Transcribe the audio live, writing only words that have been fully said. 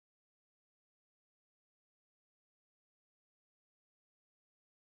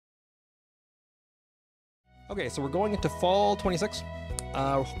Okay, so we're going into fall 26.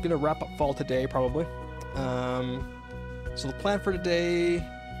 We're gonna wrap up fall today, probably. So the plan for today,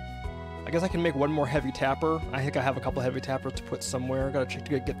 I guess I can make one more heavy tapper. I think I have a couple heavy tappers to put somewhere. Gotta check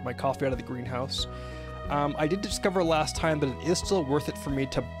to get my coffee out of the greenhouse. I did discover last time that it is still worth it for me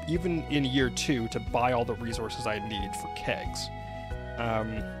to, even in year 2, to buy all the resources I need for kegs.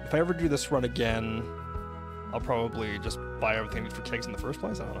 If I ever do this run again, I'll probably just buy everything I need for kegs in the first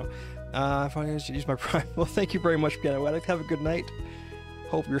place. I don't know. If I should use my Prime. Well, thank you very much, Piano Addict. Have a good night.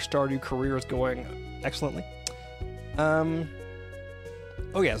 Hope your Stardew career is going excellently. Oh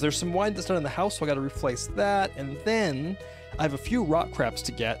yeah, there's some wine that's done in the house, so I gotta replace that. And then I have a few rock crabs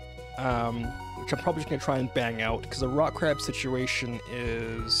to get, which I'm probably just gonna try and bang out, because the rock crab situation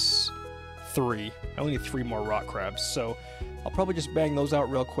is 3. I only need 3 more rock crabs, so I'll probably just bang those out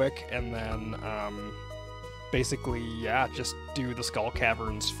real quick, and then, basically, yeah, just do the skull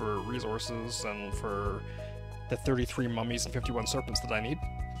caverns for resources and for the 33 mummies and 51 serpents that I need.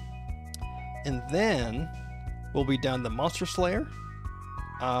 And then we'll be down the Monster Slayer.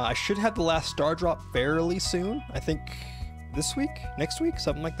 I should have the last star drop fairly soon. I think this week, next week,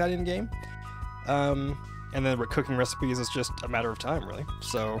 something like that in game. And then cooking recipes is just a matter of time, really.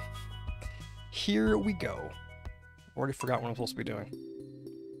 So here we go. Already forgot what I'm supposed to be doing.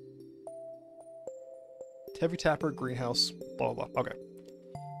 Heavy tapper, greenhouse, blah, blah, blah. Okay.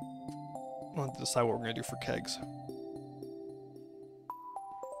 I'll have to decide what we're going to do for kegs.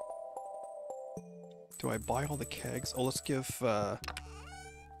 Do I buy all the kegs? Oh, let's give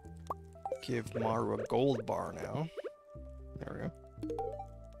Maru a gold bar now. There we go.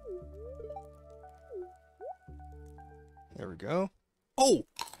 There we go. Oh!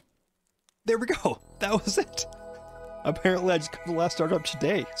 There we go! That was it! Apparently I just got the last star drop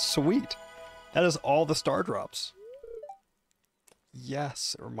today. Sweet! That is all the star drops.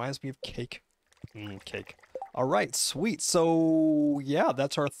 Yes, it reminds me of cake. Cake. Alright, sweet. So, yeah,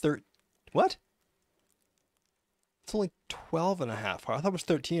 that's our What? It's only 12 and a half hearts. I thought it was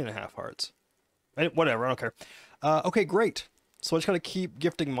 13 and a half hearts. Whatever, I don't care. Okay, great. So I just gotta keep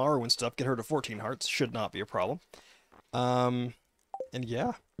gifting Maru and stuff, get her to 14 hearts. Should not be a problem. And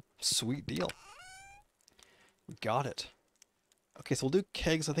yeah, sweet deal. We got it. Okay, so we'll do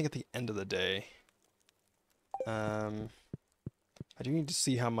kegs, I think, at the end of the day. I do need to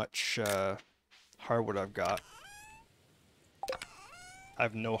see how much hardwood I've got. I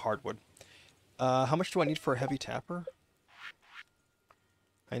have no hardwood. How much do I need for a heavy tapper?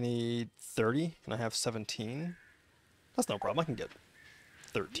 I need 30, and I have 17. That's no problem, I can get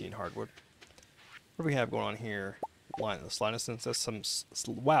 13 hardwood. What do we have going on here? Linus sent us some...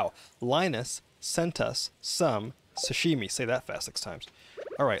 Wow, Linus sent us some sashimi. Say that fast 6 times.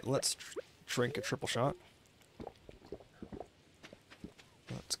 Alright, let's drink a triple shot.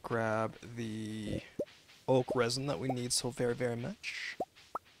 Let's grab the oak resin that we need so very, very much.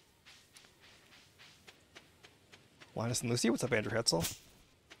 Linus and Lucy, what's up, Andrew Hetzel?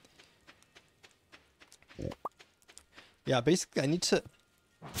 Yeah, basically I need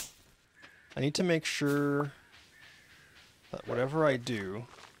to make sure that whatever I do,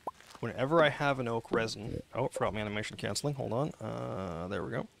 whenever I have an oak resin... Oh, forgot my animation canceling. Hold on. There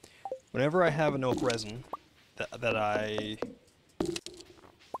we go. Whenever I have an oak resin, that I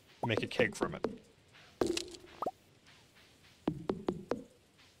make a keg from it.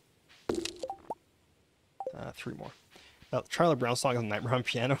 3 more. Now, Charlie Brown song on the Nightmare on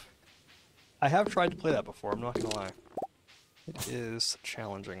Piano. I have tried to play that before, I'm not gonna lie. It is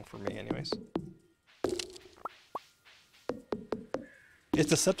challenging for me anyways. It's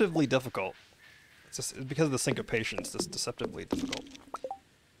deceptively difficult. It's just because of the syncopation, it's just deceptively difficult.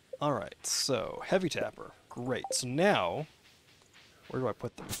 Alright, so, heavy tapper. Great. So now, where do I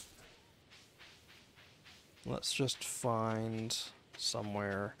put them? Let's just find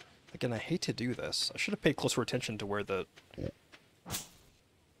somewhere. Again, I hate to do this. I should have paid closer attention to where the... There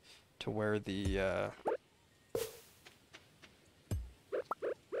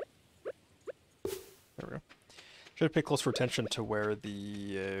we go. Should have paid closer attention to where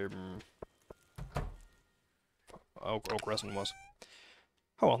the oak resin was.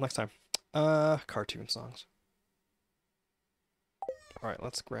 Oh well, next time. Cartoon songs. Alright,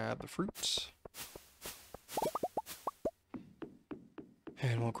 let's grab the fruits.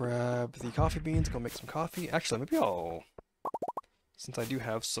 And we'll grab the coffee beans, go make some coffee. Actually, maybe I'll... Since I do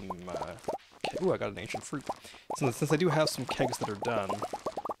have some... Ooh, I got an ancient fruit. Since I do have some kegs that are done,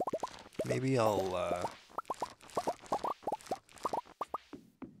 maybe I'll...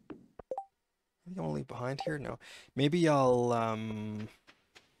 Maybe I want to leave behind here? No. Maybe I'll...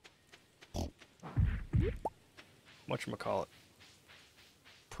 Whatchamacallit?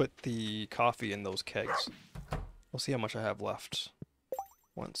 Put the coffee in those kegs. We'll see how much I have left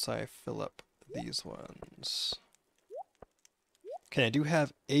once I fill up these ones. Okay, I do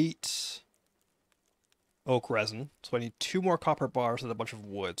have 8 oak resin, so I need 2 more copper bars and a bunch of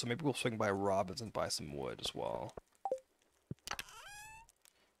wood. So maybe we'll swing by Robin's and buy some wood as well.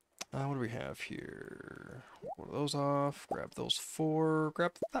 What do we have here? One of those off. Grab those 4.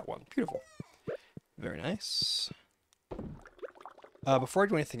 Grab that one. Beautiful. Very nice. Before I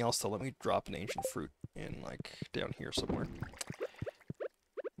do anything else, though, let me drop an ancient fruit in, like, down here somewhere.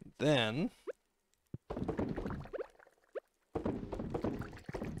 Then...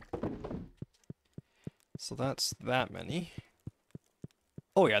 so that's that many.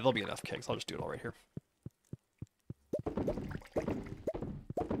 Oh yeah, there'll be enough kegs. I'll just do it all right here.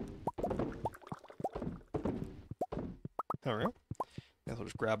 There we go. Guess we'll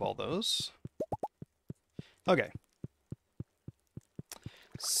just grab all those. Okay.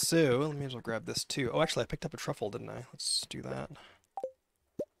 So, let me as well grab this too. Oh, actually, I picked up a truffle, didn't I? Let's do that.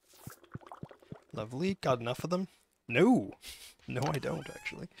 Lovely. Got enough of them? No! No, I don't,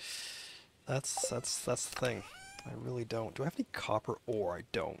 actually. That's the thing. I really don't. Do I have any copper ore? I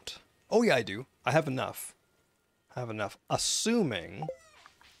don't. Oh, yeah, I do. I have enough. I have enough. Assuming...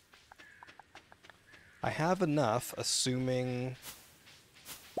 I have enough, assuming...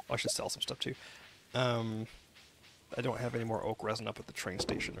 oh, I should sell some stuff, too. I don't have any more oak resin up at the train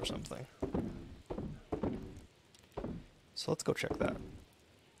station or something. So let's go check that.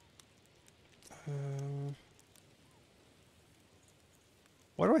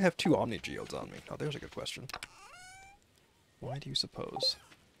 Why do I have 2 Omni Geodes on me? Oh, there's a good question. Why do you suppose?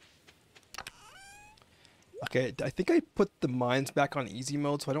 Okay, I think I put the mines back on easy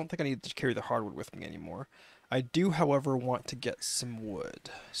mode, so I don't think I need to carry the hardwood with me anymore. I do, however, want to get some wood.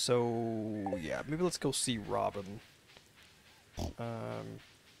 So, yeah, maybe let's go see Robin.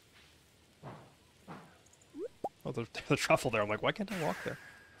 Oh, there's the truffle there. I'm like, why can't I walk there?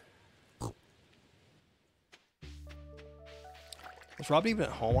 Is Robin even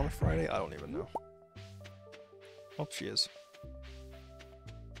at home on a Friday? I don't even know. Oh, she is.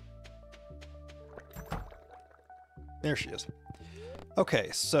 There she is. Okay,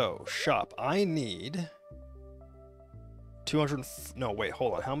 so, shop. I need 200... no, wait,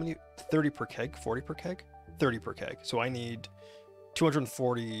 hold on. How many? 30 per keg? 40 per keg? 30 per keg. So I need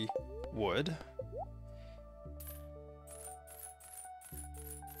 240 wood.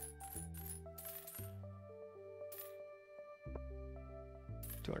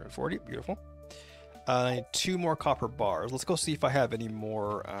 $240, beautiful. I need 2 more copper bars. Let's go see if I have any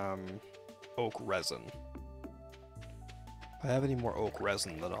more oak resin. If I have any more oak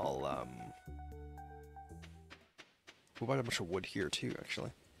resin, then I'll we'll buy a bunch of wood here too, actually.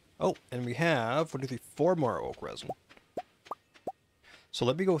 Oh, and we have 1, 2, 3, 4 more oak resin. So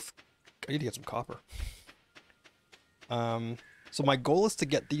let me go. I need to get some copper. So my goal is to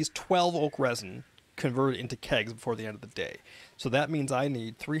get these 12 oak resin converted into kegs before the end of the day. So that means I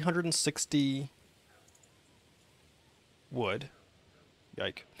need 360 wood.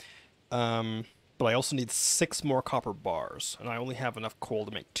 Yike. But I also need 6 more copper bars, and I only have enough coal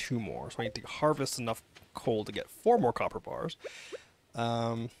to make 2 more. So I need to harvest enough coal to get 4 more copper bars.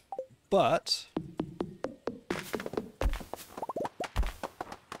 But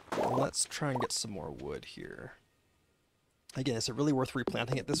let's try and get some more wood here. Again, is it really worth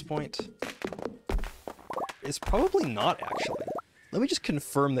replanting at this point? It's probably not, actually. Let me just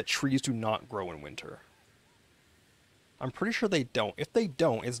confirm that trees do not grow in winter. I'm pretty sure they don't. If they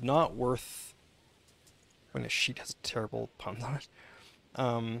don't, it's not worth... when a sheet has a terrible pun on it.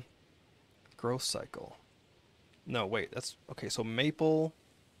 Growth cycle. No, wait, that's... okay, so maple...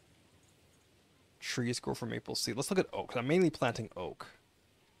 trees grow from maple seed. Let's look at oak. I'm mainly planting oak.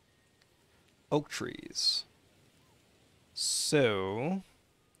 Oak trees. So...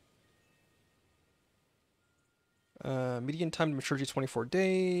 median time to maturity 24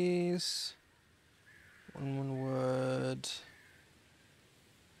 days. 1 wood.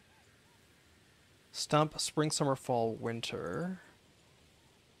 Stump, spring, summer, fall, winter.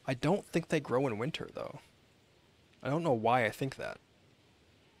 I don't think they grow in winter, though. I don't know why I think that.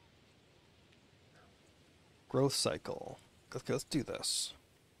 Growth cycle. Okay, let's do this.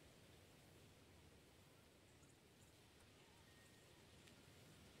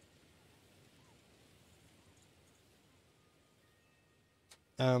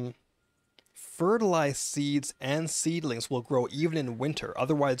 Fertilized seeds and seedlings will grow even in winter.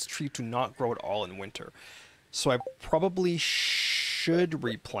 Otherwise, trees do not grow at all in winter. So I probably should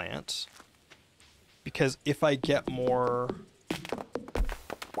replant. Because if I get more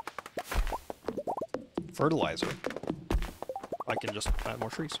fertilizer, I can just plant more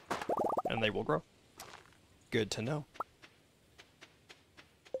trees. And they will grow. Good to know.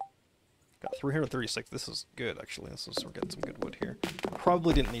 Got 336. This is good, actually. We're getting some good wood here.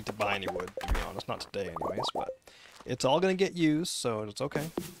 Probably didn't need to buy any wood, to be honest. Not today, anyways, but it's all going to get used, so it's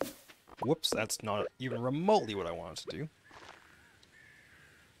okay. Whoops, that's not even remotely what I wanted to do.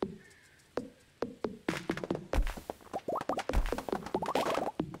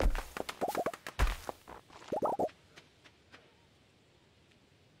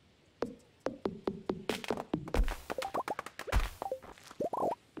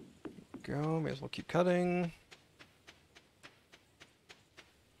 Go, may as well keep cutting.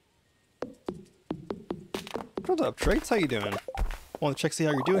 What's up, Traits? How you doing? Want to check, see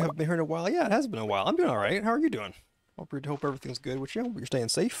how you're doing? Haven't been here in a while. Yeah, it has been a while. I'm doing all right. How are you doing? Hope everything's good with you. Hope you're staying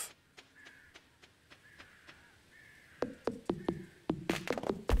safe.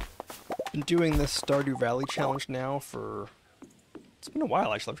 Been doing this Stardew Valley challenge now for... It's been a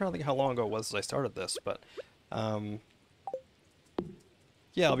while, actually. I'm trying to think how long ago it was since I started this, but...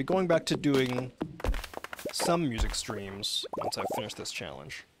 yeah, I'll be going back to doing some music streams once I finish this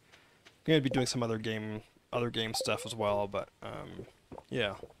challenge. I'm going to be doing some other game stuff as well, but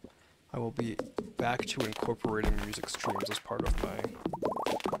yeah, I will be back to incorporating music streams as part of my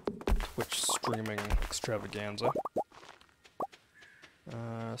Twitch streaming extravaganza.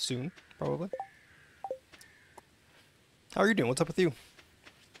 Soon, probably. How are you doing? What's up with you?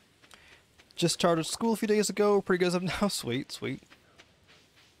 Just started school a few days ago. Pretty good as of now. Sweet, sweet.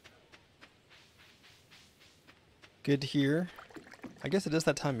 Good to hear. I guess it is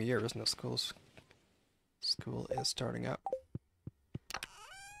that time of year, isn't it? School is starting up.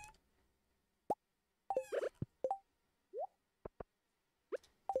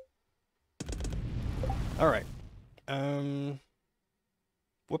 All right.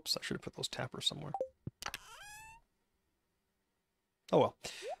 Whoops, I should have put those tappers somewhere. Oh well.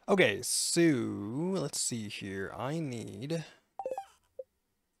 Okay, so let's see here. I need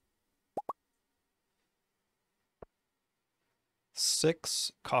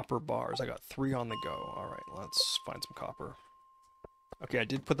 6 copper bars. I got 3 on the go. All right, let's find some copper. Okay, I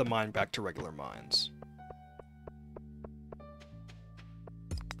did put the mine back to regular mines.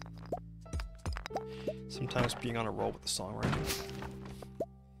 Sometimes being on a roll with the songwriting.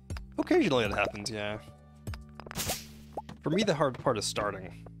 Occasionally it happens, yeah. For me, the hard part is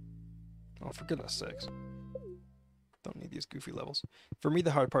starting. Oh, for goodness sakes. Don't need these goofy levels. For me,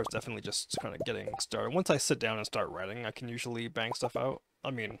 the hard part is definitely just kind of getting started. Once I sit down and start writing, I can usually bang stuff out.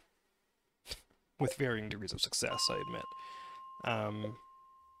 I mean, with varying degrees of success, I admit.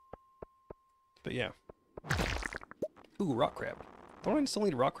 But yeah. Ooh, rock crab. Don't I still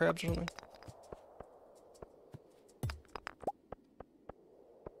need rock crabs or something?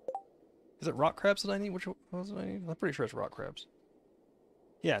 Is it rock crabs that I need? Which ones did I need? I'm pretty sure it's rock crabs.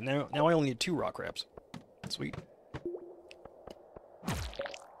 Yeah, now I only need 2 rock crabs. Sweet.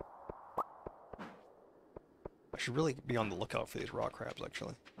 I should really be on the lookout for these rock crabs,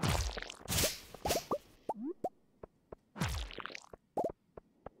 actually. If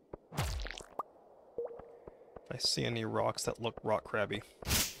I see any rocks that look rock crabby.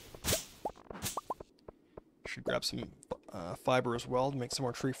 Should grab some fiber as well to make some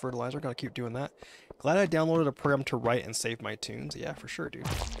more tree fertilizer. Gotta keep doing that. Glad I downloaded a program to write and save my tunes. Yeah, for sure, dude.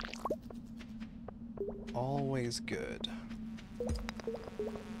 Always good.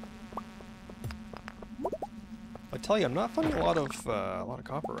 I tell you, I'm not finding a lot of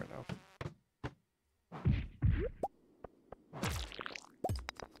copper right now.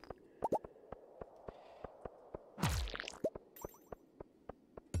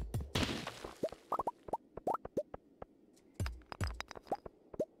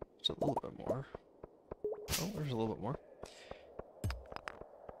 Just a little bit more. Oh, there's a little bit more.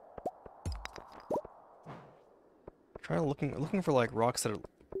 Looking for like rocks that are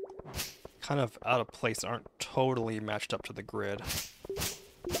kind of out of place, aren't totally matched up to the grid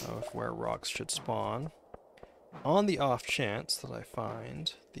of where rocks should spawn. On the off chance that I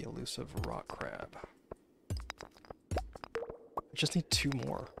find the elusive rock crab. I just need 2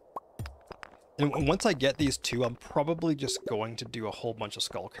 more. And once I get these 2, I'm probably just going to do a whole bunch of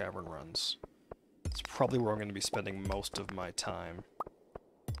Skull Cavern runs. It's probably where I'm going to be spending most of my time.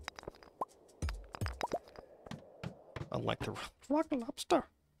 Unlike the rock lobster.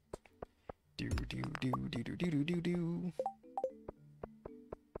 Do do do do do do do do.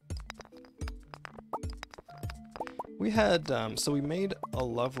 We had so we made a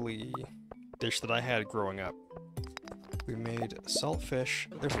lovely dish that I had growing up. We made salt fish.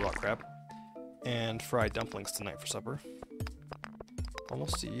 There's a rock crab. And fried dumplings tonight for supper.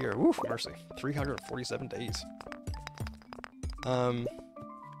 Almost a year. Woof, mercy. 347 days. An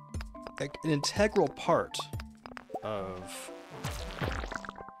integral part of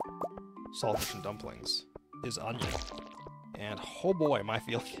salt fish and dumplings is onion. And oh boy, am I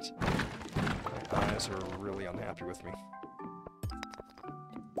feeling it. My eyes are really unhappy with me.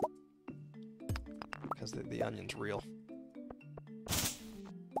 Because the onion's real.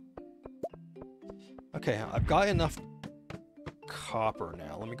 Okay, I've got enough copper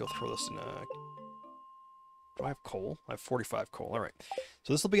now. Let me go throw this in a... Do I have coal? I have 45 coal. Alright.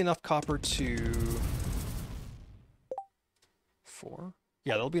 So this will be enough copper to... 4?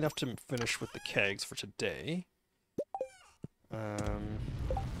 Yeah, that'll be enough to finish with the kegs for today.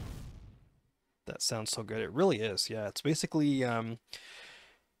 That sounds so good. It really is, yeah. It's basically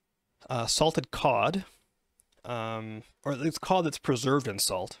salted cod. Or it's cod that's preserved in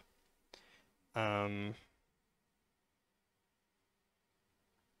salt.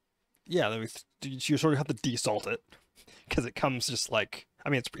 Yeah, you sort of have to desalt it because it comes just like, I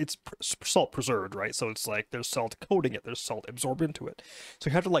mean, it's salt preserved, right? So it's like there's salt coating it, there's salt absorbed into it. So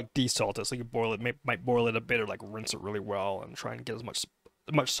you have to like desalt it. So you boil it, might boil it a bit or like rinse it really well and try and get as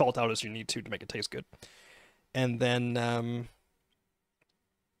much salt out as you need to make it taste good. And then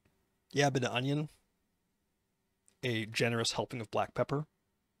yeah, a bit of onion, a generous helping of black pepper,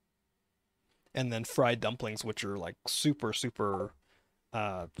 and then fried dumplings, which are like super simple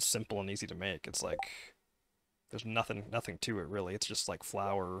and easy to make. It's like there's nothing to it really. It's just like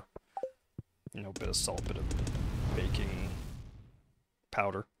flour, you know, bit of salt, bit of baking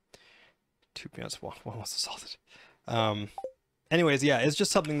powder. 2 peanuts, one was salted. Anyways, yeah, it's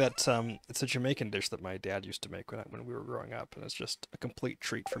just something that it's a Jamaican dish that my dad used to make when we were growing up, and it's just a complete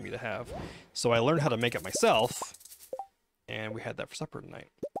treat for me to have. So I learned how to make it myself, and we had that for supper tonight,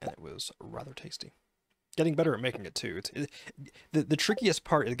 and it was rather tasty. Getting better at making it too. The trickiest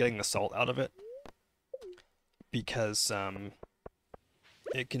part is getting the salt out of it, because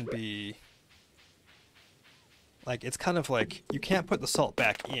it can be like, it's kind of like you can't put the salt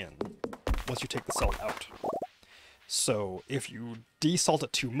back in once you take the salt out. So if you desalt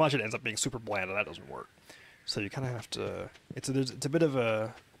it too much, it ends up being super bland, and that doesn't work. So you kind of have to. It's a bit of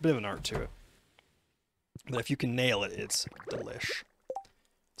an art to it. But if you can nail it, it's delish.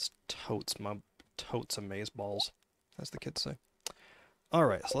 It's totes amaze balls, as the kids say. All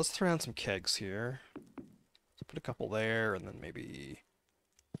right, so let's throw down some kegs here. Let's put a couple there, and then maybe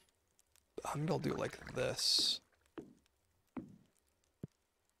I'll do it like this.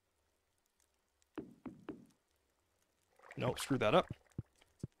 Nope, screw that up.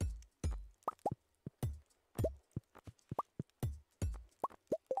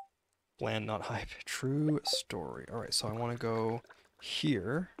 Bland, not hype. True story. All right, so I want to go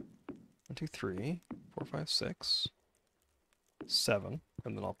here. 1, 2, 3, 4, 5, 6, 7,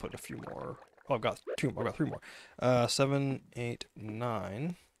 and then I'll put a few more. Oh, I've got 3 more. 7, 8,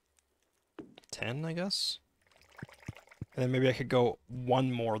 9, 10, I guess. And then maybe I could go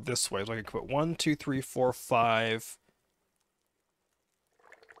one more this way. So I could put 1, 2, 3, 4, 5.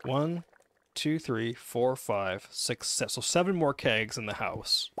 1, 2, 3, 4, 5, 6, 7. So 7 more kegs in the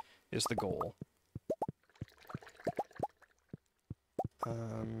house is the goal.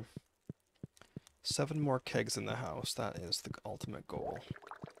 7 more kegs in the house. That is the ultimate goal.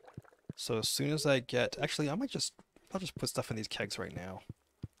 So as soon as I get... Actually, I'll just put stuff in these kegs right now.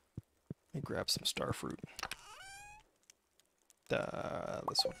 Let me grab some starfruit.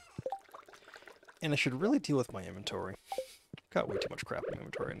 This one. And I should really deal with my inventory. Got way too much crap in my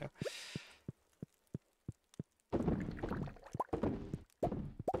inventory now.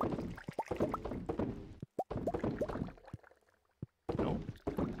 No.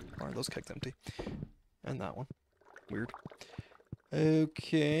 Why are those kegs empty? And that one. Weird.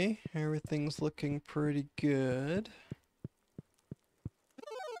 Okay, everything's looking pretty good.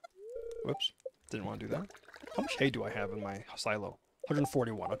 Whoops. Didn't want to do that. How much hay do I have in my silo?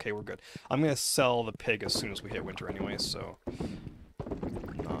 141. Okay, we're good. I'm going to sell the pig as soon as we hit winter anyway, so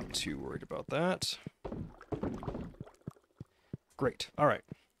not too worried about that. Great. All right.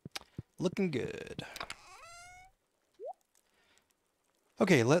 Looking good.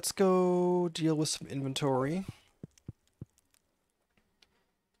 Okay, let's go deal with some inventory.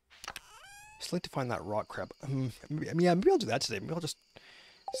 Just like to find that rock crab. Yeah, maybe I'll do that today. Maybe I'll just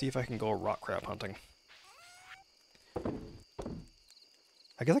see if I can go rock crab hunting.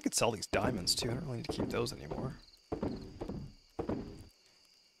 I guess I could sell these diamonds too. I don't really need to keep those anymore.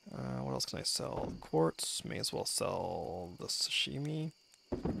 What else can I sell? Quartz. May as well sell the sashimi.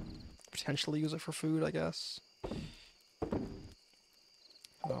 Potentially use it for food, I guess.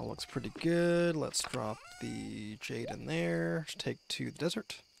 Looks pretty good. Let's drop the jade in there. Take to the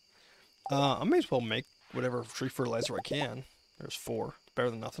desert. I may as well make whatever tree fertilizer I can. There's 4. Better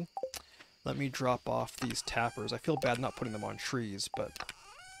than nothing. Let me drop off these tappers. I feel bad not putting them on trees, but...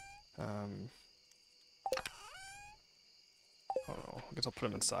 I don't know. I guess I'll put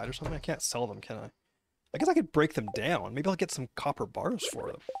them inside or something. I can't sell them, can I? I guess I could break them down. Maybe I'll get some copper bars for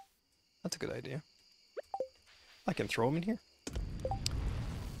them. That's a good idea. I can throw them in here.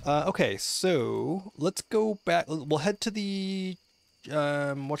 Okay, so let's go back. We'll head to the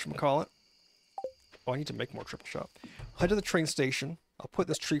whatchamacallit. Oh, I need to make more triple shot. Head to the train station. I'll put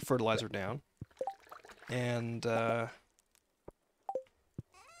this tree fertilizer down. And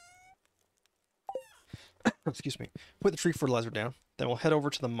excuse me. Put the tree fertilizer down. Then we'll head over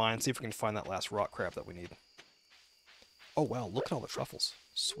to the mine, see if we can find that last rock crab that we need. Oh wow, look at all the truffles.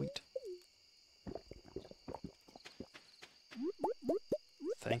 Sweet.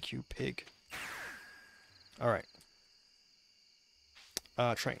 Thank you, pig. Alright.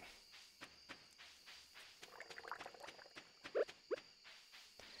 Train.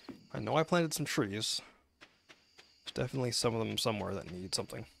 I know I planted some trees. There's definitely some of them somewhere that need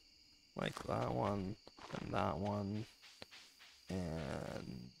something. Like that one, and that one,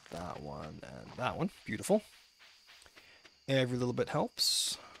 and that one, and that one. Beautiful. Every little bit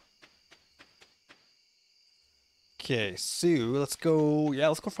helps. Okay, so let's go. Yeah,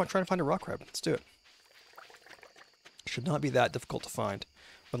 let's go try and find a rock crab. Let's do it. Should not be that difficult to find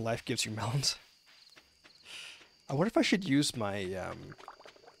when life gives you melons. I wonder if I should use my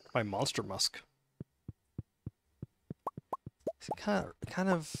my monster musk. It's kind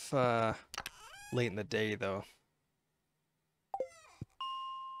of late in the day though.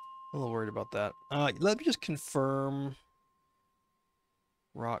 A little worried about that. Let me just confirm.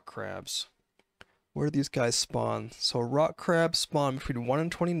 Rock crabs. Where do these guys spawn? So rock crabs spawn between 1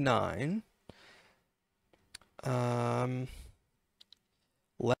 and 29.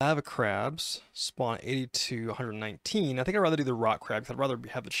 Lava crabs spawn 80 to 119. I think I'd rather do the rock crabs. I'd rather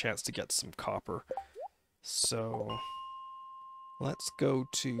have the chance to get some copper. So let's go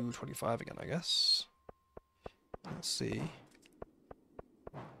to 25 again, I guess. Let's see.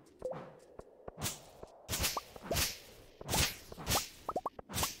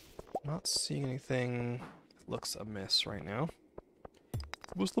 Not seeing anything that looks amiss right now.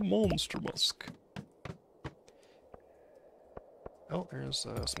 It was the monster musk. Oh, there's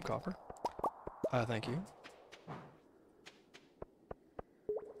some copper. Thank you.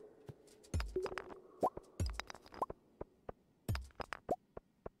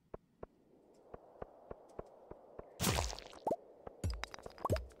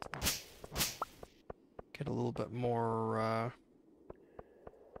 Get a little bit more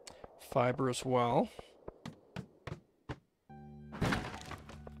fiber as well.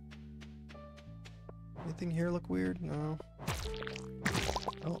 Anything here look weird? No.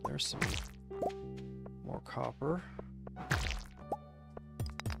 Oh, there's some more copper.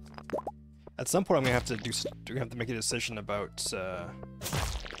 At some point, I'm gonna have to make a decision about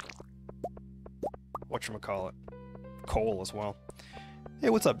whatchamacallit, coal as well. Hey,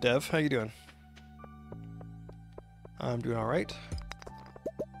 what's up, Dev? How you doing? I'm doing all right.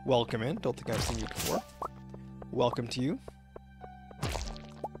 Welcome in. Don't think I've seen you before. Welcome to you.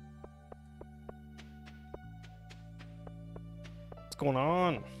 What's going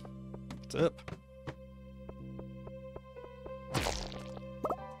on? What's up?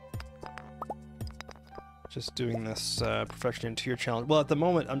 Just doing this Perfection in Tier challenge. Well, at the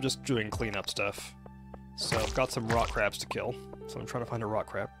moment, I'm just doing cleanup stuff. So I've got some rock crabs to kill. So I'm trying to find a rock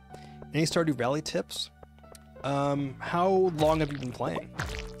crab. Any Stardew Valley tips? How long have you been playing?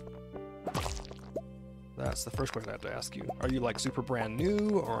 That's the first question I have to ask you. Are you like super brand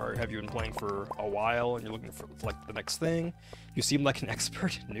new, or have you been playing for a while and you're looking for like the next thing? You seem like an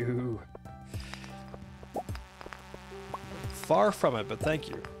expert. No. Far from it, but thank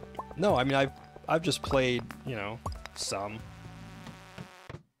you. No, I mean I've just played, you know, some.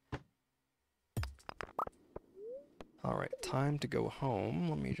 All right, time to go home.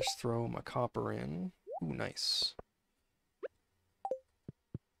 Let me just throw my copper in. Ooh, nice.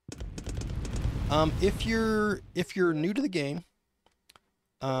 If you're new to the game,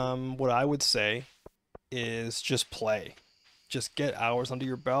 what I would say is just play. Just get hours under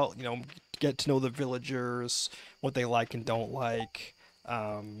your belt, you know, get to know the villagers, what they like and don't like,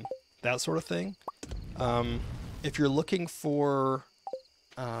 that sort of thing. If you're looking for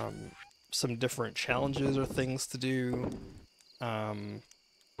some different challenges or things to do,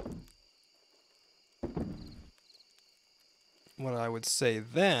 what I would say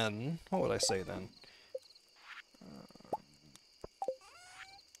then, what would I say then?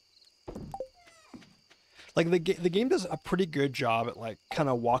 Like like the game does a pretty good job at like kind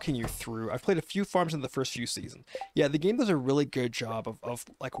of walking you through. I've played a few farms in the first few seasons. Yeah, the game does a really good job of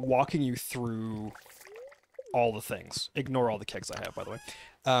like walking you through all the things. Ignore all the kegs I have, by the way.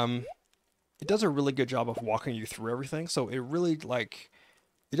 It does a really good job of walking you through everything. So it really like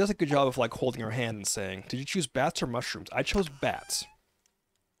it does a good job of like holding your hand and saying, "Did you choose bats or mushrooms?" I chose bats.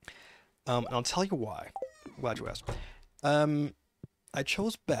 And I'll tell you why. I'm glad you asked. I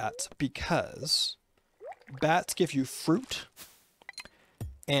chose bats because bats give you fruit,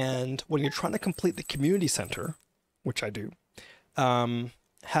 and when you're trying to complete the community center, which I do,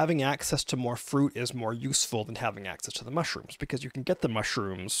 having access to more fruit is more useful than having access to the mushrooms, because you can get the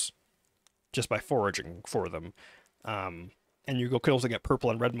mushrooms just by foraging for them, and you can also get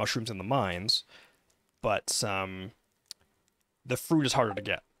purple and red mushrooms in the mines, but the fruit is harder to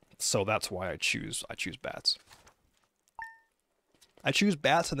get, so that's why I choose bats. I choose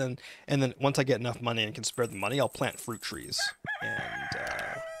bats, and then once I get enough money and can spare the money, I'll plant fruit trees. And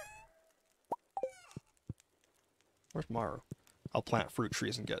where's Maru? I'll plant fruit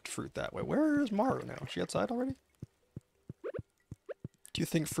trees and get fruit that way. Where is Maru now? Is she outside already? Do you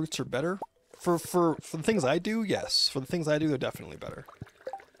think fruits are better? For the things I do, yes. For the things I do, they're definitely better.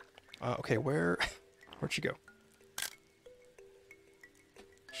 Okay, where'd she go?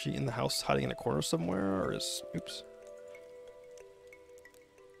 Is she in the house hiding in a corner somewhere, or is... Oops.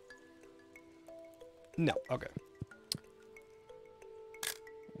 No, okay.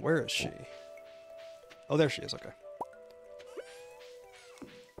 Where is she? Oh, there she is, okay.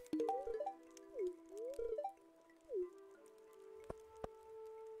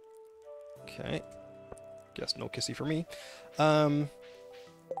 Okay. Guess no kissy for me.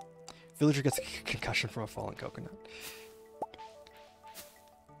 Villager gets a concussion from a fallen coconut.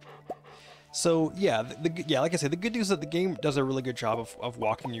 So yeah, like I said, the good news is that the game does a really good job of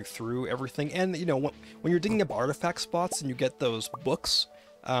walking you through everything. And you know, when you're digging up artifact spots and you get those books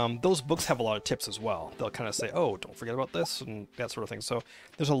have a lot of tips as well. They'll kind of say, oh, don't forget about this and that sort of thing. So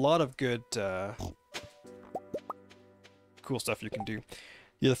there's a lot of good, cool stuff you can do.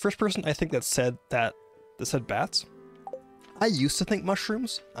 You're the first person I think that said bats. I used to think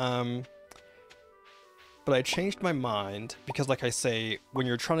mushrooms, but I changed my mind because, like I say, when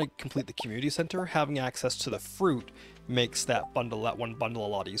you're trying to complete the community center, having access to the fruit makes that one bundle a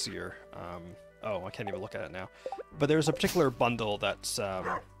lot easier. Oh, I can't even look at it now. But there's a particular bundle that's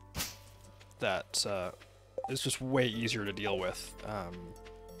is just way easier to deal with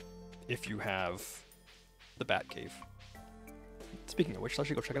if you have the bat cave. Speaking of which, I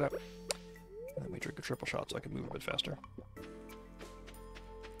should go check it out. Let me drink a triple shot so I can move a bit faster.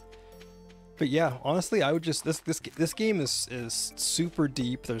 But yeah, honestly, I would just this game is super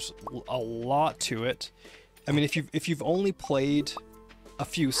deep. There's a lot to it. I mean, if you've only played a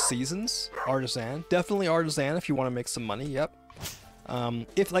few seasons, Artisan, definitely Artisan if you want to make some money. Yep.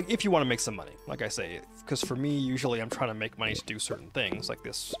 If you want to make some money, like I say, because for me, usually I'm trying to make money to do certain things, like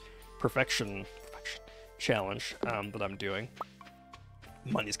this perfection challenge that I'm doing.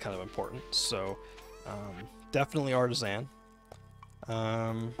 Money's kind of important, so definitely Artisan.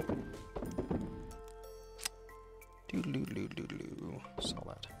 Sell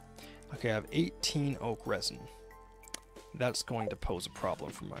that. Okay, I have 18 oak resin. That's going to pose a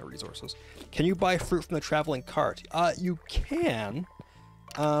problem for my resources. Can you buy fruit from the traveling cart? You can,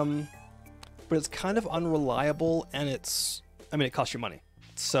 but it's kind of unreliable, and it costs you money.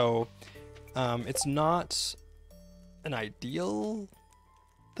 So, it's not an ideal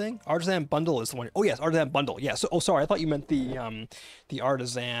thing. Artisan bundle is the one. Oh yes, artisan bundle. Yeah. So, sorry, I thought you meant the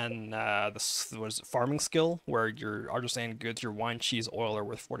artisan was it farming skill, where your artisan goods, your wine, cheese, oil are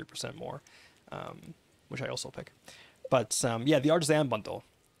worth 40% more, which I also pick. But yeah, the artisan bundle.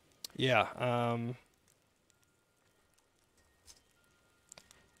 Yeah.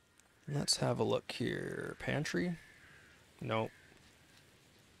 Let's have a look here. Pantry. No.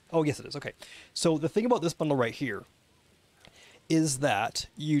 Oh yes, it is. Okay. So the thing about this bundle right here is that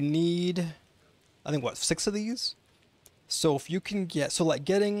you need, I think, what, 6 of these? So if you can get, so like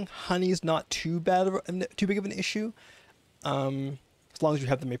getting honey is not too big of an issue, as long as you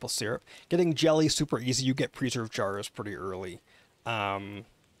have the maple syrup. Getting jelly is super easy. You get preserved jars pretty early. But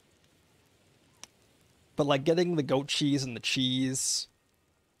like getting the goat cheese and the cheese,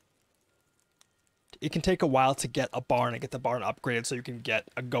 it can take a while to get a barn and get the barn upgraded so you can get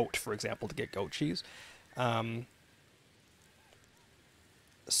a goat, for example, to get goat cheese.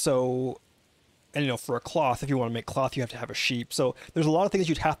 So, and you know, for a cloth, if you want to make cloth, you have to have a sheep. So there's a lot of things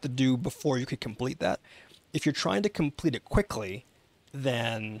you'd have to do before you could complete that. If you're trying to complete it quickly,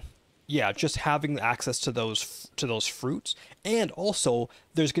 then yeah, just having access to those fruits, and also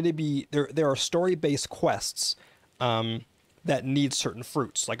there's going to be there are story-based quests that need certain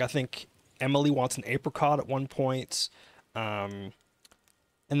fruits. Like I think Emily wants an apricot at one point, um,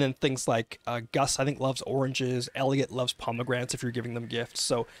 and then things like Gus I think loves oranges. Elliot loves pomegranates if you're giving them gifts.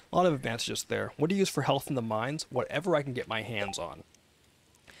 So a lot of advantages there. What do you use for health in the mines? Whatever I can get my hands on.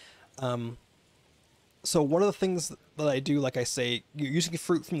 So one of the things that I do, like I say, using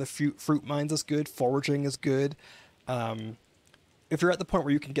fruit from the fruit mines is good. Foraging is good. If you're at the point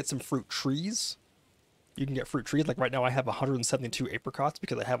where you can get some fruit trees, you can get fruit trees. Like right now, I have 172 apricots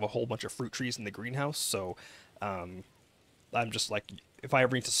because I have a whole bunch of fruit trees in the greenhouse. So I'm just like, if I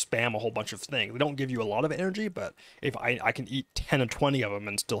ever need to spam a whole bunch of things, they don't give you a lot of energy, but if I can eat 10 or 20 of them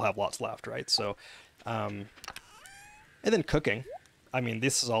and still have lots left, right? So, and then cooking. I mean,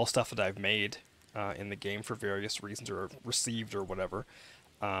 this is all stuff that I've made in the game for various reasons or received or whatever.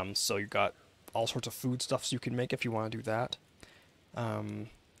 So you got all sorts of food stuffs you can make if you want to do that.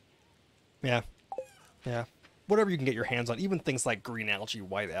 Yeah, yeah. Whatever you can get your hands on, even things like green algae,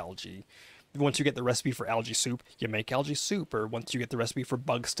 white algae. Once you get the recipe for algae soup, you make algae soup, or once you get the recipe for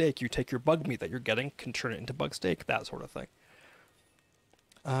bug steak, you take your bug meat that you're getting, can turn it into bug steak, that sort of thing.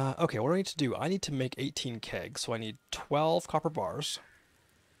 Okay, what do I need to do? I need to make 18 kegs, so I need 12 copper bars.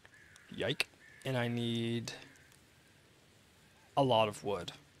 Yike. And I need a lot of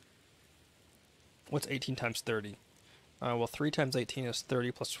wood. What's 18 times 30? Well, 3 times 18 is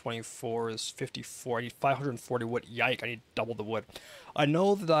 30, plus 24 is 54. I need 540 wood. Yike, I need double the wood. I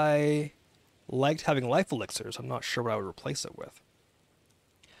know that I liked having life elixirs. I'm not sure what I would replace it with.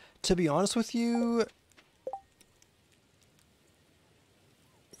 To be honest with you,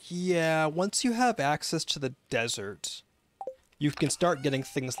 yeah, once you have access to the desert, you can start getting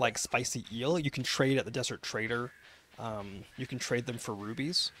things like spicy eel. You can trade at the desert trader. You can trade them for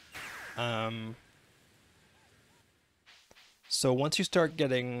rubies. So once you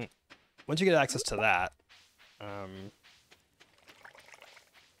get access to that,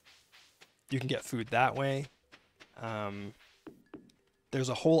 you can get food that way. There's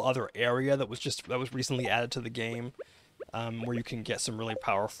a whole other area that was recently added to the game, where you can get some really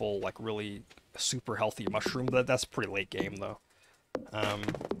powerful, like really super healthy mushroom. That's pretty late game though.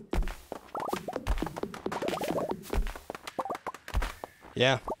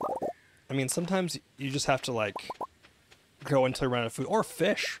 Yeah, I mean sometimes you just have to like go until you run out of food, or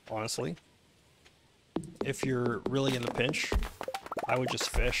fish. Honestly, if you're really in the pinch, I would just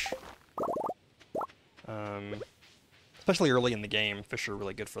fish. Especially early in the game, fish are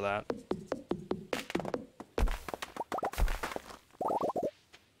really good for that.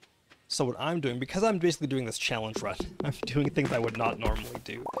 So what I'm doing, because I'm basically doing this challenge run, I'm doing things I would not normally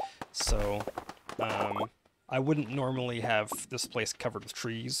do. So, I wouldn't normally have this place covered with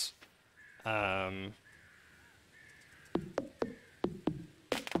trees. I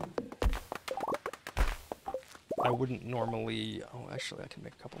wouldn't normally... Oh, actually, I can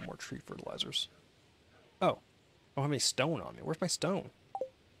make a couple more tree fertilizers. Oh. I don't have any stone on me. Where's my stone?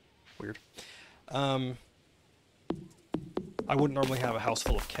 Weird. I wouldn't normally have a house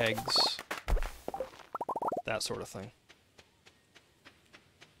full of kegs. That sort of thing.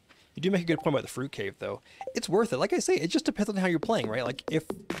 You do make a good point about the fruit cave, though. It's worth it. Like I say, it just depends on how you're playing, right? Like, if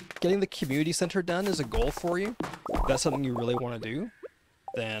getting the community center done is a goal for you, if that's something you really want to do,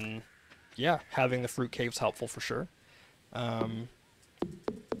 then, yeah, having the fruit cave's helpful for sure.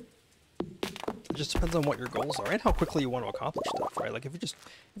 It just depends on what your goals are and how quickly you want to accomplish stuff, right? Like if you're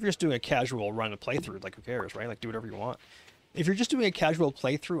just doing a casual run and playthrough, like who cares, right? Like do whatever you want. If you're just doing a casual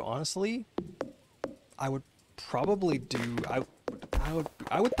playthrough, honestly, I would probably do I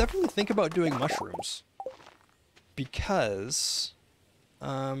would definitely think about doing mushrooms, because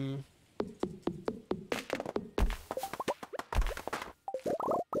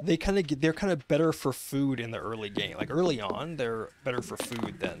they're kind of better for food in the early game. Like early on, they're better for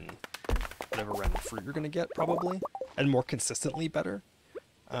food than whatever random fruit you're gonna get, probably, and more consistently better.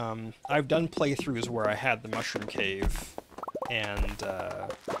 I've done playthroughs where I had the mushroom cave, and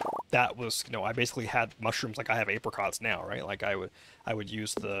that was, you know, I basically had mushrooms like I have apricots now, right? Like I would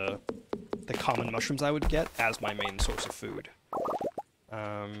use the common mushrooms I would get as my main source of food.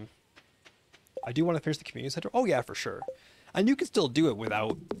 I do want to finish the community center. Oh yeah, for sure. And you can still do it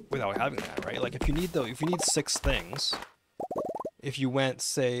without having that, right? Like if you need 6 things. If you went,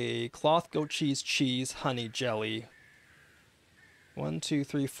 say, cloth, goat cheese, cheese, honey, jelly, 1, 2,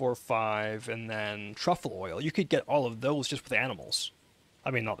 3, 4, 5, and then truffle oil, you could get all of those just with animals.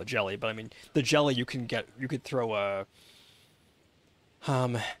 I mean, not the jelly, but I mean, the jelly you could throw a,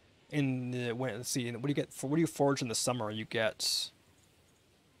 let's see, what do you forage in the summer? You get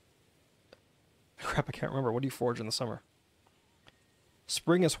Crap, I can't remember. What do you forage in the summer?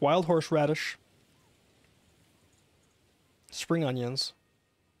 Spring is wild horseradish, spring onions,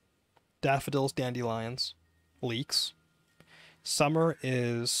 daffodils, dandelions, leeks. Summer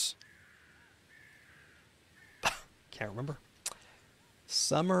is... can't remember.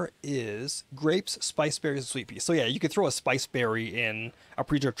 Summer is grapes, spice berries, and sweet peas. So yeah, you could throw a spice berry in a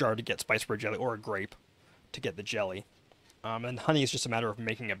pre-drip jar to get spice berry jelly, or a grape to get the jelly. And honey is just a matter of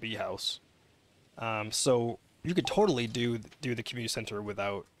making a bee house. So you could totally do the community center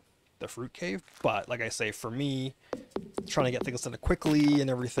without the fruit cave, but like I say, for me, trying to get things done quickly and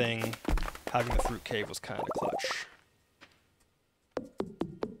everything, having the fruit cave was kind of clutch.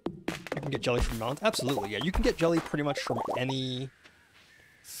 You can get jelly from melons? Absolutely, yeah. You can get jelly pretty much from any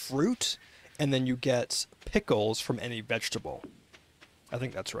fruit, and then you get pickles from any vegetable. I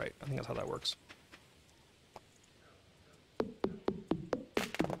think that's right. I think that's how that works.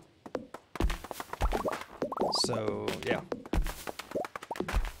 So, yeah.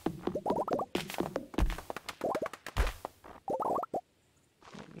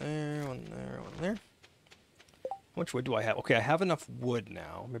 There, one there, one there. How much wood do I have? Okay, I have enough wood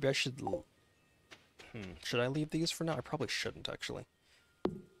now. Maybe I should... Should I leave these for now? I probably shouldn't, actually.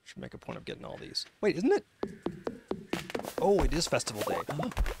 Should make a point of getting all these. Wait, isn't it? Oh, it is festival day.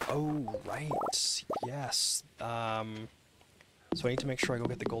 Oh, right. Yes. So I need to make sure I go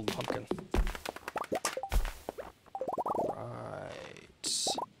get the golden pumpkin. Right.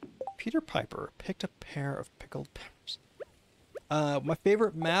 Peter Piper picked a pair of pickled peppers. My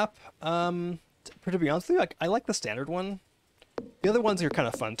favorite map, to be honest with you, I like the standard one. The other ones are kind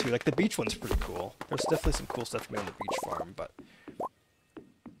of fun too. Like the beach one's pretty cool. There's definitely some cool stuff to be on the beach farm, but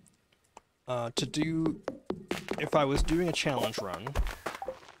if I was doing a challenge run,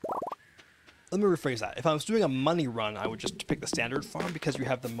 let me rephrase that. If I was doing a money run, I would just pick the standard farm because you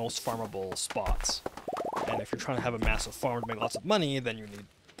have the most farmable spots. And if you're trying to have a massive farm to make lots of money, then you need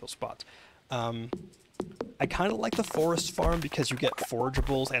those spots. I kind of like the forest farm because you get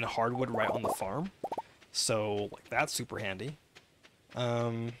forageables and hardwood right on the farm. So, like, that's super handy.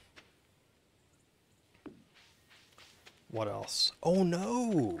 What else? Oh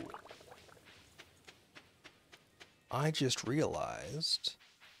no! I just realized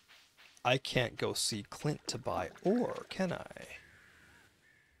I can't go see Clint to buy ore, can I?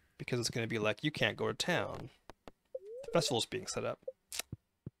 Because it's going to be like, you can't go to town. The festival's being set up.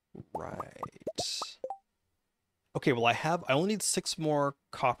 Right. Okay, well I only need 6 more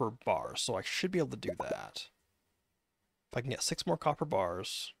copper bars, so I should be able to do that. If I can get 6 more copper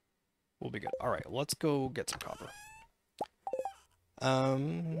bars, we'll be good. Alright, let's go get some copper.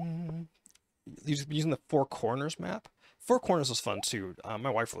 Using the Four Corners map. Four Corners is fun too. My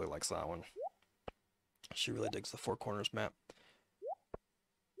wife really likes that one. She really digs the Four Corners map.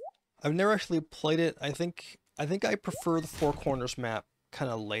 I've never actually played it. I think I prefer the Four Corners map kind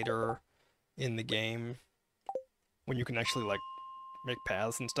of later in the game, when you can actually like make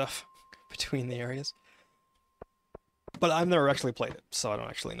paths and stuff between the areas. But I've never actually played it, so I don't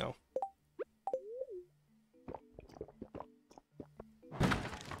actually know.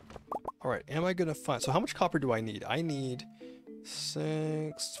 Alright, am I gonna find... So how much copper do I need? I need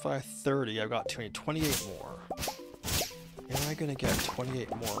 6, 5, 30. I've got 28 more. Am I gonna get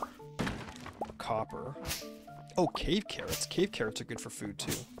 28 more copper? Oh, cave carrots. Cave carrots are good for food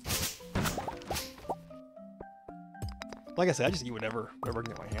too. Like I said, I just eat whatever I can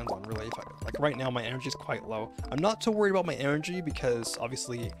get my hands on, really. Like right now, my energy is quite low. I'm not too worried about my energy because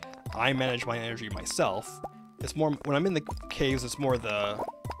obviously I manage my energy myself. It's more, when I'm in the caves, it's more the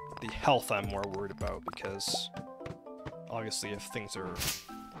health I'm more worried about, because obviously if things are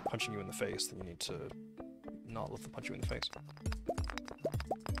punching you in the face, then you need to not let them punch you in the face.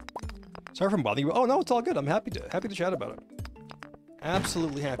 Sorry for bothering you. Oh no, it's all good. I'm happy to chat about it.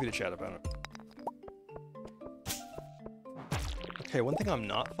 Absolutely happy to chat about it. Okay, one thing I'm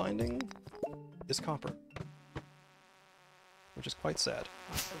not finding is copper, which is quite sad.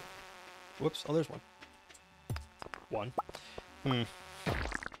 Whoops, oh, there's one.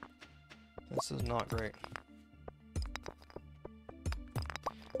 This is not great.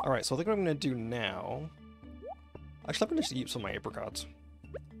 Alright, so I think what I'm going to do now... Actually, I'm going to just eat some of my apricots.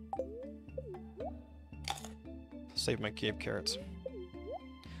 Save my cave carrots.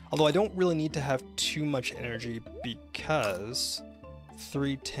 Although I don't really need to have too much energy because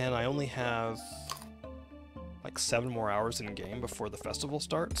 3:10, I only have like 7 more hours in game before the festival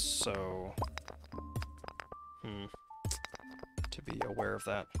starts, so to be aware of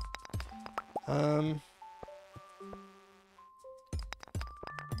that. Oh,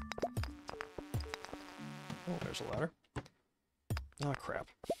 there's a ladder. Oh crap.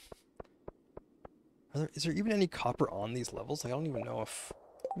 Is there even any copper on these levels? Like, I don't even know if...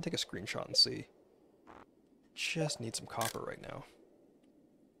 Let me take a screenshot and see. Just need some copper right now.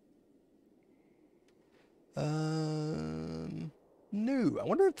 No. I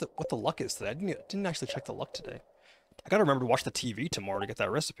wonder if what the luck is today. I didn't actually check the luck today. I gotta remember to watch the TV tomorrow to get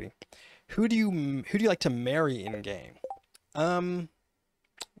that recipe. Who do you like to marry in game?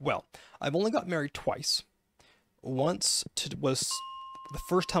 Well, I've only got married twice. Once was the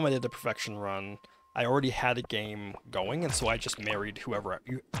first time I did a perfection run. I already had a game going, and so I just married whoever.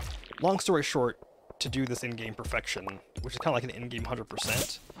 Long story short, to do this in-game perfection, which is kind of like an in-game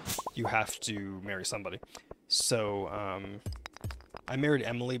 100%, you have to marry somebody. So, I married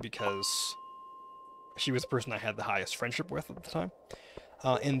Emily because she was the person I had the highest friendship with at the time.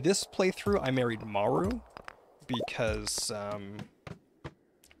 In this playthrough, I married Maru because,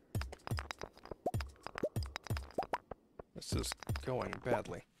 this is going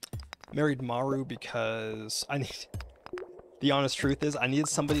badly. Married Maru because I need... The honest truth is, I needed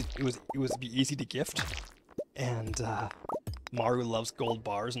somebody it was be easy to gift, and Maru loves gold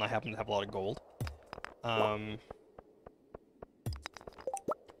bars, and I happen to have a lot of gold. How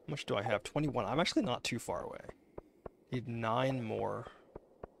much do I have? 21. I'm actually not too far away. Need 9 more.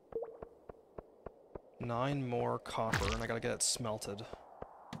 9 more copper, and I gotta get it smelted.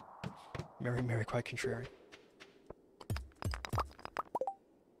 Mary, quite contrary.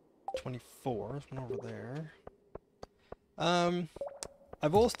 24. There's one over there.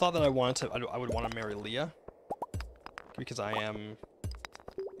 I've always thought that I would want to marry Leah, because I am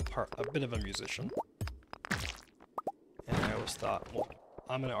a bit of a musician. And I always thought, well,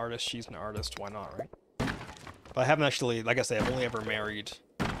 I'm an artist, she's an artist, why not, right? But I haven't actually, like I say, I've only ever married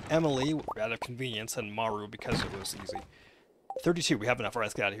Emily out of convenience and Maru because it was easy. 32, we have enough. Alright,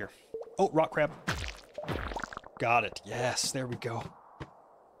 let's get out of here. Oh, rock crab. Got it. Yes, there we go.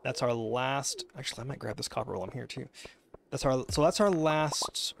 That's our last... Actually, I might grab this copper while I'm here, too. That's our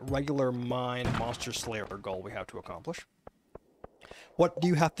last regular mine monster slayer goal we have to accomplish. What do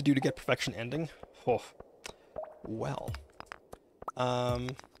you have to do to get perfection ending? Oh, well, a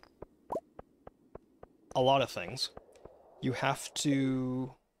lot of things. You have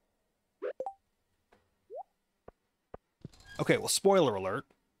to... Okay, well, spoiler alert.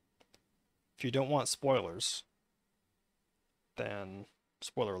 If you don't want spoilers, then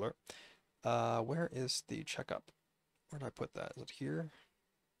spoiler alert. Where is the checkup? Where did I put that? Is it here?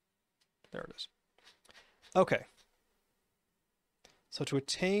 There it is. Okay. So to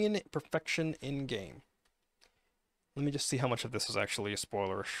attain perfection in game. Let me just see how much of this is actually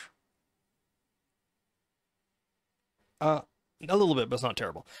spoilerish. A little bit, but it's not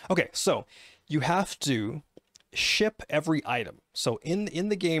terrible. Okay, so you have to ship every item. So in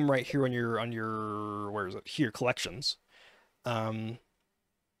the game right here on your where is it? Here, collections. You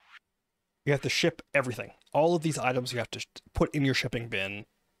have to ship everything. All of these items you have to put in your shipping bin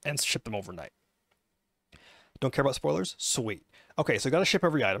and ship them overnight. Don't care about spoilers? Sweet. Okay, so you gotta ship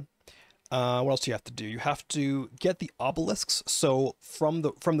every item. What else do you have to do? You have to get the obelisks. So from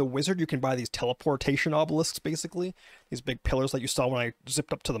the wizard, you can buy these teleportation obelisks, basically. These big pillars that you saw when I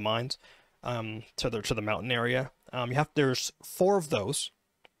zipped up to the mines, to the mountain area. There's 4 of those.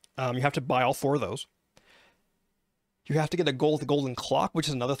 You have to buy all 4 of those. You have to get the golden clock, which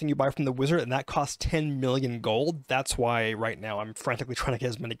is another thing you buy from the wizard, and that costs 10 million gold. That's why right now I'm frantically trying to get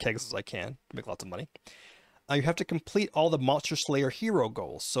as many kegs as I can to make lots of money. You have to complete all the Monster Slayer hero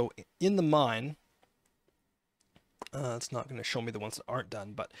goals. So in the mine, it's not going to show me the ones that aren't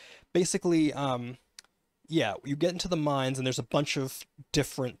done, but basically, yeah, you get into the mines, and there's a bunch of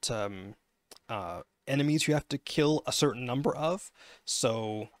different enemies you have to kill a certain number of.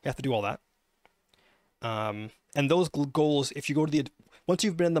 So you have to do all that. And those goals, if you go to once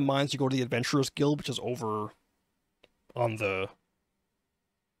you've been in the mines, you go to the Adventurers Guild, which is over on the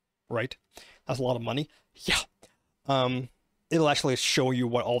right. That's a lot of money. Yeah. It'll actually show you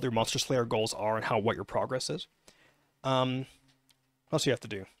what all your Monster Slayer goals are and what your progress is. What else do you have to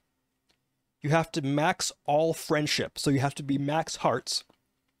do? You have to max all friendship. So you have to be max hearts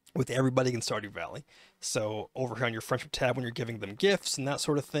with everybody in Stardew Valley. So over here on your friendship tab, when you're giving them gifts and that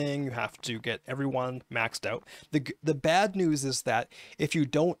sort of thing, you have to get everyone maxed out. The bad news is that if you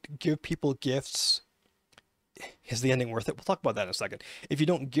don't give people gifts, is the ending worth it? We'll talk about that in a second. If you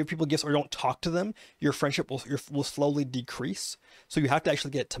don't give people gifts or don't talk to them, your friendship will slowly decrease. So you have to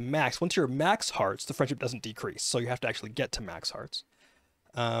actually get to max. Once you're max hearts, the friendship doesn't decrease. So you have to actually get to max hearts.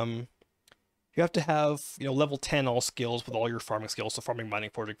 You have to have, level 10 all skills with all your farming skills. So farming, mining,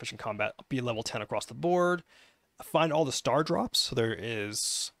 foraging, fishing, combat, be level 10 across the board. Find all the star drops. So there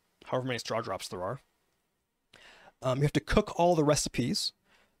is however many star drops there are. You have to cook all the recipes.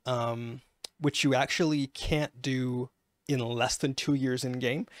 which you actually can't do in less than 2 years in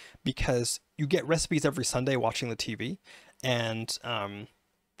game, because you get recipes every Sunday watching the TV, and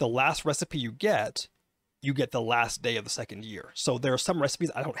the last recipe you get the last day of the second year. So there are some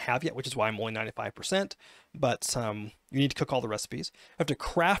recipes I don't have yet, which is why I'm only 95%, but you need to cook all the recipes. You have to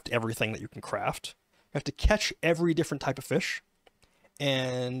craft everything that you can craft. You have to catch every different type of fish,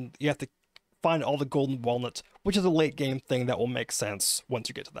 and you have to find all the golden walnuts, which is a late game thing that will make sense once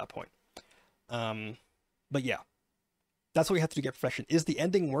you get to that point. But yeah, that's what you have to do to get perfection. Is the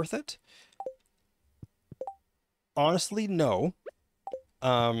ending worth it? Honestly, no.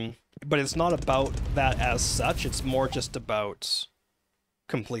 But it's not about that as such. It's more just about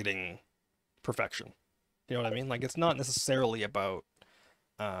completing perfection. You know what I mean? Like, it's not necessarily about...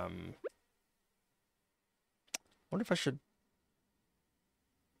 I wonder if I should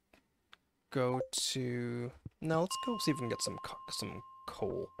go to... No, let's go see if we can get some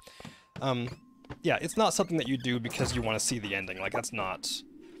coal. Yeah, it's not something that you do because you want to see the ending. Like, that's not,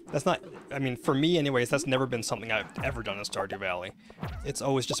 I mean, for me anyways, that's never been something I've ever done in Stardew Valley. It's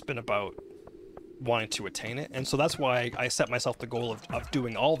always just been about wanting to attain it. And so that's why I set myself the goal of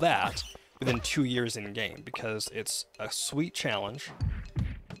doing all that within 2 years in game, because it's a sweet challenge.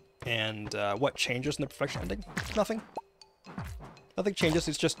 And what changes in the perfection ending? Nothing. Nothing changes,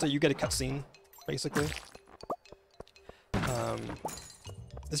 it's just you get a cutscene, basically.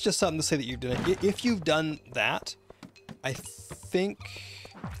 It's just something to say that you've done it. If you've done that, I think...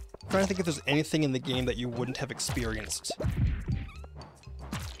 I'm trying to think if there's anything in the game that you wouldn't have experienced.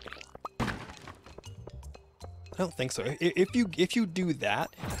 I don't think so. If you do that,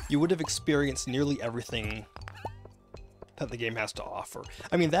 you would have experienced nearly everything that the game has to offer.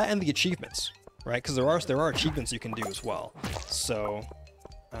 I mean, that and the achievements, right? Because there are achievements you can do as well. So...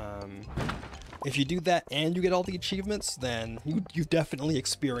 if you do that and you get all the achievements, then you've definitely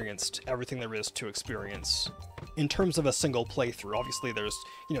experienced everything there is to experience in terms of a single playthrough. Obviously, there's,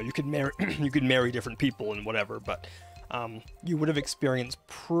 you know, you could marry different people and whatever, but you would have experienced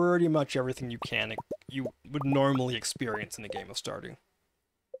pretty much everything you would normally experience in a game of Stardew.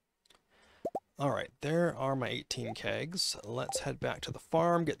 All right, there are my 18 kegs. Let's head back to the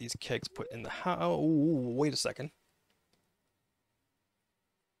farm, get these kegs put in the house. Oh, wait a second.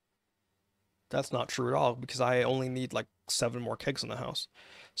 That's not true at all, because I only need like 7 more kegs in the house.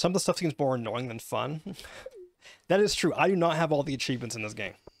 Some of the stuff seems more annoying than fun. That is true. I do not have all the achievements in this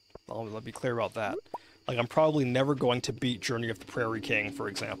game. I'll be clear about that. Like, I'm probably never going to beat Journey of the Prairie King, for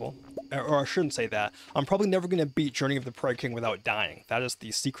example. Or I shouldn't say that. I'm probably never going to beat Journey of the Prairie King without dying. That is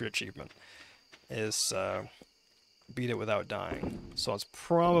the secret achievement, is beat it without dying. So it's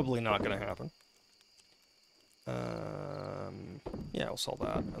probably not going to happen. Yeah, we'll sell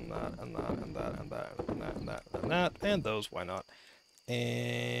that, and that, and that, and that, and that, and that, and that, and that, and those, why not?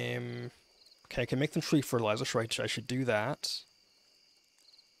 Okay, I can make them tree fertilizer, so I should do that.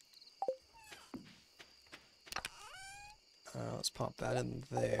 Let's pop that in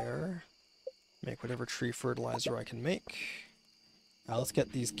there. Make whatever tree fertilizer I can make. Let's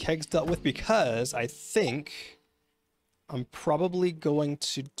get these kegs dealt with, because I think I'm probably going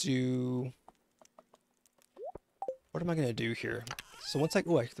to do... What am I going to do here? So once I...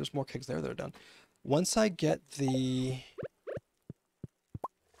 Oh, there's more kegs there that are done. Once I get the...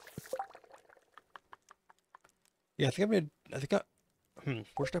 Yeah, I think I'm going to...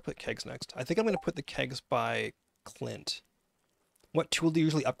 where should I put kegs next? I think I'm going to put the kegs by Clint. What tool do you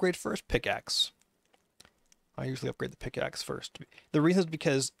usually upgrade first? Pickaxe. I usually upgrade the pickaxe first. The reason is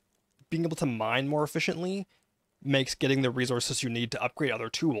because being able to mine more efficiently makes getting the resources you need to upgrade other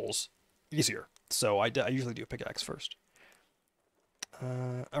tools easier. So I usually do a pickaxe first.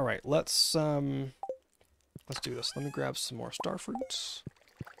 All right, let's do this. Let me grab some more star fruits,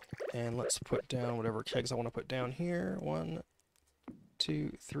 and let's put down whatever kegs I want to put down here. 1,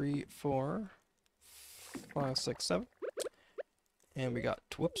 2, 3, 4, 5, 6, 7, and we got.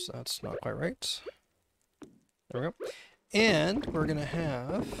 Whoops, that's not quite right. There we go. And we're gonna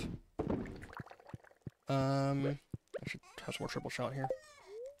have. I should have some more triple shot here.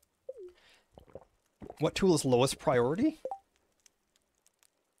 What tool is lowest priority?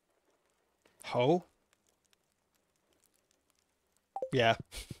 Hoe? Yeah.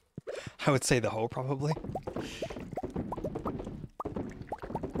 I would say the hoe, probably.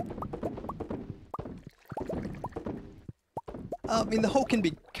 I mean, the hoe can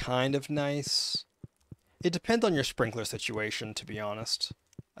be kind of nice. It depends on your sprinkler situation, to be honest.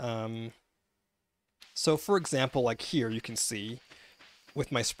 So, for example, like here, you can see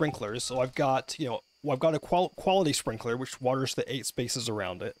with my sprinklers, so I've got, you know, I've got a quality sprinkler, which waters the 8 spaces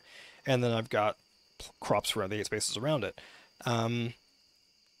around it. And then I've got crops around the 8 spaces around it.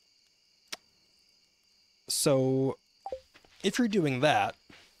 So if you're doing that,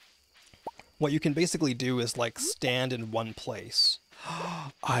 what you can basically do is like stand in one place.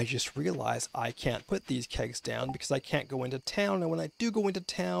 I just realized I can't put these kegs down because I can't go into town, and when I do go into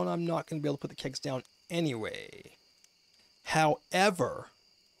town, I'm not going to be able to put the kegs down anyway. However,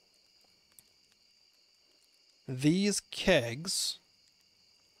 these kegs...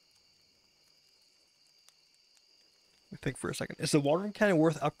 Let me think for a second. Is the watering can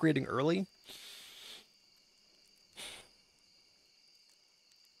worth upgrading early?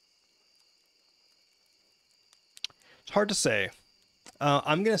 It's hard to say.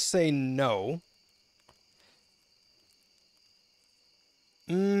 I'm going to say no.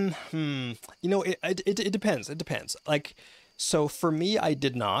 You know, it depends. It depends. Like, so for me, I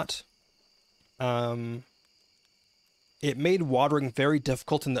did not. It made watering very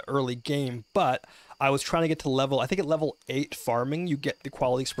difficult in the early game, but I was trying to get to level, I think at level 8 farming, you get the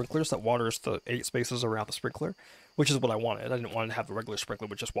quality sprinklers that waters the 8 spaces around the sprinkler, which is what I wanted. I didn't want to have the regular sprinkler,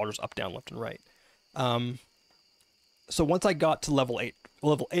 which just waters up, down, left, and right. So once I got to level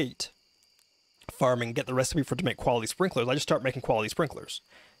 8 farming, get the recipe for to make quality sprinklers, I just start making quality sprinklers.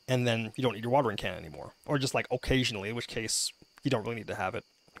 And then you don't need your watering can anymore. Or just like occasionally, in which case you don't really need to have it,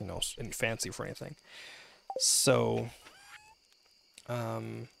 you know, any fancy for anything. So,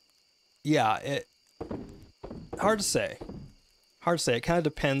 yeah, hard to say. Hard to say. It kind of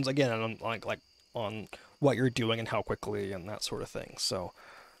depends again on on what you're doing and how quickly and that sort of thing. So,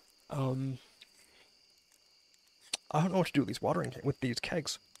 I don't know what to do with these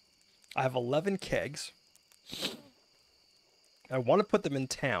kegs. I have 11 kegs. I want to put them in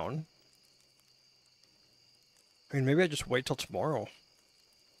town. I mean, maybe I just wait till tomorrow.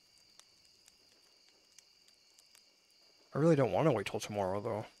 I really don't want to wait till tomorrow,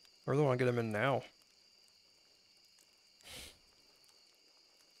 though. I really want to get them in now.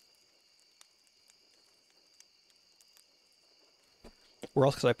 Where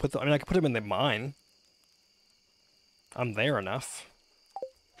else could I put them? I mean, I could put them in the mine. I'm there enough.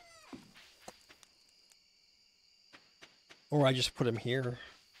 Or I just put them here.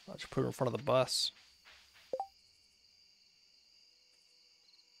 I just put them in front of the bus.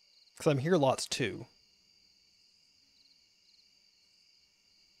 Because I'm here lots too.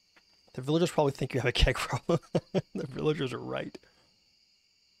 The villagers probably think you have a keg problem. The villagers are right.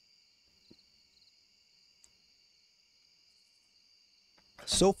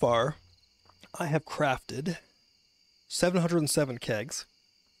 So far, I have crafted 707 kegs.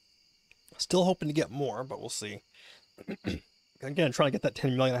 Still hoping to get more, but we'll see. Again, trying to get that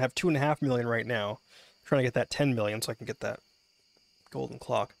 10 million. I have 2.5 million right now. Trying to get that 10 million so I can get that golden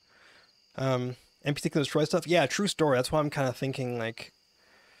clock. NPC can destroy stuff? Yeah, true story. That's why I'm kind of thinking, like...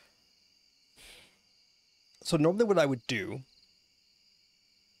 So normally what I would do...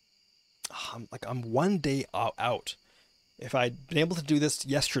 I'm one day out. If I'd been able to do this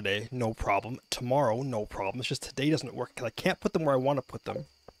yesterday, no problem. Tomorrow, no problem. It's just today doesn't work because I can't put them where I want to put them.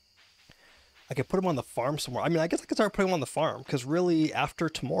 I could put them on the farm somewhere. I mean, I guess I could start putting them on the farm because really after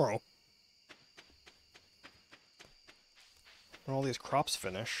tomorrow, when all these crops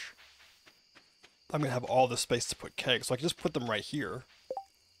finish, I'm going to have all this space to put kegs. So I can just put them right here.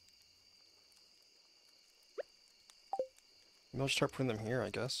 Maybe I'll just start putting them here, I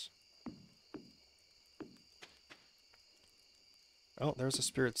guess. Oh, there's a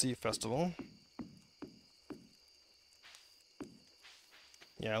Spirit Sea Festival.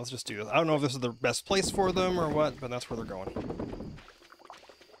 Yeah, let's just do this. I don't know if this is the best place for them or what, but that's where they're going.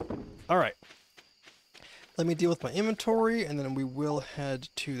 Alright. Let me deal with my inventory, and then we will head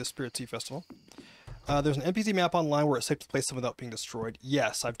to the Spirit Sea Festival. There's an NPC map online where it's safe to place them without being destroyed.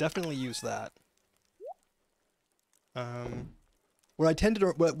 Yes, I've definitely used that.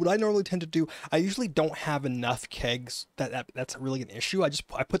 What I normally tend to do, I usually don't have enough kegs that's really an issue. I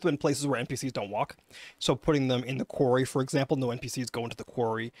put them in places where NPCs don't walk. So putting them in the quarry, for example, no NPCs go into the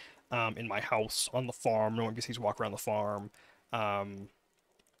quarry. In my house, on the farm, no NPCs walk around the farm.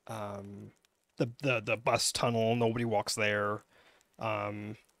 The bus tunnel, nobody walks there.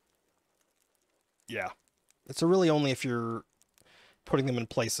 Yeah, it's really only if you're putting them in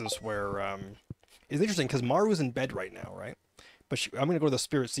places where it's interesting because Maru's in bed right now, right? But I'm going to go to the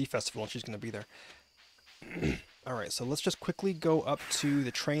Spirit Sea Festival, and she's going to be there. Alright, so let's just quickly go up to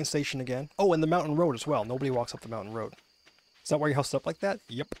the train station again. Oh, and the mountain road as well. Nobody walks up the mountain road. Is that why your house is up like that?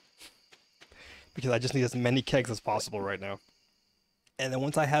 Yep. Because I just need as many kegs as possible right now. And then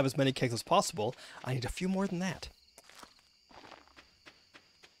once I have as many kegs as possible, I need a few more than that.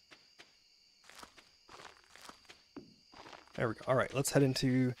 There we go. Alright, let's head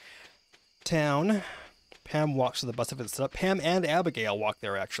into town. Pam walks to the bus if it's set up. Pam and Abigail walk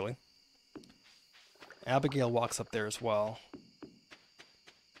there, actually. Abigail walks up there as well.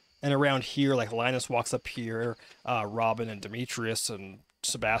 And around here, like Linus walks up here, Robin and Demetrius and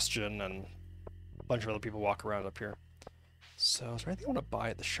Sebastian and a bunch of other people walk around up here. So is there anything I want to buy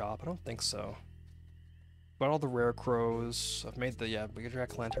at the shop? I don't think so. Bought all the rare crows. I've made the, yeah, big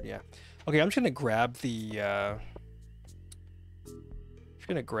jack-o'-lantern, yeah. Okay, I'm just gonna grab the,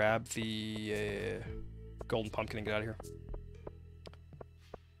 golden pumpkin and get out of here.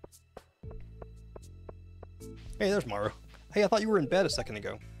 Hey, there's Maru. Hey, I thought you were in bed a second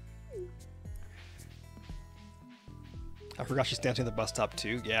ago. I forgot she's dancing at the bus stop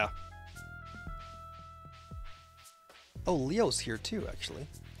too. Yeah. Oh, Leo's here too, actually.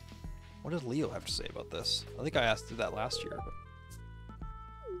 What does Leo have to say about this? I think I asked you that last year, but...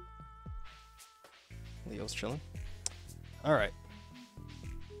 Leo's chilling. Alright.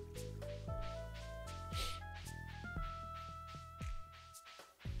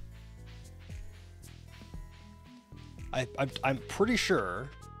 I'm pretty sure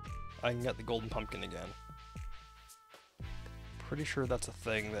I can get the golden pumpkin again. Pretty sure that's a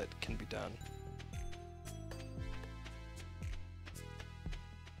thing that can be done.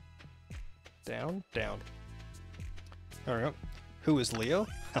 Down, down. There we go. Who is Leo?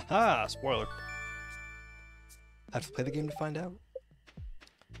 Haha, spoiler. I have to play the game to find out.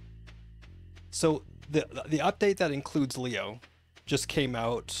 So the update that includes Leo just came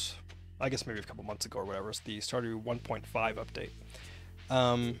out, I guess maybe a couple months ago or whatever. It's the Stardew 1.5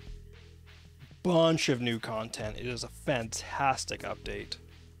 update. Bunch of new content. It is a fantastic update.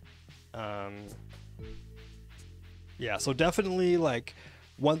 Yeah, so definitely, like,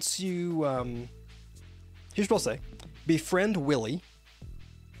 once you, here's what I'll say. Befriend Willy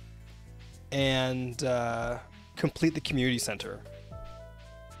and complete the community center.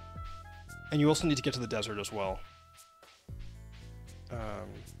 And you also need to get to the desert as well.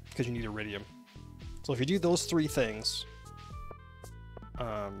 Because you need iridium. So if you do those 3 things,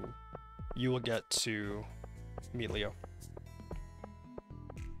 you will get to meet Leo.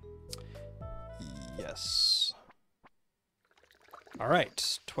 Yes.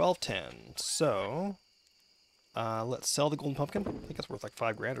 Alright, 1210. So, let's sell the golden pumpkin. I think it's worth like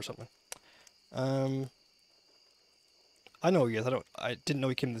 5 grand or something. I know he is. I didn't know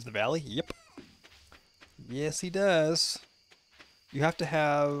he came to the valley. Yep. Yes, he does. You have to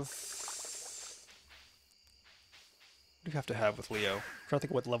have... What do you have to have with Leo? I'm trying to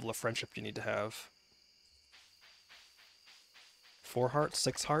think of what level of friendship you need to have. 4 hearts?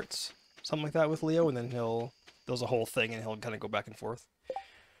 6 hearts? Something like that with Leo, and then there's a whole thing, and he'll kind of go back and forth.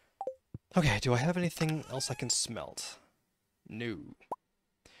 Okay, do I have anything else I can smelt? No.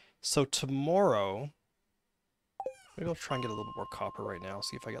 So tomorrow... Maybe I'll try and get a little bit more copper right now,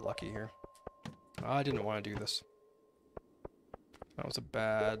 see if I get lucky here. I didn't want to do this. That was a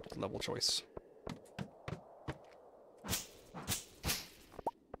bad level choice.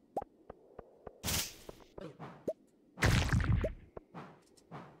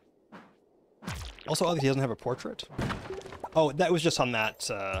 Also, he doesn't have a portrait. Oh, that was just on that,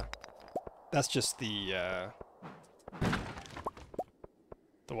 that's just the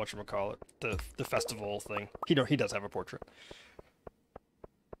whatchamacallit, the festival thing. He does have a portrait.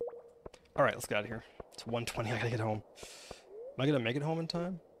 Alright, let's get out of here. It's 1:20, I gotta get home. Am I gonna make it home in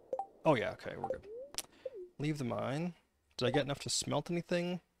time? Oh yeah, okay, we're good. Leave the mine. Did I get enough to smelt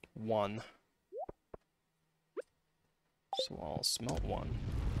anything? 1. So I'll smelt 1.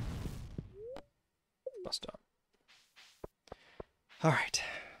 Bus stop. Alright.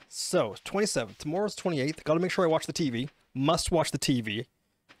 So, 27th. Tomorrow's 28th. Gotta make sure I watch the TV. Must watch the TV.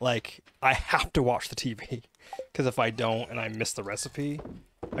 Like, I have to watch the TV. Because if I don't and I miss the recipe...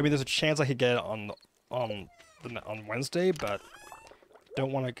 I mean, there's a chance I could get it on Wednesday, but...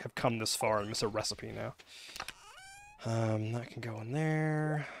 don't want to have come this far and miss a recipe now. That can go in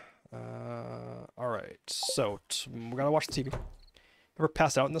there. Alright. So, we're gonna watch the TV. Ever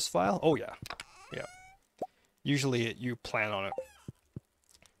pass out in this file? Oh, yeah. Yeah. Usually you plan on it.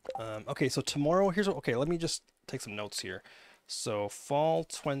 Okay, so tomorrow, okay, let me just take some notes here. So, fall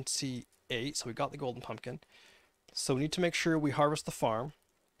 28, so we got the golden pumpkin. So we need to make sure we harvest the farm.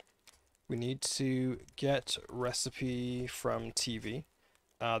 We need to get recipe from TV.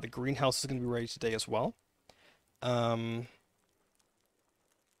 The greenhouse is going to be ready today as well. And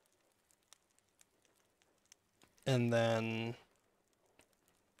then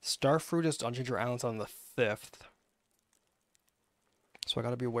Starfruit is on Ginger Islands on the 5th. So I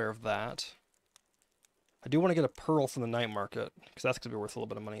gotta be aware of that. I do want to get a pearl from the night market, because that's going to be worth a little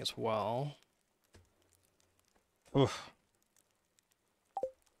bit of money as well. Oof.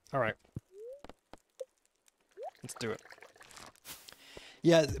 Alright. Let's do it.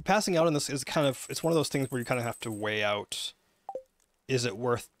 Yeah, passing out on this is kind of, it's one of those things where you kind of have to weigh out, is it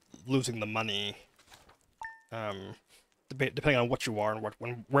worth losing the money? Depending on what you are and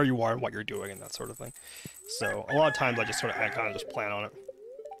where you are and what you're doing and that sort of thing. So a lot of times I kind of just plan on it.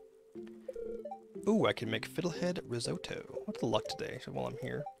 Ooh, I can make fiddlehead risotto. What's the luck today while I'm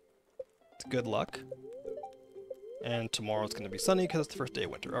here? It's good luck. And tomorrow it's going to be sunny because it's the first day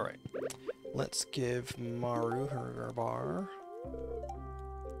of winter. Alright. Let's give Maru her bar.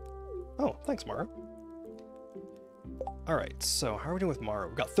 Oh, thanks, Maru. Alright, so how are we doing with Maru?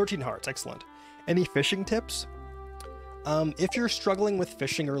 We've got 13 hearts. Excellent. Any fishing tips? If you're struggling with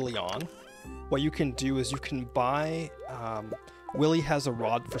fishing early on, what you can do is you can buy... Willie has a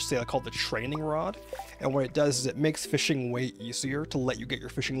rod for sale called the training rod, and what it does is it makes fishing way easier to let you get your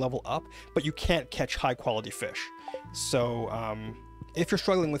fishing level up, but you can't catch high quality fish. So if you're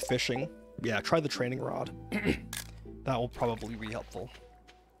struggling with fishing, yeah, try the training rod. That will probably be helpful.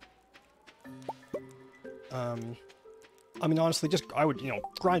 I mean, honestly, I would,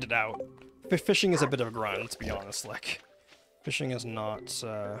 grind it out. Fishing is a bit of a grind, let's be honest. Like, fishing is not...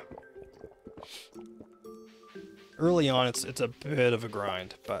 Early on, it's a bit of a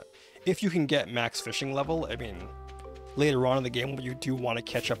grind, but if you can get max fishing level, I mean, later on in the game when you do want to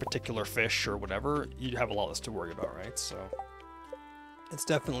catch a particular fish or whatever, you have a lot less to worry about, right? So it's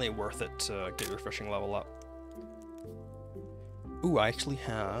definitely worth it to get your fishing level up. Ooh, I actually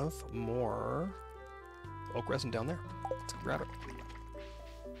have more oak resin down there. Let's grab it.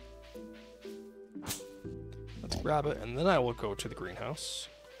 Let's grab it, and then I will go to the greenhouse.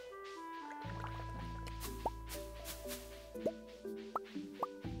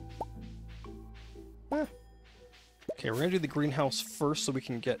 Okay, we're gonna do the greenhouse first so we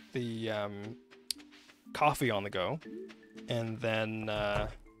can get the coffee on the go, and then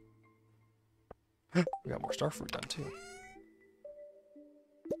we got more starfruit done too.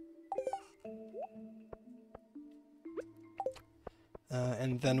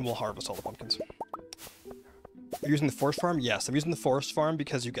 And then we'll harvest all the pumpkins. You're using the forest farm? Yes, I'm using the forest farm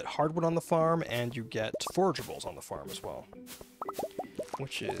because you get hardwood on the farm and you get forageables on the farm as well,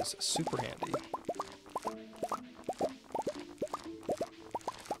 which is super handy.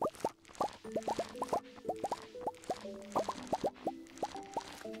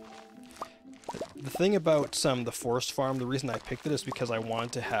 The thing about the forest farm, the reason I picked it is because I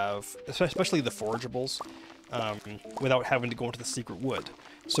wanted to have, especially the forageables, without having to go into the secret wood.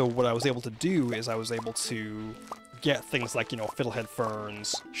 So what I was able to do is I was able to get things like, fiddlehead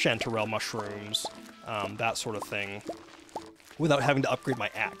ferns, chanterelle mushrooms, that sort of thing, without having to upgrade my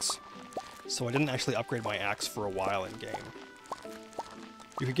axe. So I didn't actually upgrade my axe for a while in game.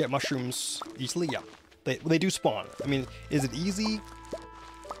 You could get mushrooms easily, yeah. They do spawn. I mean, is it easy?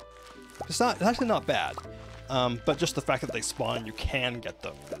 It's actually not bad, but just the fact that they spawn and you can get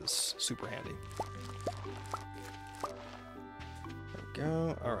them is super handy. There we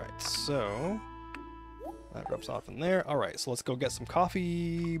go. Alright, so that drops off in there. Alright, so let's go get some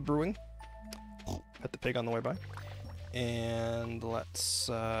coffee brewing. Pet the pig on the way by. And let's...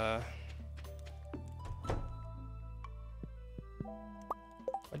 I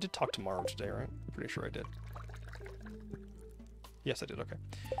did talk to Maru today, right? Pretty sure I did. Yes, I did, okay.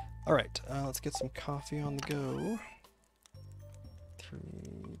 Alright, let's get some coffee on the go. 3,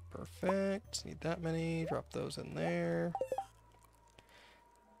 perfect. Need that many. Drop those in there.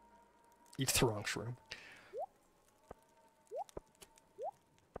 Eat the wrong shroom.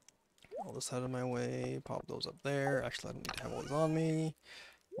 All this out of my way. Pop those up there. Actually, I don't need to have all these on me.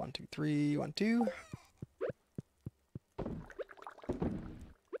 1, 2, 3. 1, 2.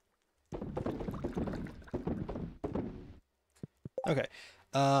 Okay.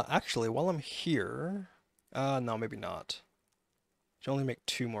 Actually, while I'm here... no, maybe not. Should only make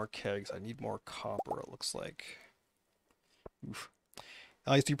 2 more kegs. I need more copper, it looks like. Oof.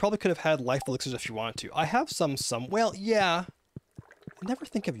 So you probably could have had life elixirs if you wanted to. I have some... Well, yeah. I never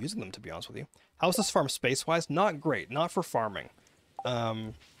think of using them, to be honest with you. How's this farm space-wise? Not great. Not for farming.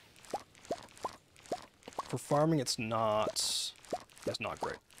 For farming, it's not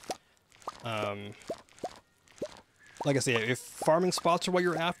great. Like I say, if farming spots are what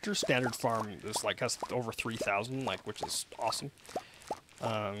you're after, standard farm is like has over 3,000, like, which is awesome.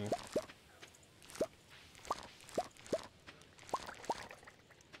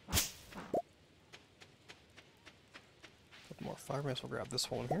 More fire, might as well grab this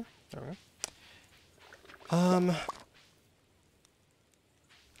hole in here. There we go.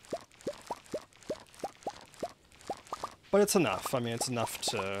 But it's enough. I mean, it's enough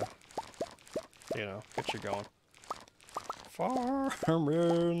to, get you going.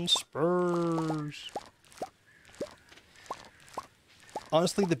 Farming spurs.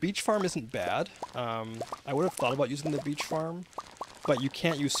 Honestly, the beach farm isn't bad. I would have thought about using the beach farm, but you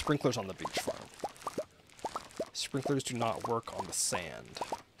can't use sprinklers on the beach farm. Sprinklers do not work on the sand.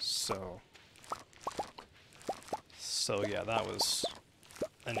 So yeah, that was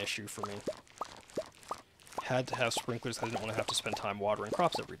an issue for me. Had to have sprinklers. I didn't want to have to spend time watering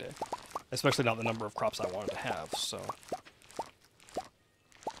crops every day. Especially not the number of crops I wanted to have, so...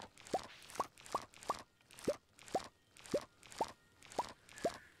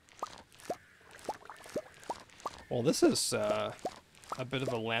 Well, this is a bit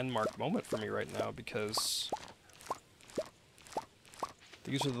of a landmark moment for me right now, because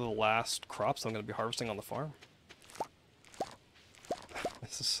these are the last crops I'm going to be harvesting on the farm.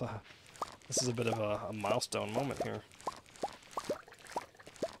 This is a bit of a milestone moment here.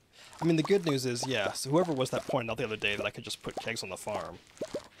 I mean, the good news is, yes, whoever was that pointed out the other day that I could just put kegs on the farm,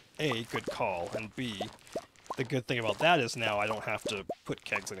 A, good call, and B, the good thing about that is now I don't have to put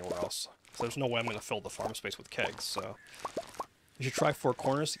kegs anywhere else. So there's no way I'm going to fill the farm space with kegs, so... You should try 4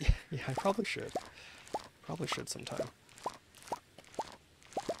 corners? Yeah, I probably should. Probably should sometime.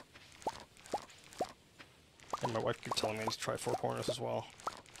 And my wife keeps telling me to try 4 corners as well.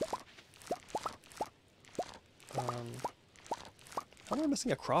 How am I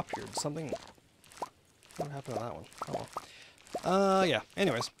missing a crop here? Did something... What happened to that one? Oh well. Yeah.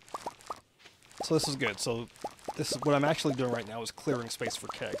 Anyways. So this is good. So this is what I'm actually doing right now is clearing space for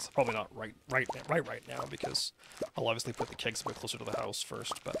kegs. Probably not right now because I'll obviously put the kegs a bit closer to the house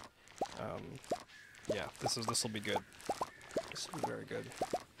first. But yeah, this will be good. This will be very good.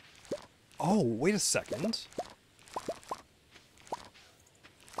 Oh, wait a second.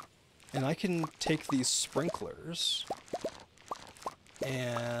 And I can take these sprinklers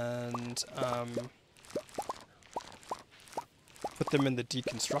and put them in the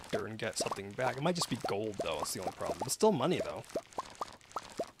deconstructor and get something back. It might just be gold, though. That's the only problem. It's still money, though.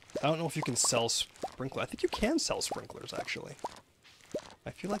 I don't know if you can sell sprinklers. I think you can sell sprinklers, actually. I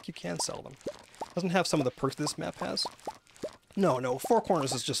feel like you can sell them. Doesn't have some of the perks this map has. No, 4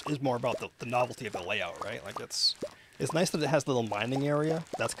 corners is more about the novelty of the layout, right? Like it's nice that it has the little mining area.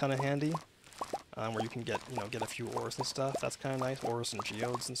 That's kind of handy. Where you can get a few ores and stuff. That's kind of nice. Ores and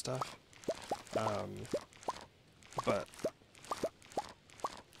geodes and stuff.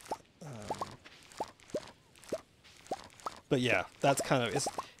 But yeah, that's kind of,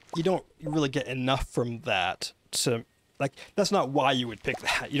 you don't really get enough from that to, like, that's not why you would pick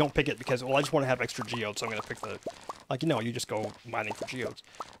that. You don't pick it because, well, I just want to have extra geodes, so I'm going to pick the, like, you just go mining for geodes.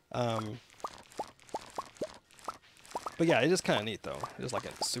 But yeah, it is kind of neat, though. It is like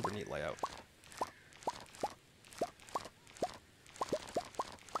a super neat layout.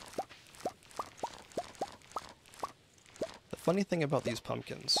 The funny thing about these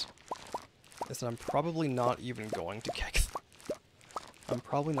pumpkins is that I'm probably not even going to keg them. I'm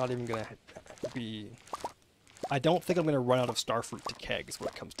probably not even going to be... I don't think I'm going to run out of starfruit to keg is what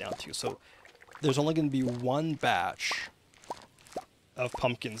it comes down to. So there's only going to be one batch of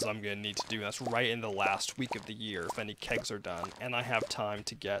pumpkins I'm going to need to do. That's right in the last week of the year if any kegs are done. And I have time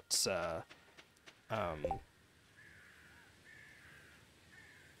to get... and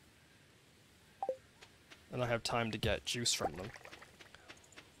I have time to get juice from them.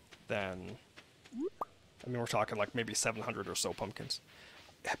 Then... I mean, we're talking like maybe 700 or so pumpkins.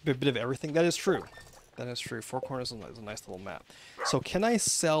 A bit of everything. That is true. That is true. 4 corners is a nice little map. So can I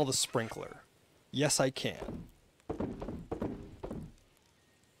sell the sprinkler? Yes, I can.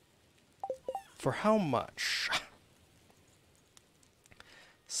 For how much?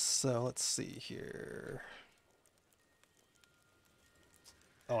 So let's see here.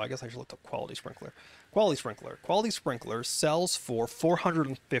 Oh, I guess I should look up quality sprinkler. Quality sprinkler. Quality sprinkler sells for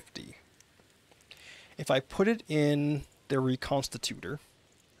 450. If I put it in the reconstitutor,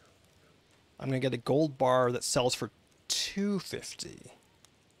 I'm going to get a gold bar that sells for 250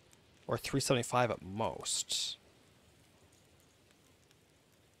 or 375 at most.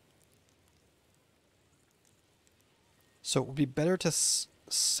 So it would be better to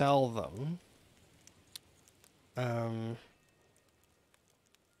sell them.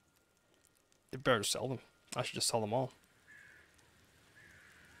 It's better to sell them. I should just sell them all.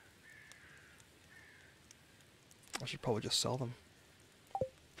 I should probably just sell them.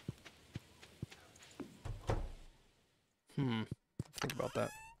 Think about that.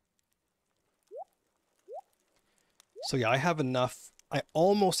 So yeah, I have enough. I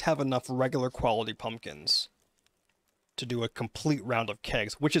almost have enough regular quality pumpkins to do a complete round of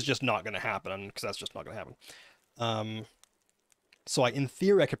kegs, which is just not going to happen, because that's just not going to happen. So in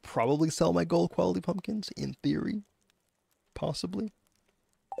theory, I could probably sell my gold quality pumpkins. In theory. Possibly.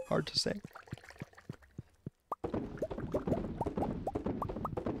 Hard to say.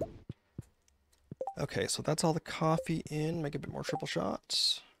 Okay, so that's all the coffee in. Make a bit more triple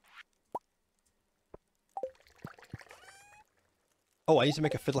shots. Oh, I need to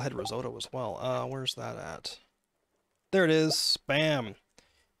make a fiddlehead risotto as well. Where's that at? There it is. Bam.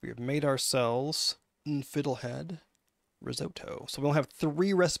 We have made ourselves fiddlehead risotto. So we only have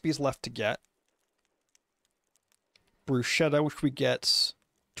 3 recipes left to get. Bruschetta, which we get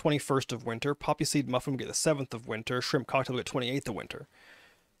 21st of winter. Poppy seed muffin, we get the 7th of winter. Shrimp cocktail, we get 28th of winter.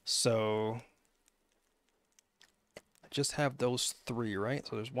 So I just have those 3, right?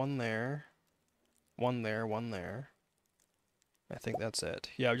 So there's one there, one there, one there. I think that's it.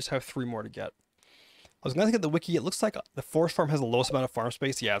 Yeah, I just have 3 more to get. I was gonna get the wiki. It looks like the forest farm has the lowest amount of farm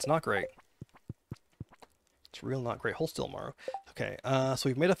space. Yeah, it's not great. It's real not great. Hold still, Maru. Okay, so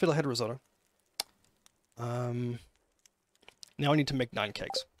we've made a fiddlehead risotto. Now we need to make 9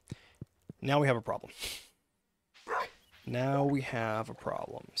 kegs. Now we have a problem. Now we have a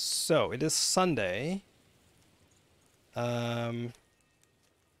problem. So it is Sunday. I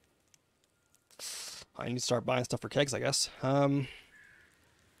need to start buying stuff for kegs, I guess. Okay,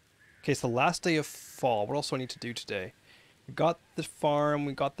 it's the last day of fall. What else do I need to do today? We got the farm,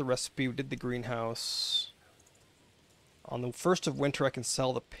 we got the recipe, we did the greenhouse. On the 1st of winter, I can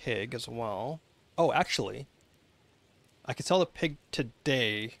sell the pig as well. Oh, actually, I can sell the pig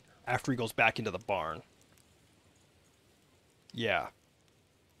today after he goes back into the barn. Yeah.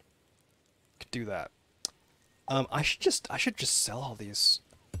 Could do that. I should just sell all these.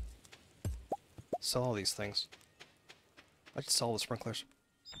 Sell all these things. I should sell the sprinklers.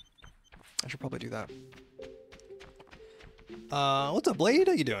 I should probably do that. What's up, Blade?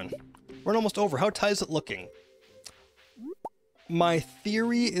 How you doing? We're almost over. How tight is it looking? My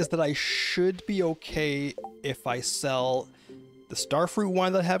theory is that I should be okay if I sell the starfruit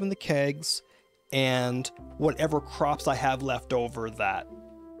wine that I have in the kegs and whatever crops I have left over that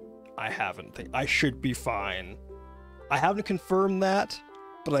I haven't. I should be fine. I haven't confirmed that,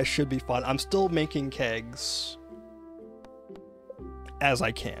 but I should be fine. I'm still making kegs as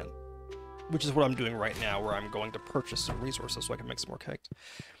I can, which is what I'm doing right now, where I'm going to purchase some resources so I can make some more kegs.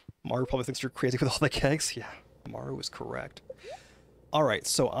 Maru probably thinks you're crazy with all the kegs. Yeah, Maru is correct. All right,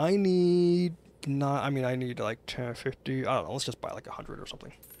 so I need not. I mean, I need like 10, 50. I don't know. Let's just buy like 100 or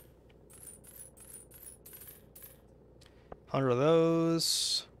something. 100 of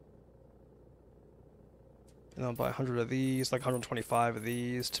those. And I'll buy 100 of these, like 125 of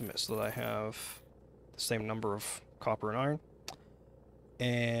these, so that I have the same number of copper and iron.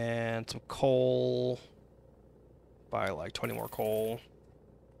 And some coal. Buy like 20 more coal.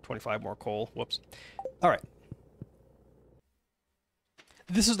 25 more coal. Whoops. All right.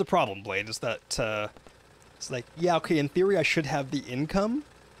 This is the problem, Blade, is that it's like, yeah, okay, in theory I should have the income,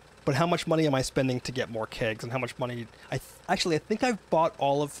 but how much money am I spending to get more kegs, and how much money... Actually, I think I've bought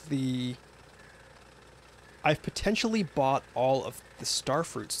all of the... I've potentially bought all of the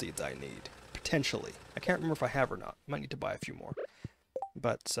starfruit seeds I need. Potentially. I can't remember if I have or not. I might need to buy a few more.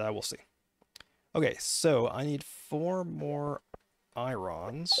 But we'll see. Okay, so I need 4 more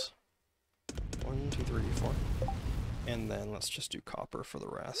irons. 1, 2, 3, 4. And then let's just do copper for the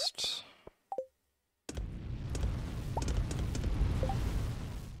rest.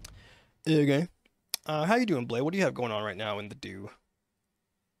 Okay. How you doing, Blade? What do you have going on right now in the dew?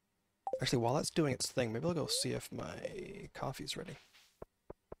 Actually, while that's doing its thing, maybe I'll go see if my coffee's ready.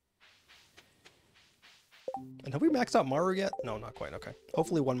 And have we maxed out Maru yet? No, not quite. Okay.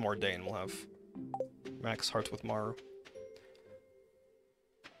 Hopefully one more day and we'll have max hearts with Maru.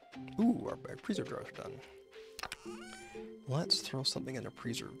 Ooh, our preserve jar is done. Let's throw something in a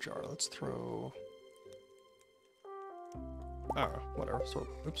preserve jar. Let's throw... I don't know, whatever. So,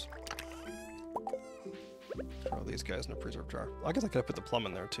 oops. Throw these guys in a preserve jar. Well, I guess I could have put the plum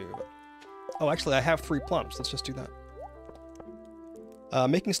in there too, but... Oh, actually, I have 3 plums. Let's just do that.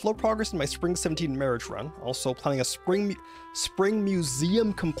 Making slow progress in my Spring 17 marriage run. Also planning a spring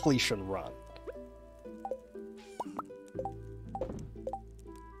museum completion run.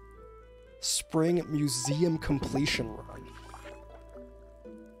 Spring museum completion run.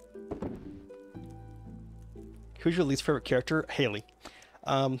 Who's your least favorite character? Haley.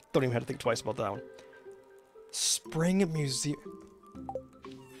 Don't even have to think twice about that one. Spring museum...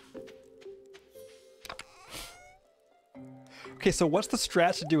 Okay, so what's the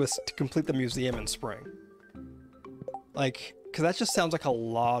strat to do to complete the museum in spring? Like, because that just sounds like a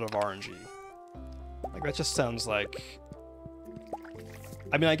lot of RNG. Like, that just sounds like...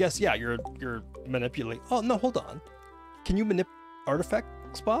 I mean, I guess, yeah, you're manipulating... Oh, no, hold on. Can you manipulate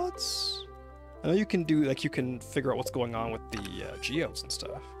artifact spots? I know you can do, like, you can figure out what's going on with the geodes and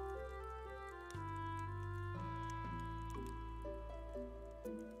stuff.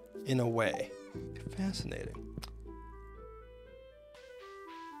 In a way. If Fascinating.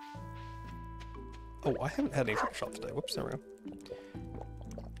 Oh, I haven't had any super shop today. Whoops, there we go.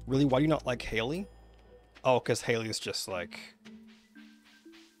 Really? Why do you not like Haley? Oh, because Haley is just like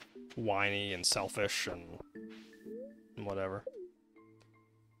whiny and selfish and whatever.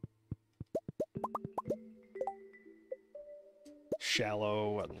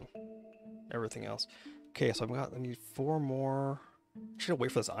 Shallow and everything else. Okay, so I need 4 more. I should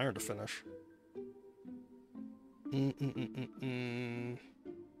wait for this iron to finish.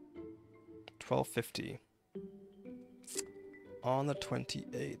 1250. On the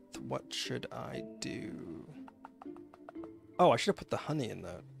 28th, what should I do? Oh, I should have put the honey in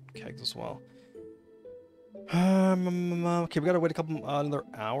the kegs as well. Okay, we gotta wait a couple another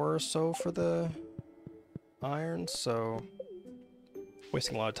hour or so for the iron, so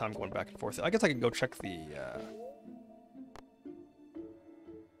wasting a lot of time going back and forth. I guess I could go check the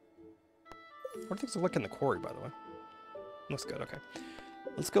what do things look in the quarry, by the way? Looks good, okay.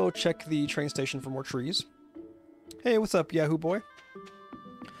 Let's go check the train station for more trees. Hey, what's up, Yahoo boy?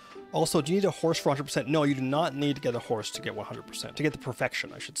 Also, do you need a horse for 100%? No, you do not need to get a horse to get 100%. To get the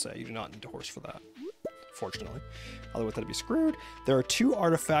perfection, I should say. You do not need a horse for that, fortunately. Otherwise, that'd be screwed. There are 2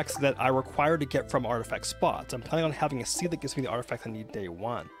 artifacts that I require to get from artifact spots. I'm planning on having a seed that gives me the artifact I need day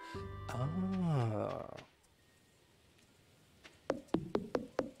 1. Ah.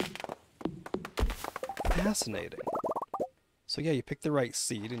 Fascinating. So yeah, you pick the right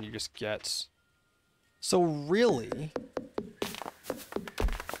seed and you just get... So really,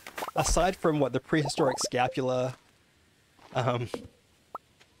 aside from what, the prehistoric scapula,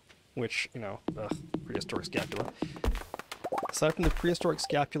 which, you know, prehistoric scapula, aside from the prehistoric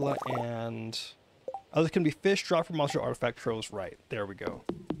scapula and others can be fish, drop from monster artifact troves, right, there we go.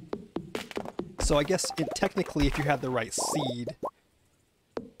 So I guess technically if you had the right seed,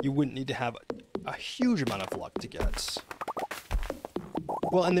 you wouldn't need to have a huge amount of luck to get.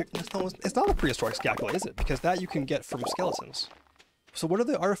 Well, and it's not a prehistoric scapula, is it? Because that you can get from skeletons. So what are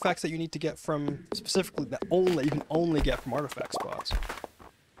the artifacts that you need to get from, specifically, that you can only get from artifact spots?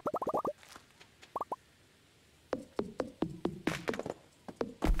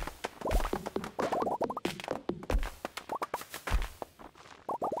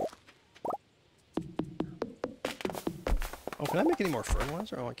 Oh, can I make any more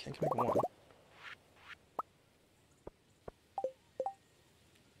fertilizer? Oh, I can't. Can I make 1?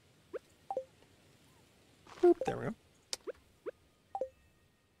 Boop, there we go.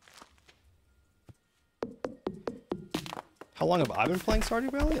 How long have I been playing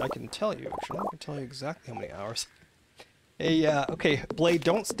Stardew Valley? I can tell you, actually. I can tell you exactly how many hours. Hey, okay, Blade,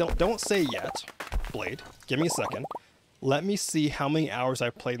 don't say yet. Blade, give me a second. Let me see how many hours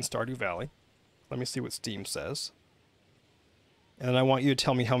I've played in Stardew Valley. Let me see what Steam says. And then I want you to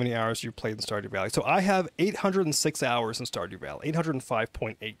tell me how many hours you played in Stardew Valley. So I have 806 hours in Stardew Valley.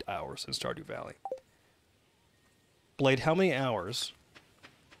 805.8 hours in Stardew Valley. Blade, how many hours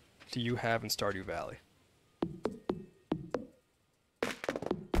do you have in Stardew Valley?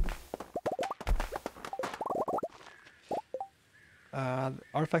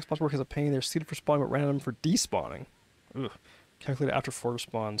 Artifact spots work as a pain. They're seeded for spawning, but random for despawning. Ugh. Calculated after 4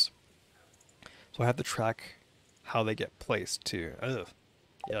 spawns. So I have to track how they get placed, too. Ugh.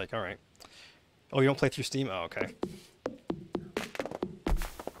 Yeah, like, alright. Oh, you don't play through Steam? Oh, okay.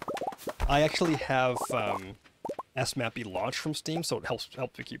 I actually have SMAP be launched from Steam, so it helps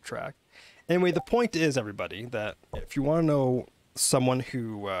me keep track. Anyway, the point is, everybody, that if you want to know someone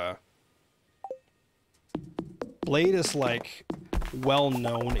who... Blade is, like,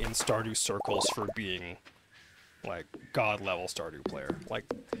 well-known in Stardew circles for being, like, god-level Stardew player. Like,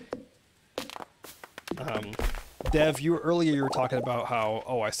 Dev, earlier you were talking about how,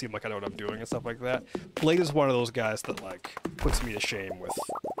 oh, I seem like I know what I'm doing and stuff like that. Blade is one of those guys that, like, puts me to shame with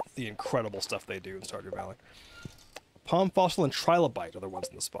the incredible stuff they do in Stardew Valley. Palm Fossil and Trilobite are the ones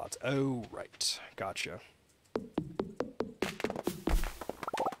in the spots. Oh, right. Gotcha.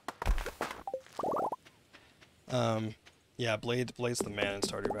 Yeah, Blade's the man in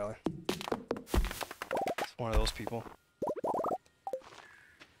Stardew Valley. It's one of those people.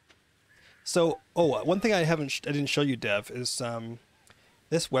 So, oh, one thing I didn't show you, Dev, is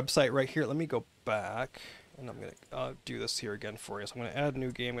this website right here. Let me go back, and I'm gonna do this here again for you. So I'm gonna add a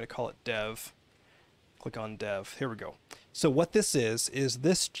new game. I'm gonna call it Dev. Click on Dev. Here we go. So what this is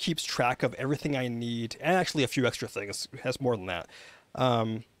this keeps track of everything I need, and actually a few extra things. It has more than that.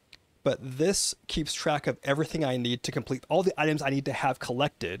 But this keeps track of everything I need to complete all the items I need to have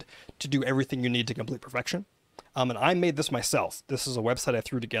collected to do everything you need to complete perfection. And I made this myself. This is a website I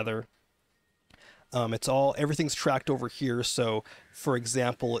threw together. Everything's tracked over here. So, for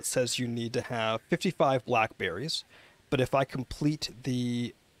example, it says you need to have 55 blackberries. But if I complete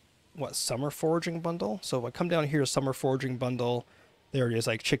the, summer foraging bundle? So if I come down here, summer foraging bundle, there it is.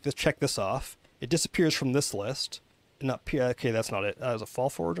 I check this off. It disappears from this list. Not, okay, that's not it. Is it fall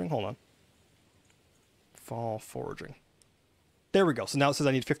foraging? Hold on. Fall foraging. There we go. So now it says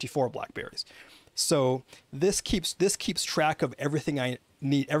I need 54 blackberries. So this keeps track of everything I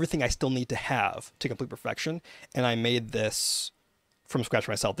need, everything I still need to have to complete perfection. And I made this from scratch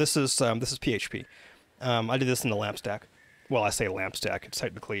myself. This is PHP. I did this in the LAMP stack. Well, I say LAMP stack. It's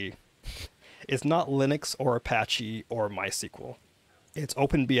technically, it's not Linux or Apache or MySQL. It's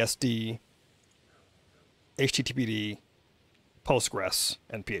OpenBSD, HTTPD, Postgres,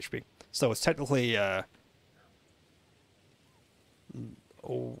 and PHP. So it's technically OH.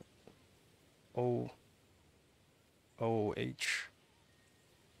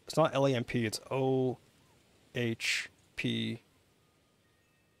 It's not LAMP, it's OHPP.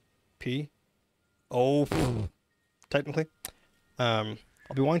 Technically. I'll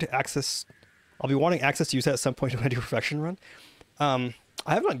be wanting access to use that at some point when I do perfection run. I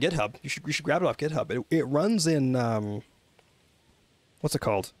have it on GitHub. You should grab it off GitHub. It runs in what's it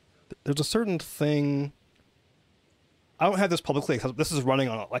called? There's a certain thing. I don't have this publicly because this is running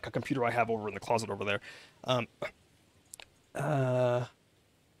on like a computer I have over in the closet over there.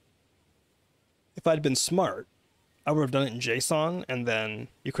 If I'd been smart, I would have done it in JSON, and then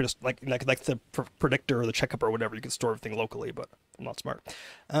you could just like the predictor or the checkup or whatever. You could store everything locally, but I'm not smart.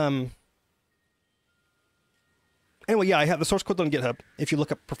 Anyway, yeah, I have the source code on GitHub. If you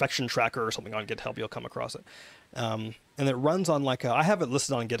look up Perfection Tracker or something on GitHub, you'll come across it. And it runs on like I have it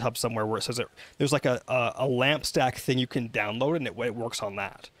listed on GitHub somewhere where it says there's like a LAMP stack thing you can download, and it works on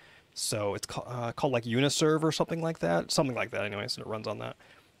that. So it's called like Uniserve or something like that. Anyways, and it runs on that.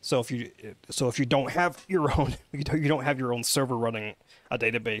 So if you don't have your own server running a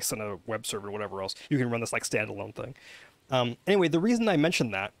database and a web server or whatever else, you can run this like standalone thing. Anyway, the reason I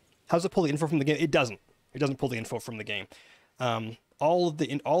mentioned that, how does it pull the info from the game? It doesn't. It doesn't pull the info from the game. All of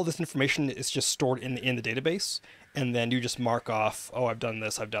this information is just stored in the database, and then you just mark off, oh, I've done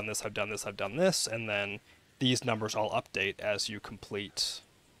this, I've done this, I've done this, I've done this, and then these numbers all update as you complete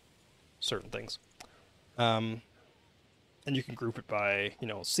certain things. And you can group it by,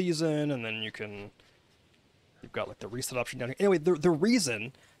 season, and then you've got like the reset option down here. Anyway, the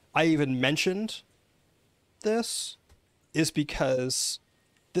reason I even mentioned this is because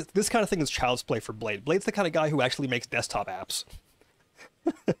this kind of thing is child's play for Blade. Blade's the kind of guy who actually makes desktop apps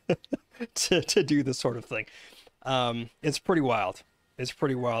to do this sort of thing. It's pretty wild. It's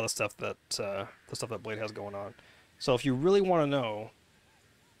pretty wild, the stuff that Blade has going on. So if you really want to know,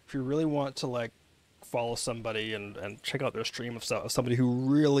 if you really want to like follow somebody and check out their stream of somebody who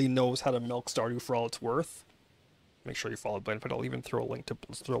really knows how to milk Stardew for all it's worth, make sure you follow Blade. In fact, I'll even throw a link to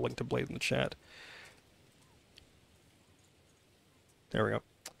Blade in the chat. There we go.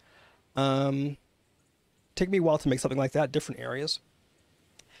 Take me a while to make something like that. Different areas.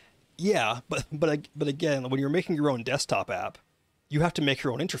 Yeah, but again, when you're making your own desktop app, you have to make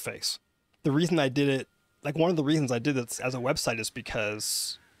your own interface. The reason I did it, like one of the reasons I did it as a website, is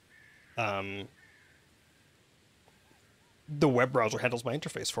because the web browser handles my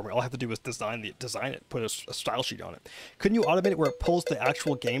interface for me. All I have to do is design it, put a style sheet on it. Couldn't you automate it where it pulls the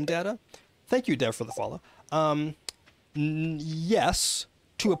actual game data? Thank you, Dev, for the follow. Yes,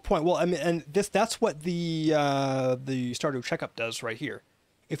 to a point. Well, I mean, and that's what the Stardew checkup does right here.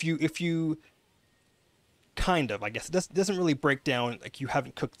 If you kind of, I guess, it doesn't really break down like you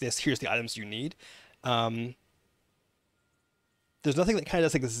haven't cooked this, here's the items you need. There's nothing that kind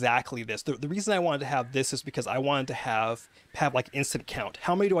of does exactly this. The reason I wanted to have this is because I wanted to have like instant count.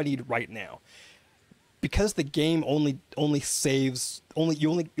 How many do I need right now? Because the game only updates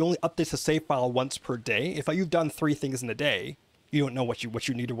the save file once per day. If you've done 3 things in a day, you don't know what you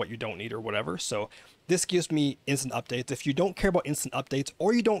need or what you don't need or whatever. So this gives me instant updates. If you don't care about instant updates,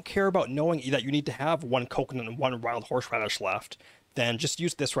 or you don't care about knowing that you need to have 1 coconut and 1 wild horseradish left, then just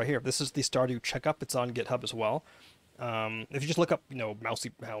use this right here. This is the Stardew checkup. It's on GitHub as well. If you just look up,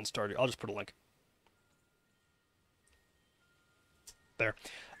 Mousy Hound Stardew, I'll just put a link there.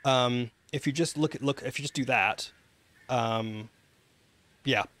 If you just if you just do that,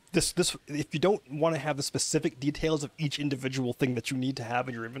 yeah, this if you don't want to have the specific details of each individual thing that you need to have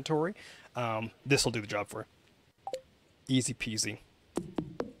in your inventory, this will do the job for you. Easy peasy.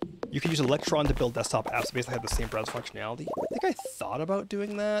 You can use Electron to build desktop apps. Basically, have the same browser functionality. I think I thought about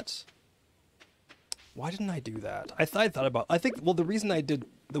doing that. Why didn't I do that? I think, well, the reason I did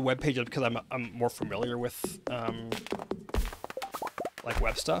the web page is because I'm more familiar with like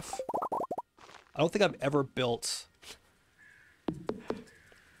web stuff. I don't think I've ever built...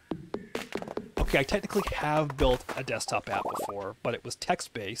 Okay, I technically have built a desktop app before, but it was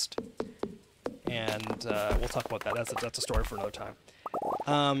text-based. And we'll talk about that. That's a story for another time.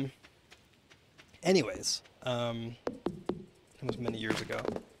 Anyways, it was many years ago.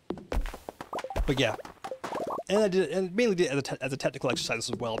 But yeah. And I did, and mainly did it as a technical exercise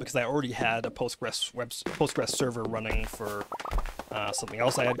as well, because I already had a Postgres server running for something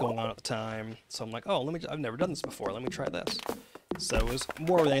else I had going on at the time. So I'm like, oh, I've never done this before. Let me try this. So it was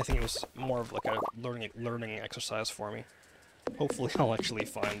more than anything, it was more of like a learning exercise for me. Hopefully, I'll actually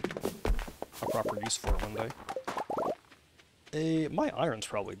find a proper use for it one day. My iron's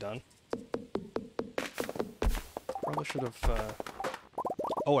probably done. Probably should have.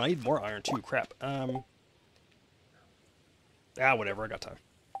 Oh, and I need more iron too. Crap. Whatever, I got time.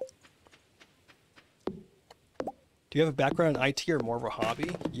 Do you have a background in IT or more of a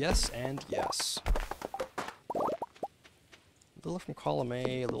hobby? Yes and yes. A little from column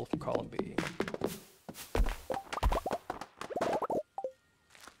A, a little from column B.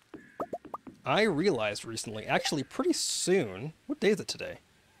 I realized recently, actually pretty soon, what day is it today?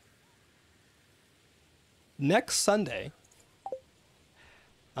 Next Sunday,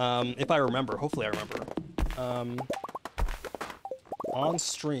 if I remember, hopefully I remember, on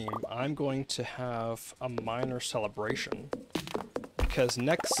stream, I'm going to have a minor celebration, because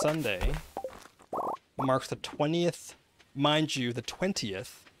next Sunday marks the 20th, mind you, the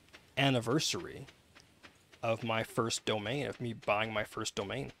 20th anniversary of my first domain, of me buying my first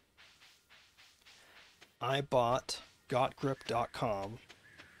domain. I bought gotgrip.com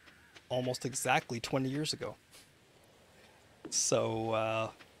almost exactly 20 years ago.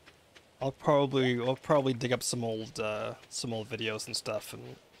 So, I'll probably dig up some old videos and stuff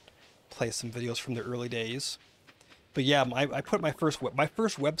and play some videos from the early days. But yeah, I put my first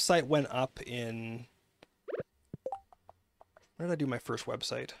website went up in, where did I do my first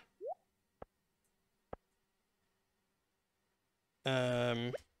website?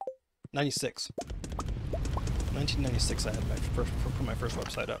 96. 1996 I had put my first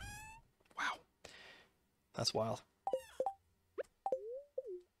website up. Wow. That's wild.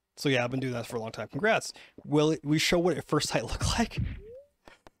 So yeah, I've been doing that for a long time. Congrats. Will we show what a first site looked like?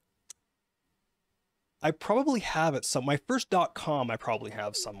 I probably have it my first .com I probably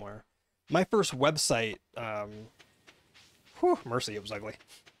have somewhere. My first website, whew, mercy, it was ugly.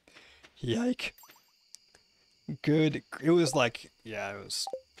 Yike. Good. It was like, yeah, it was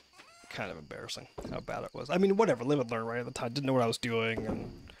kind of embarrassing how bad it was. I mean, whatever, live and learn, right? At the time, didn't know what I was doing and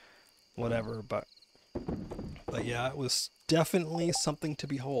whatever, but yeah, it was definitely something to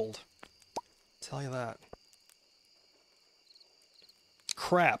behold. I'll tell you that.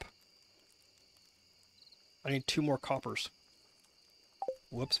 Crap. I need 2 more coppers.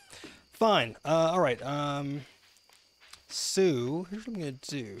 Whoops. Fine. Alright. So, here's what I'm gonna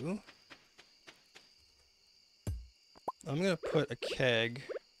do. I'm gonna put a keg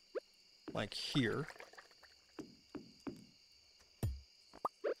like here.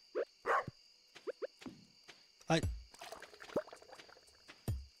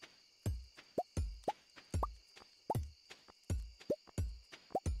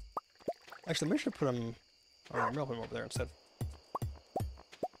 Actually, maybe I should put them... Oh, maybe I'll put them over there instead.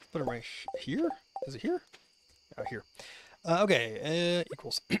 Put them right here? Is it here? Oh, here. Okay,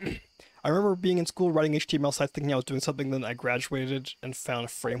 equals. I remember being in school writing HTML sites thinking I was doing something, then I graduated and found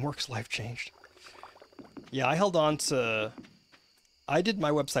frameworks, life changed. Yeah, I held on to... I did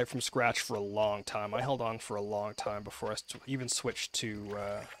my website from scratch for a long time. I held on for a long time before I even switched to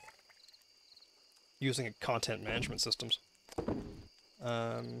using content management systems.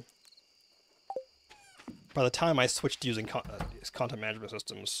 By the time I switched to using content management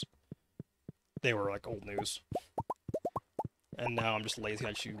systems, they were like old news. And now I'm just lazy.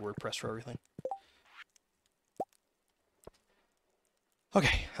 I just use WordPress for everything.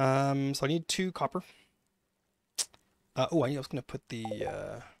 Okay, so I need 2 copper. Oh, I was gonna put the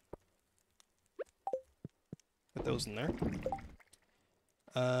put those in there.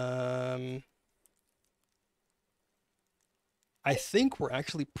 I think we're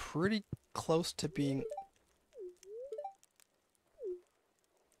actually pretty close to being.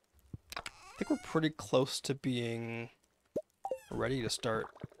 I think we're pretty close to being ready to start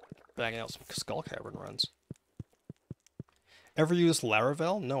banging out some Skull Cavern runs. Ever used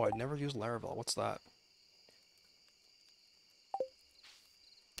Laravel? No, I'd never used Laravel. What's that?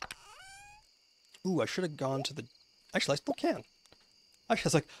 Ooh, I should have gone to the... Actually, I still can. Actually, I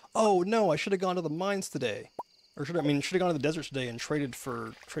was like, oh no, I should have gone to the mines today. Or should have gone to the desert today and traded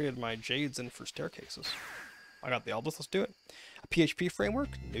my jades in for staircases. I got the Albus, let's do it. A PHP framework?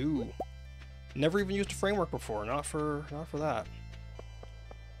 No. Never even used a framework before. Not for that.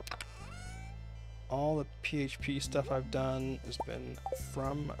 All the PHP stuff I've done has been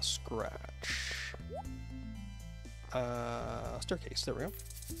from scratch. Staircase. There we go.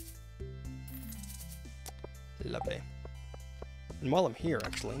 Lovely. And while I'm here,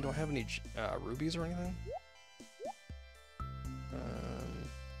 actually, do I have any rubies or anything?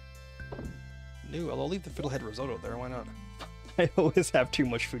 No, I'll leave the fiddlehead risotto there. Why not? I always have too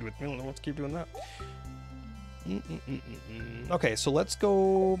much food with me. Let's keep doing that. Okay, so let's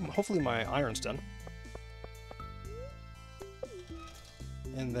go. Hopefully my iron's done.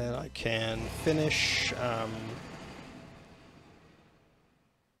 And then I can finish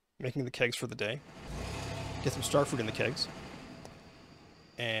making the kegs for the day. Get some star fruit in the kegs.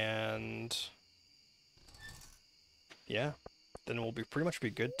 And yeah, then we'll be pretty much be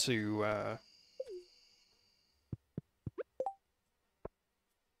good to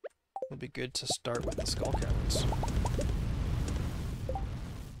it'll be good to start with the skull caverns.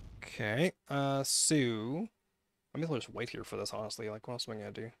 Okay, so I mean, I'll just wait here for this, honestly. Like, what else am I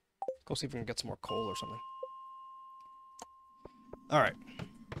gonna do? Go see if we can get some more coal or something. Alright.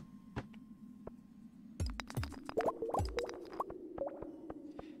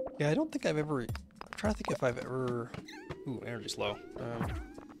 Yeah, I don't think I've ever... I'm trying to think if I've ever... Ooh, energy's low.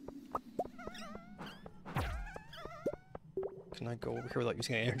 Can I go over here without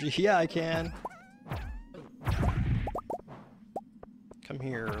using any energy? Yeah, I can! Come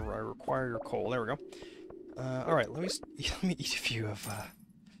here, I require your coal. There we go. Alright, let me eat a few of,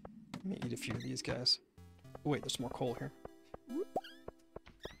 let me eat a few of these guys. Oh, wait, there's some more coal here.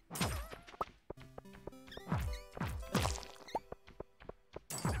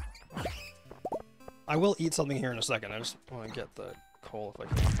 I will eat something here in a second. I just want to get the coal if I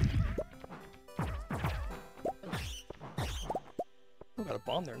can. Oh, got a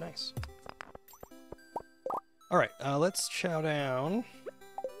bomb there. Nice. Alright, let's chow down.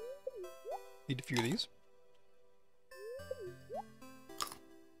 Eat a few of these.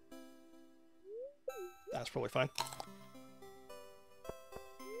 That's probably fine.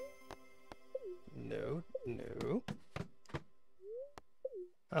 No, no.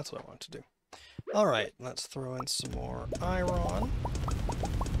 That's what I want to do. Alright, let's throw in some more iron.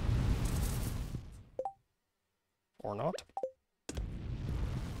 Or not.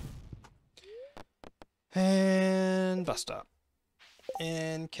 And bus stop.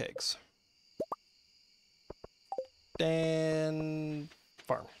 And kegs. And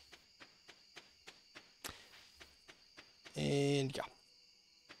farm. And yeah.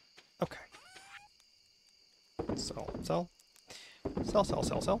 Okay. Sell, sell. Sell, sell,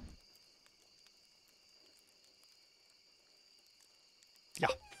 sell, sell. Yeah.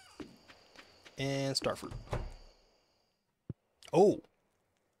 And starfruit. Oh.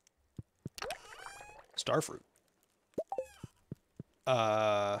 Starfruit.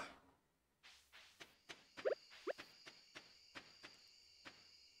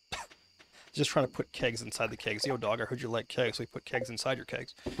 Just trying to put kegs inside the kegs. Yo, dog, I heard you like kegs, so we put kegs inside your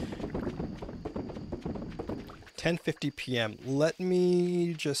kegs. 10:50 p.m. Let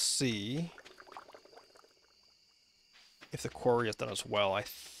me just see if the quarry is done as well. I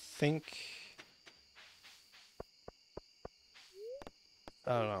think...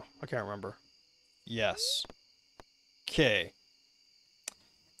 I don't know. I can't remember. Yes. Okay.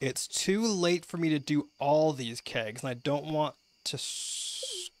 It's too late for me to do all these kegs, and I don't want to...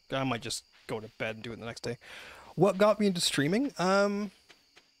 I might just go to bed and do it the next day. What got me into streaming? To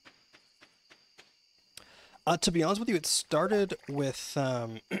be honest with you, it started with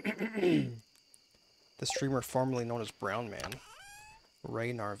the streamer formerly known as Brown Man,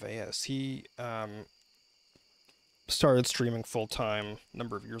 Ray Narvaez. He started streaming full-time a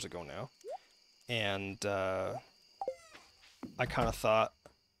number of years ago now, and I kind of thought,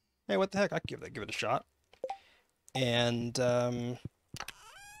 hey, what the heck, I could give it a shot. And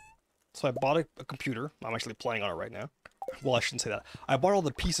so I bought a computer. I'm actually playing on it right now. Well, I shouldn't say that. I bought all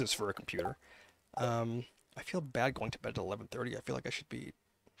the pieces for a computer. I feel bad going to bed at 11:30. I feel like I should be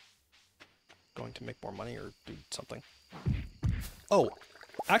going to make more money or do something. Oh,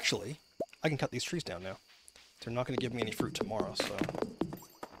 actually, I can cut these trees down now. They're not going to give me any fruit tomorrow, so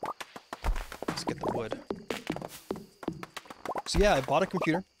let's get the wood. So yeah, I bought a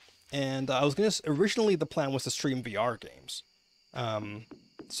computer, and I was gonna... Originally, the plan was to stream VR games.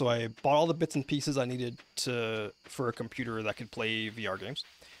 So I bought all the bits and pieces I needed for a computer that could play VR games.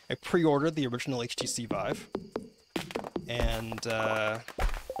 I pre-ordered the original HTC Vive, and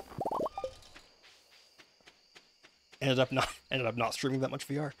ended up not streaming that much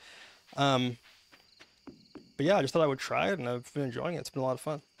VR. But yeah, I just thought I would try it, and I've been enjoying it. It's been a lot of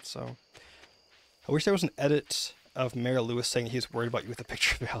fun. So I wish there was an edit of Mary Lewis saying he's worried about you with a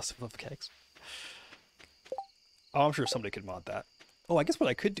picture of the house full of kegs. Oh, I'm sure somebody could mod that. Oh, I guess what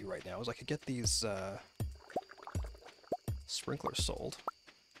I could do right now is I could get these sprinklers sold.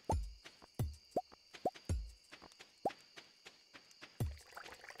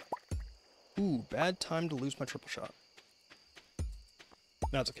 Ooh, bad time to lose my triple shot.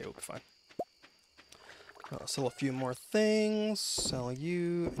 That's okay, we'll be fine. I'll sell a few more things. Sell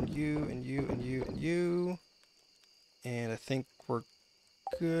you, and you, and you, and you, and you. And I think we're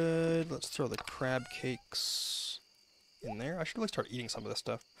good. Let's throw the crab cakes in there. I should really start eating some of this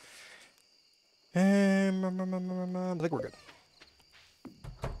stuff. I think we're good.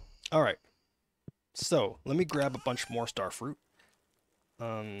 Alright. So, let me grab a bunch more starfruit.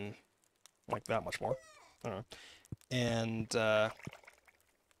 Like that much more. I don't know. And,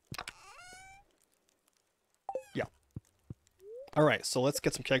 yeah. Alright, so let's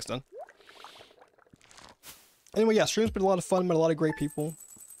get some kegs done. Anyway, yeah, stream's been a lot of fun, met a lot of great people.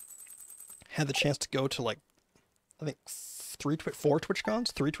 Had the chance to go to, like, I think 3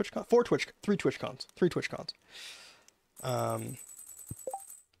 TwitchCons? 3 TwitchCons? 3 TwitchCons. 3 TwitchCons.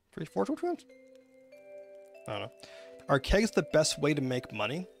 4 TwitchCons? I don't know. Are kegs the best way to make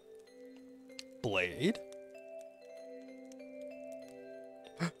money? Blade?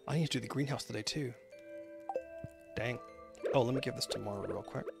 I need to do the greenhouse today, too. Dang. Oh, let me give this to Mara real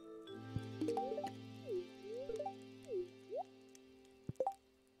quick.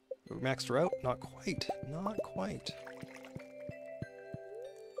 We maxed her out? Not quite. Not quite.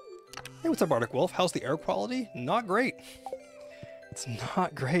 Hey, what's up, Arctic Wolf? How's the air quality? Not great. It's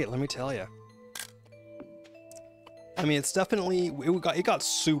not great, let me tell you. I mean, it's definitely... It got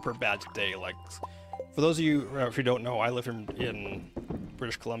super bad today. Like, for those of you, if you don't know, I live in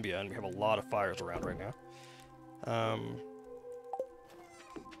British Columbia, and we have a lot of fires around right now. I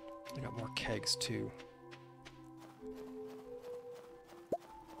got more kegs, too.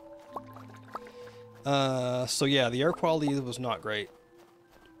 So yeah, the air quality was not great.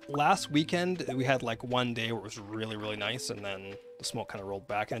 Last weekend, we had like one day where it was really, really nice, and then the smoke kind of rolled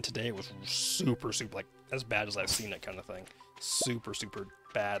back, and today it was super, like, as bad as I've seen it kind of thing. Super, super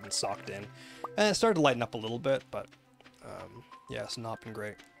bad and socked in. And it started to lighten up a little bit, but, yeah, it's not been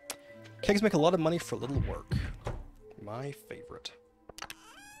great. Kegs make a lot of money for little work. My favorite.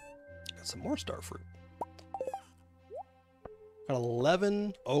 Got some more starfruit. Got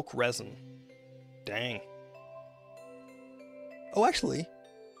 11 oak resin. Dang. Oh, actually,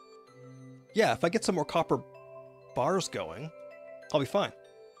 yeah, if I get some more copper bars going, I'll be fine.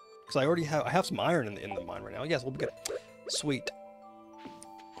 Because I already have some iron in the mine right now. Yes, we'll be good. Sweet.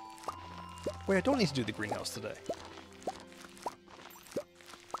 Wait, I don't need to do the greenhouse today.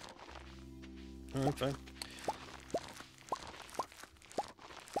 Alright, fine.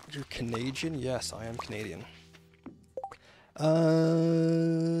 You're Canadian? Yes, I am Canadian.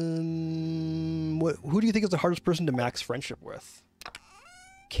 Who do you think is the hardest person to max friendship with?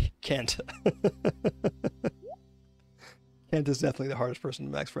 Kent. Kent is definitely the hardest person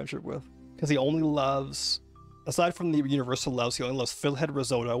to max friendship with. Because he only loves, aside from the universal loves, he only loves fiddlehead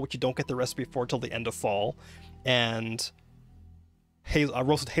risotto, which you don't get the recipe for till the end of fall, and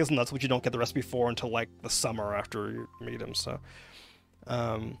roasted hazelnuts, which you don't get the recipe for until like the summer after you meet him. So,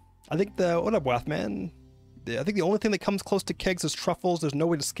 I think what up, Wathman? I think the only thing that comes close to kegs is truffles. There's no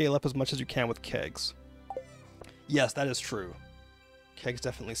way to scale up as much as you can with kegs. Yes, that is true. Kegs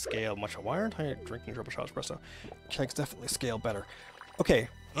definitely scale much higher. Drinking triple shot espresso. Kegs definitely scale better. Okay,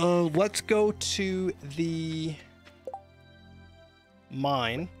 let's go to the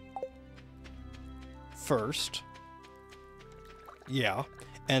mine first. Yeah,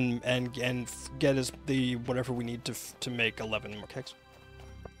 and get us the whatever we need to make 11 more kegs.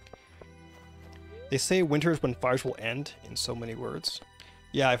 They say winter is when fires will end, in so many words.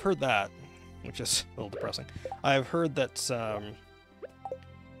 Yeah, I've heard that, which is a little depressing. I've heard that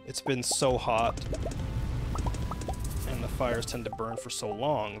it's been so hot and the fires tend to burn for so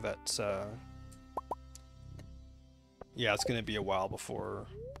long that, yeah, it's going to be a while before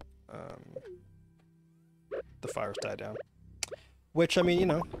the fires die down. Which, I mean, you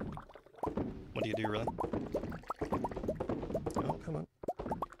know, what do you do, really? Oh, come on.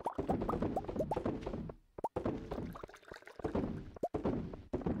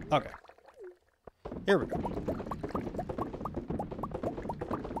 Okay. Here we go.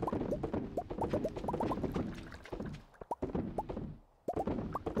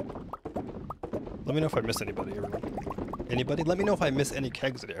 Let me know if I miss anybody, everyone. Anybody? Let me know if I miss any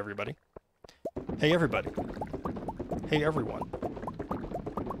kegs, everybody. Hey, everybody. Hey, everyone.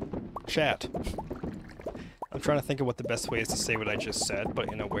 Chat. I'm trying to think of what the best way is to say what I just said,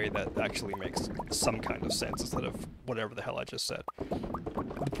 but in a way that actually makes some kind of sense instead of whatever the hell I just said.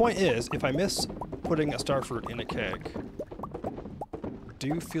 The point is, if I miss putting a starfruit in a keg,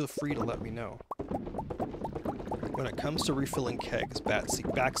 do feel free to let me know. When it comes to refilling kegs,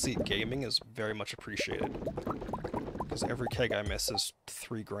 backseat gaming is very much appreciated. Because every keg I miss is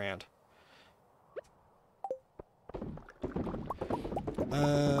 $3 grand.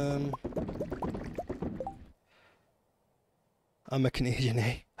 I'm a Canadian,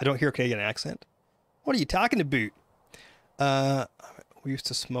 eh? I don't hear a Canadian accent. What are you talking about? We used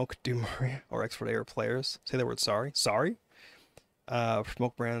to smoke Doom Mario or Expert A players. Say the word sorry. Sorry?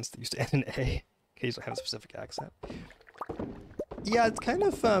 Smoke brands that used to end in A. Occasionally have a specific accent. Yeah, it's kind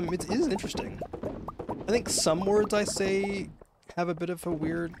of, it is interesting. I think some words I say have a bit of a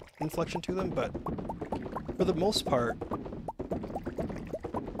weird inflection to them, but for the most part,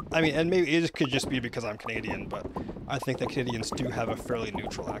 I mean, and maybe it could just be because I'm Canadian, but I think that Canadians do have a fairly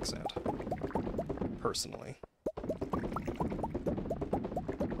neutral accent, personally.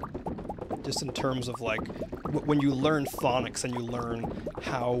 Just in terms of like, when you learn phonics and you learn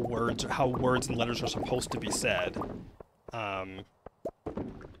how words and letters are supposed to be said, I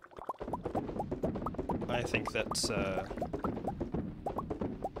think that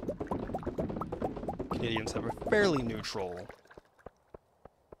Canadians have a fairly neutral,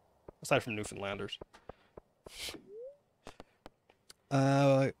 aside from Newfoundlanders.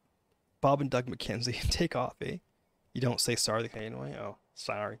 Bob and Doug McKenzie, take off, eh? You don't say sorry the Canadian way? Oh,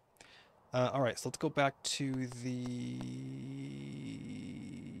 sorry. Alright, so let's go back to the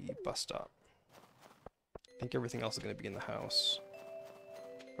bus stop. I think everything else is going to be in the house,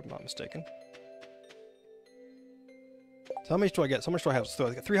 if I'm not mistaken. So how much do I get? So much do I have? So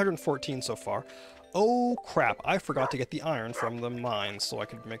I got 314 so far. Oh crap, I forgot to get the iron from the mines so I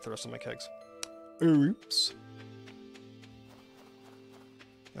could make the rest of my kegs. Oops.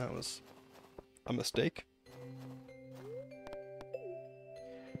 That was a mistake.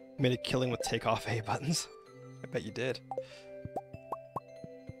 Made a killing with takeoff A buttons. I bet you did.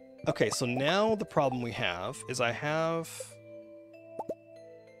 Okay, so now the problem we have is I have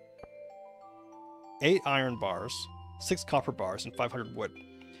 8 iron bars, 6 copper bars, and 500 wood.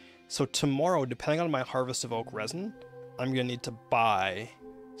 So tomorrow, depending on my harvest of oak resin, I'm gonna need to buy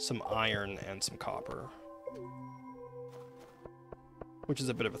some iron and some copper, which is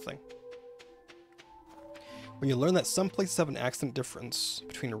a bit of a thing. When you learn that some places have an accent difference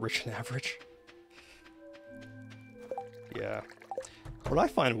between a rich and average. Yeah. What I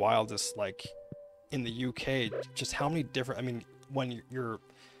find wild is, like, in the UK, just how many different, I mean, when you've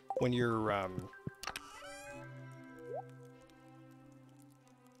been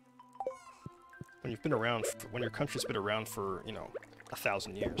around, when your country's been around for, you know,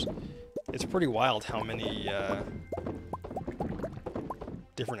 1,000 years, it's pretty wild how many,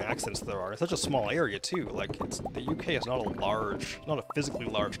 different accents there are. It's such a small area too. Like, the UK is not a physically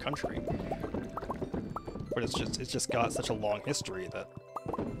large country, but it's just got such a long history that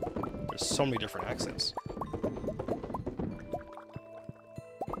there's so many different accents.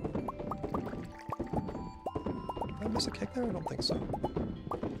 Did I miss a keg there? I don't think so.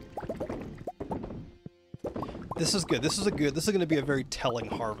 This is good. This is going to be a very telling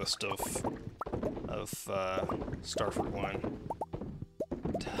harvest of starfruit wine.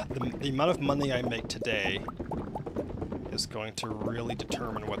 The amount of money I make today is going to really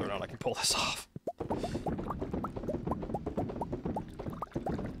determine whether or not I can pull this off.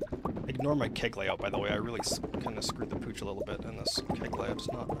 Ignore my keg layout, by the way. I really kind of screwed the pooch a little bit, and this keg layout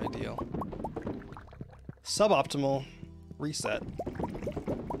is not ideal. Suboptimal. Reset.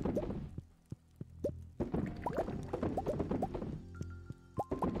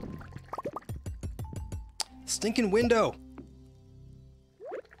 Stinking window!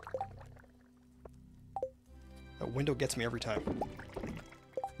 That window gets me every time.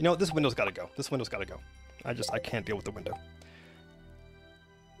 You know what? This window's gotta go. This window's gotta go. I can't deal with the window.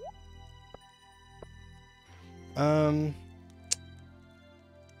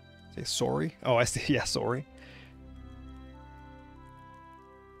 Say sorry? Oh, I see. Yeah, sorry.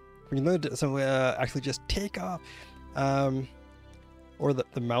 When you learn to actually just take off. Or the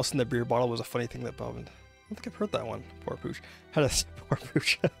mouse in the beer bottle was a funny thing that Bob and... I don't think I've heard that one. Poor pooch. Poor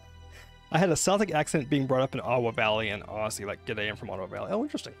pooch. I had a Celtic accent being brought up in Ottawa Valley and Aussie, like, g'day, I'm from Ottawa Valley. Oh,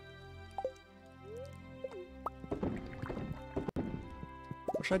 interesting.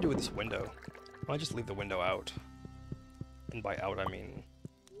 What should I do with this window? Why don't I just leave the window out? And by out, I mean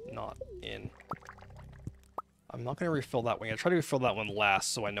not in. I'm not going to refill that one. I try to refill that one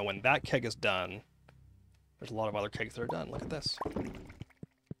last so I know when that keg is done. There's a lot of other kegs that are done. Look at this.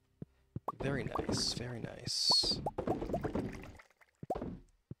 Very nice, very nice.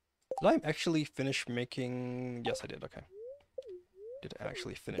 Did I actually finish making... Yes, I did, okay. Did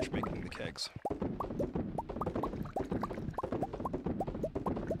actually finish making the kegs.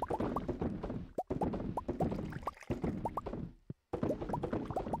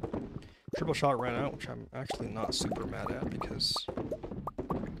 Triple shot ran out, which I'm actually not super mad at because...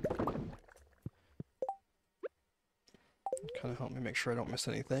 kind of helped me make sure I don't miss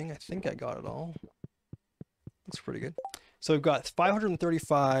anything. I think I got it all. Looks pretty good. So we've got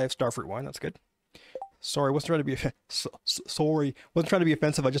 535 starfruit wine. That's good. Sorry, wasn't trying to be sorry, wasn't trying to be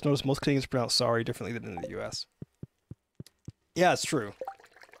offensive. I just noticed most Canadians pronounce sorry differently than in the U.S. Yeah, it's true.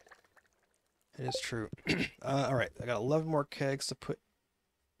 It is true. All right, I got 11 more kegs to put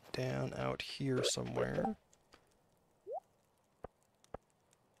down out here somewhere.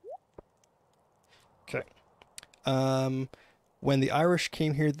 Okay. When the Irish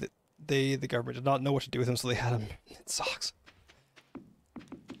came here, the government did not know what to do with them, so they had them in socks.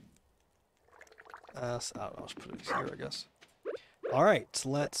 So I'll just put it here, I guess. All right,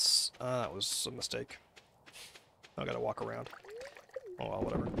 let's. That was a mistake. I gotta walk around. Oh well,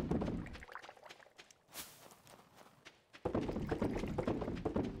 whatever.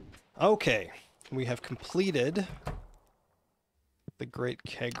 Okay, we have completed the Great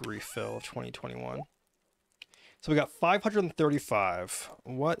Keg Refill of 2021. So we got 535.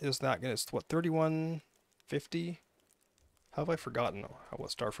 What is that gonna? It's what, 31.50? How have I forgotten what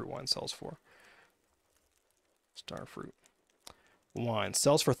starfruit wine sells for? Starfruit wine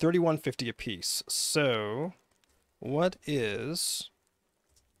sells for 31.50 a piece. So, what is?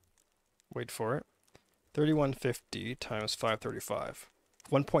 Wait for it. 31.50 times 535.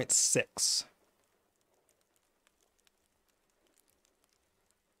 1.6.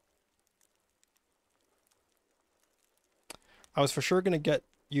 I was for sure going to get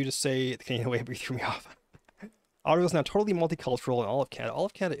you to say the Canadian way, but you threw me off. Ottawa is now totally multicultural, and all of Canada. All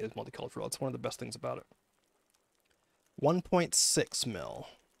of Canada is multicultural. It's one of the best things about it. 1.6 mil.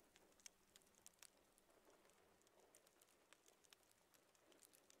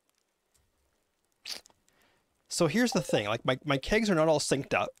 So here's the thing. Like, my kegs are not all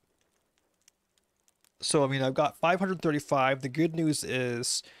synced up. So, I mean, I've got 535. The good news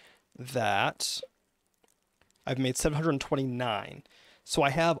is that I've made 729. So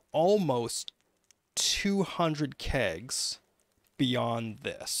I have almost 200 kegs beyond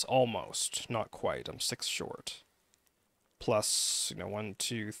this. Almost. Not quite. I'm 6 short. Plus, 1,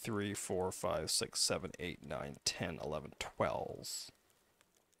 2, 3, 4, 5, 6, 7, 8, 9, 10, 11, 12.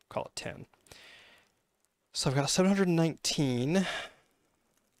 Call it 10. So I've got 719.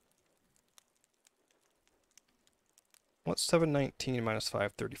 What's 719 minus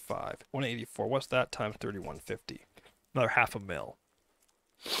 535? 184. What's that times 3150? Another half a mil.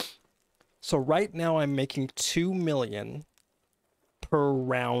 So right now I'm making 2 million per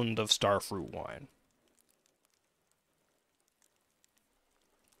round of starfruit wine.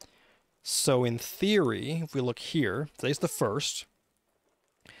 So in theory, if we look here, today's the 1st.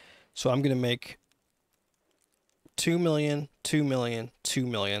 So I'm going to make 2 million, 2 million, 2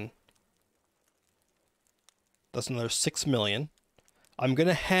 million. That's another 6 million. I'm going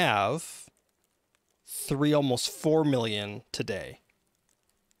to have almost 4 million today.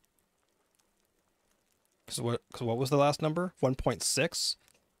 Because what was the last number? 1.6?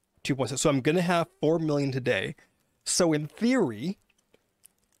 2.6. So I'm going to have 4 million today. So in theory,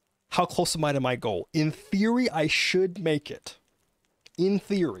 how close am I to my goal? In theory, I should make it. In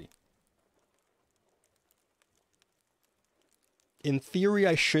theory. In theory,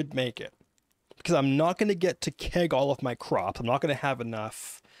 I should make it. Because I'm not going to get to keg all of my crops. I'm not going to have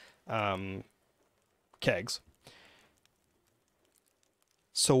enough kegs.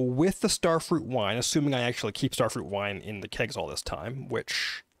 So with the starfruit wine, assuming I actually keep starfruit wine in the kegs all this time,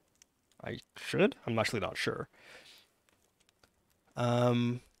 which I should, I'm actually not sure.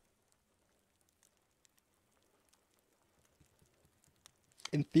 In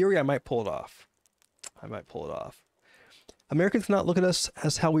theory, I might pull it off. Americans cannot look at us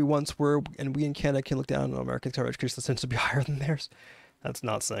as how we once were, and we in Canada can look down on Americans. Our education tends to be higher than theirs. That's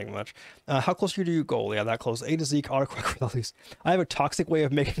not saying much. How close are you to your goal? Yeah, that close. A to Z, autocorrect with all these. I have a toxic way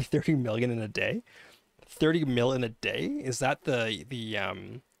of making 30 million in a day. 30 mil in a day? Is that is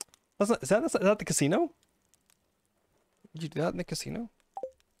that the casino? Did you do that in the casino?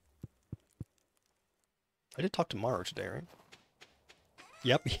 I did talk to Maro today, right?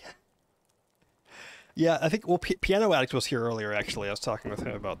 Yep. Yeah, I think, well, Piano Addict was here earlier, actually. I was talking with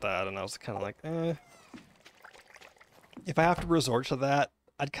him about that, and I was kind of like, if I have to resort to that,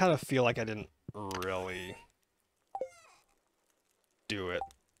 I'd kind of feel like I didn't really do it.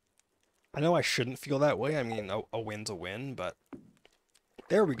 I know I shouldn't feel that way. I mean, a win's a win, but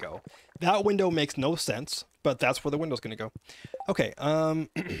there we go. That window makes no sense, but that's where the window's going to go. Okay, I'm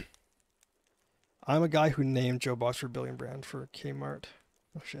a guy who named Joe Boxer Billion Brand for Kmart.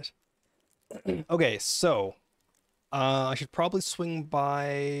 Oh, shit. Okay, so I should probably swing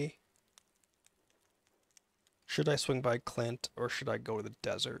by... Should I swing by Clint, or should I go to the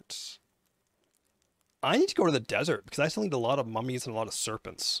desert? I need to go to the desert, because I still need a lot of mummies and a lot of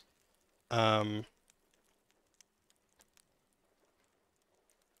serpents. So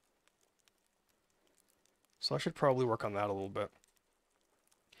I should probably work on that a little bit.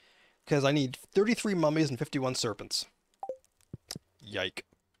 Because I need 33 mummies and 51 serpents. Yike.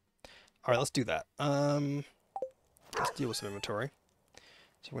 Alright, let's do that. Let's deal with some inventory.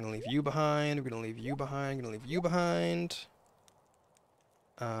 So we're going to leave you behind, we're going to leave you behind, we're going to leave you behind.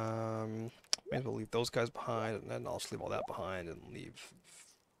 May as well leave those guys behind, and then I'll just leave all that behind and leave...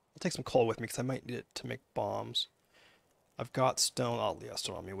 I'll take some coal with me, because I might need it to make bombs. I've got stone. Oh, yeah,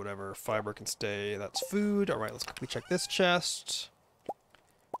 stone on me, whatever. Fiber can stay. That's food. Alright, let's quickly check this chest.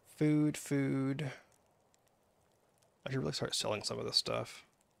 Food, food. I should really start selling some of this stuff.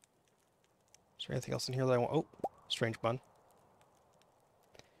 Is there anything else in here that I want? Oh, strange bun.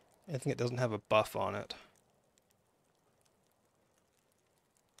 Anything that doesn't have a buff on it.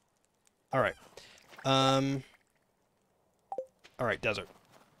 Alright. Alright, desert.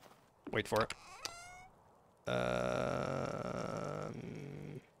 Wait for it.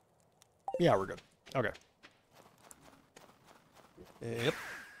 Yeah, we're good. Okay. Yep.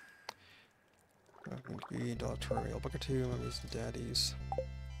 Tutorial, book or two, mummies and daddies.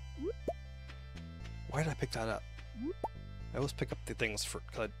 Why did I pick that up? I always pick up the things for...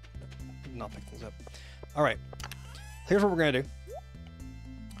 Cause I did not pick things up. Alright. Here's what we're gonna do.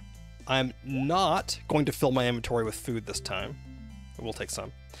 I'm not going to fill my inventory with food this time. We'll take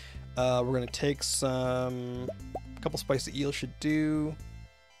some. We're gonna take some... A couple spicy eels should do.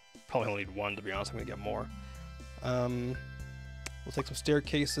 Probably only need one, to be honest. I'm gonna get more. We'll take some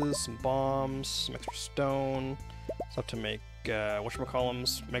staircases, some bombs, some extra stone. Stuff to make,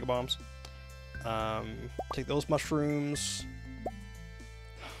 whatchamacallums, mega bombs. Take those mushrooms.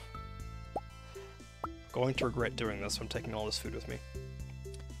 Going to regret doing this. I'm taking all this food with me.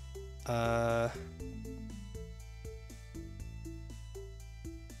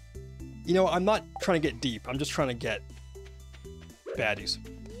 You know, I'm not trying to get deep. I'm just trying to get baddies.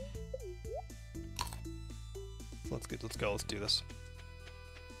 Let's go. Let's go. Let's do this.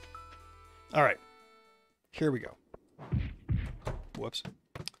 All right. Here we go. Whoops.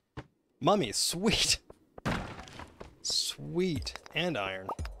 Mummies. Sweet. Sweet. And iron.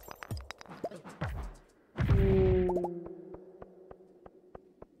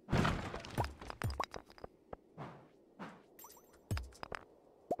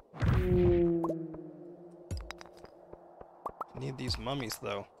 Need these mummies,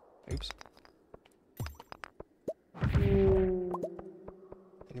 though. Oops.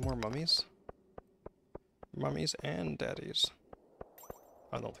 Any more mummies? Mummies and daddies.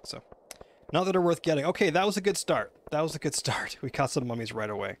 I don't think so. Not that are worth getting. Okay, that was a good start. That was a good start. We caught some mummies right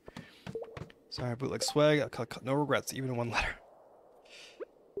away. Sorry, bootleg swag. No regrets, even in one letter.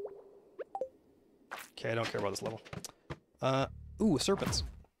 Okay, I don't care about this level. Ooh, serpents.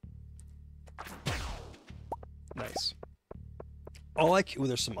 Nice. Oh, like, ooh,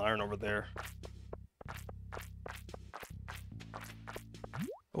 there's some iron over there.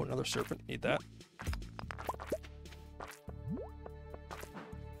 Oh, another serpent. Need that.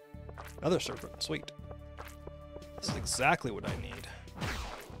 Another serpent. Sweet. This is exactly what I need.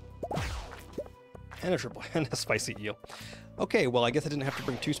 And a triple and a spicy eel. Okay, well, I guess I didn't have to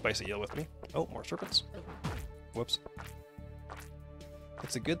bring 2 spicy eel with me. Oh, more serpents. Whoops.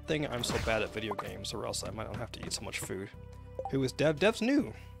 It's a good thing I'm so bad at video games, or else I might not have to eat so much food. Who is Dev? Dev's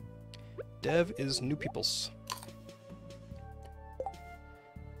new. Dev is new peoples.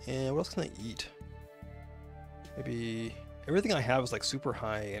 And what else can I eat? Maybe... Everything I have is like super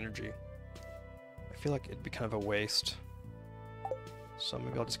high energy. I feel like it'd be kind of a waste. So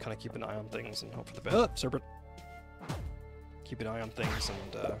maybe I'll just kind of keep an eye on things and hope for the best. Oh, serpent! Keep an eye on things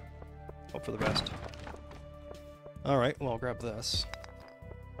and hope for the best. Alright, well, I'll grab this.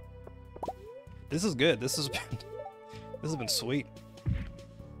 This is good. This has been sweet.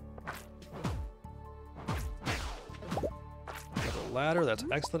 Another ladder, that's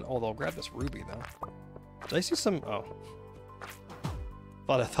excellent. Although I'll grab this ruby though. Did I see some? Oh,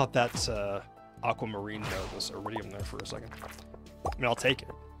 I thought that aquamarine node was iridium there for a second. I mean, I'll take it,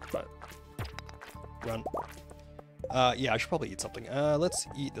 but run. Yeah, I should probably eat something. Let's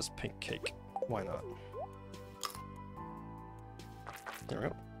eat this pink cake. Why not? There we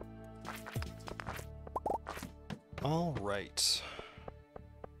go. All right.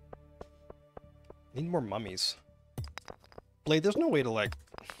 Need more mummies. Blade, there's no way to, like,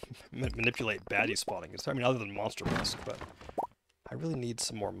 manipulate baddie spawning. I mean, other than Monster Mask, but I really need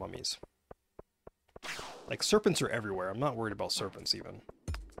some more mummies. Like, serpents are everywhere. I'm not worried about serpents, even.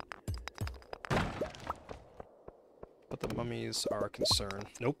 But the mummies are a concern.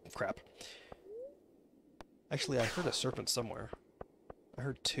 Nope, crap. Actually, I heard a serpent somewhere. I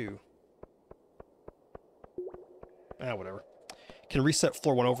heard 2. Ah, whatever. Can reset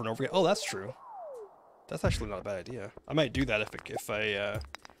floor 1 over and over again. Oh, that's true. That's actually not a bad idea. I might do that if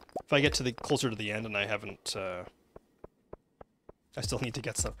I get to the closer to the end and I haven't. I still need to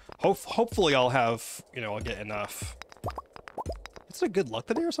get some. Hopefully, I'll have, you know, I'll get enough. Is it a good luck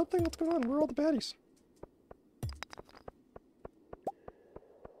today or something? What's going on? Where are all the baddies?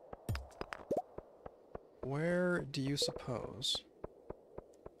 Where do you suppose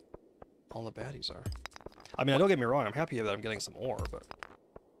all the baddies are? I mean, don't get me wrong, I'm happy that I'm getting some ore, but...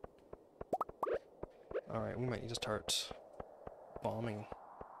 Alright, we might need to start bombing.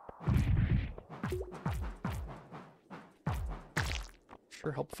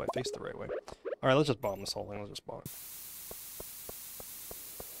 Sure help if I face the right way. Alright, let's just bomb this whole thing, let's just bomb it.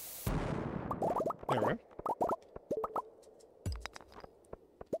 There we go.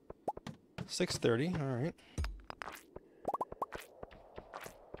 630, alright.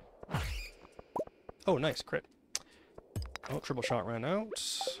 Oh, nice, crit. Oh, triple shot ran out.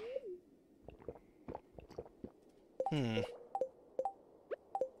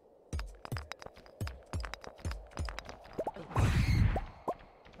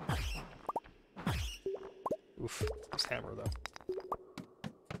 Oof, this hammer, though.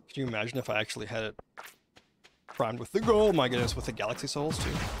 Could you imagine if I actually had it primed with the... Oh my goodness, with the Galaxy Souls,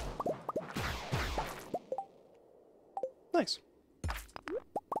 too. Nice.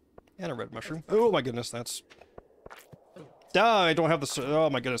 And a red mushroom. Oh my goodness, that's... Ah, I don't have the...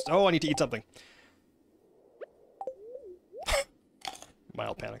 Oh my goodness. Oh, I need to eat something.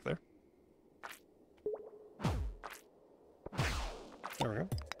 Mild panic there. There we go.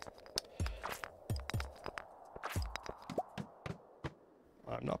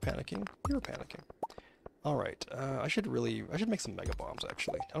 I'm not panicking. You're panicking. Alright, I should make some mega bombs,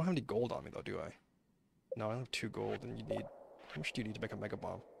 actually. I don't have any gold on me, though, do I? No, I only have 2 gold, and you need... How much do you need to make a mega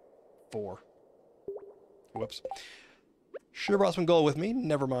bomb? 4. Whoops. Should have brought some gold with me.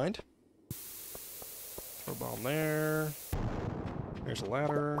 Never mind. Throw a bomb there. There's a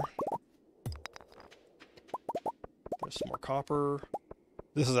ladder. There's some more copper.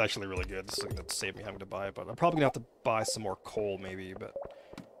 This is actually really good. This is going to save me having to buy it, but I'm probably going to have to buy some more coal, maybe, but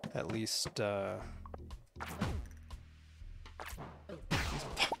at least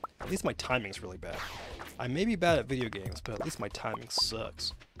my timing's really bad. I may be bad at video games, but at least my timing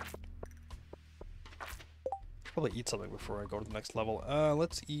sucks. Probably eat something before I go to the next level.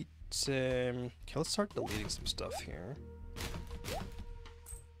 Let's eat some... Okay, let's start deleting some stuff here.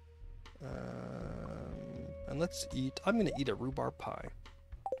 And let's eat... I'm gonna eat a rhubarb pie.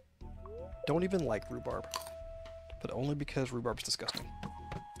 Don't even like rhubarb. But only because rhubarb's disgusting.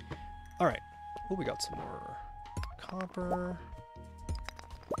 Alright. Oh, we got some more copper.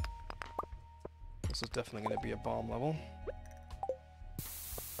 This is definitely gonna be a bomb level.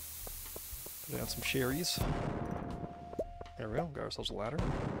 Putting out some cherries. There we go, got ourselves a ladder.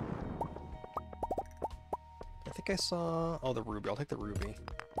 I think I saw... Oh, the ruby. I'll take the ruby.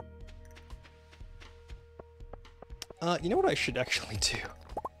 You know what I should actually do?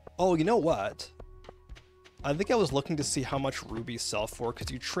 Oh, you know what? I think I was looking to see how much rubies sell for,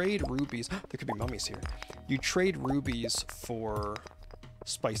 because you trade rubies... There could be mummies here. You trade rubies for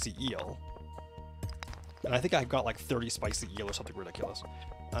spicy eel. And I think I got like 30 spicy eel or something ridiculous.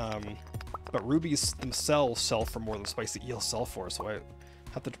 But rubies themselves sell for more than spicy eels sell for, so I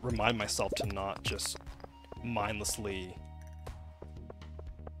have to remind myself to not just mindlessly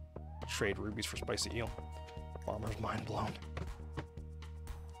trade rubies for spicy eel. Farmer's mind blown.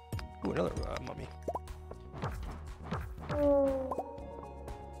 Ooh, another mummy.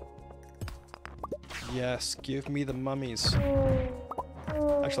 Yes, give me the mummies.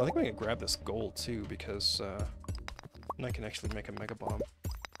 Actually, I think I'm gonna grab this gold too, because then I can actually make a mega bomb.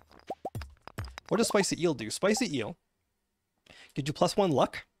 What does spicy eel do? Spicy eel gives you +1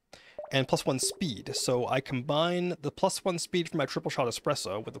 luck and +1 speed. So I combine the +1 speed from my triple shot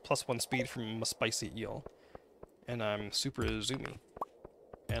espresso with the +1 speed from a spicy eel, and I'm super zoomy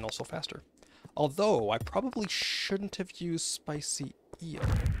and also faster. Although I probably shouldn't have used spicy eel.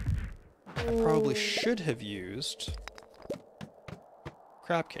 I probably should have used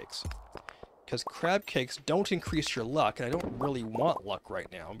crab cakes, because crab cakes don't increase your luck, and I don't really want luck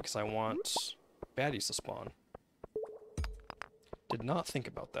right now because I want baddies to spawn. Did not think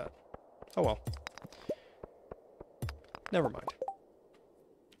about that. Oh well. Never mind.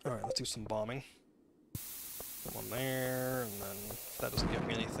 Alright, let's do some bombing. Put one there, and then if that doesn't give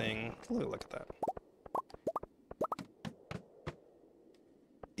me anything, look at that.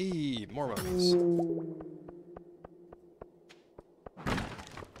 More mummies.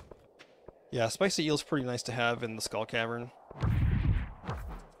 Yeah, spicy eel's pretty nice to have in the Skull Cavern.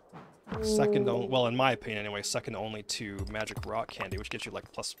 Second, well, in my opinion anyway, second only to Magic Rock Candy, which gives you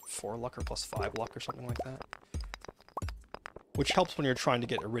like +4 luck or +5 luck or something like that. Which helps when you're trying to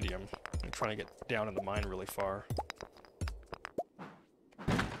get Iridium. You're trying to get down in the mine really far.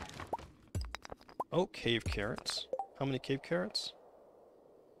 Oh, cave carrots. How many cave carrots?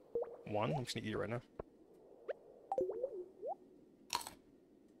 1. I'm just gonna eat it right now.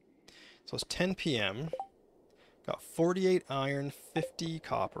 So it's 10 p.m. Got 48 iron, 50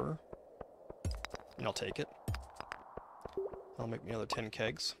 copper. And I'll take it. I'll make me another 10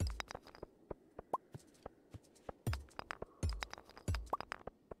 kegs.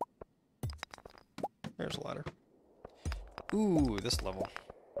 There's a ladder. Ooh, this level.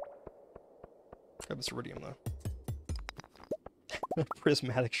 Grab this iridium though.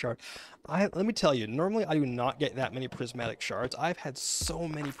 Prismatic shard. Let me tell you, normally I do not get that many prismatic shards. I've had so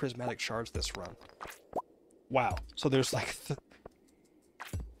many prismatic shards this run. Wow. So there's like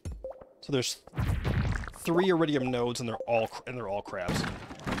there's 3 iridium nodes and they're all crabs.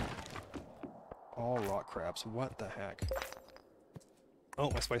 All rock crabs. What the heck?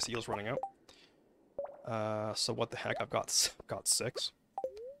 Oh, my spicy eel's running out. So what the heck? I've got 6.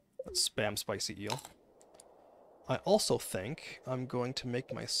 Let's spam spicy eel. I also think I'm going to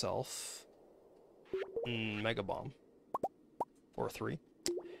make myself Mega Bomb. Or 3.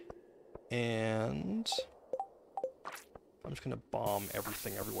 And I'm just going to bomb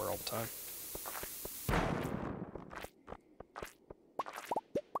everything everywhere all the time.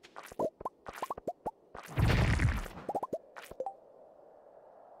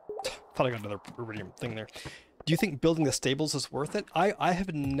 Thought I got another iridium thing there. Do you think building the stables is worth it? I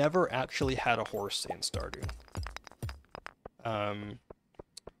have never actually had a horse in Stardew.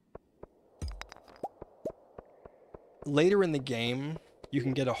 Later in the game, you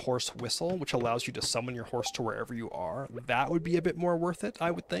can get a horse whistle, which allows you to summon your horse to wherever you are. That would be a bit more worth it,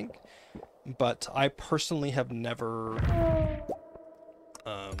 I would think. But I personally have never...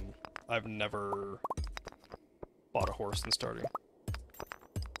 I've never bought a horse in Stardew.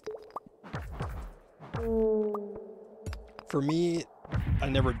 For me, I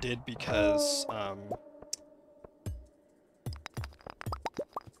never did because,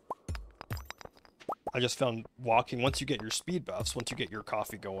 I just found walking, once you get your speed buffs, once you get your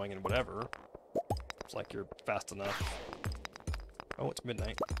coffee going and whatever, it's like you're fast enough. Oh, it's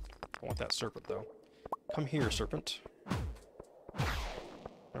midnight. I want that serpent, though. Come here, serpent.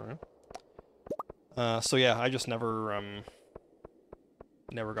 Alright. So yeah, I just never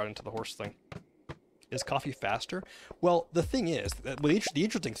got into the horse thing. Is coffee faster? Well, the thing is, the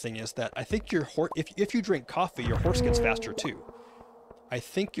interesting thing is that I think your horse, if you drink coffee, your horse gets faster too. I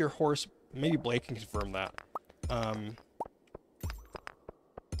think your horse, maybe Blake can confirm that,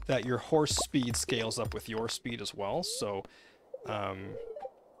 that your horse speed scales up with your speed as well. So,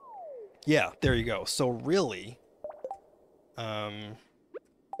 yeah, there you go. So really,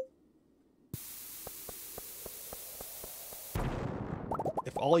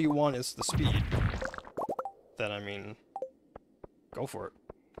 if all you want is the speed, then I mean, go for it.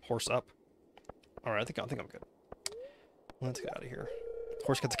 Horse up. All right, I think I'm good. Let's get out of here.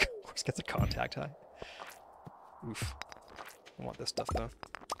 Horse gets a contact high. Oof. I want this stuff though.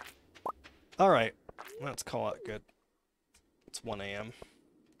 All right, let's call it good. It's 1 a.m.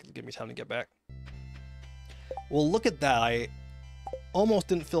 Give me time to get back. Well, look at that. I almost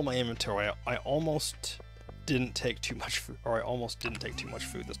didn't fill my inventory. I almost didn't take too much food, or I almost didn't take too much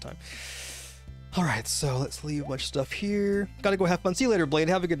food this time. All right, so let's leave a bunch of stuff here. Gotta go have fun. See you later, Blade.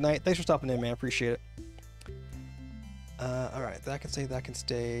 Have a good night. Thanks for stopping in, man. Appreciate it. All right, that can stay, that can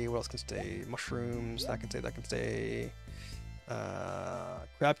stay. What else can stay? Mushrooms, that can stay, that can stay.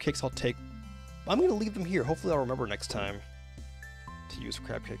 Crab cakes I'll take. I'm gonna leave them here. Hopefully I'll remember next time to use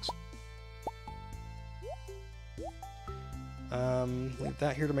crab cakes. Leave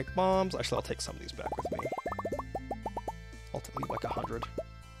that here to make bombs. Actually, I'll take some of these back with me. I'll leave like 100.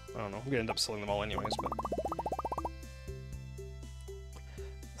 I don't know. I'm gonna end up selling them all anyways, but...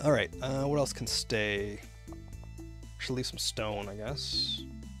 Alright, what else can stay? Should leave some stone, I guess.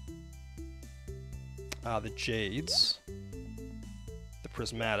 The jades. The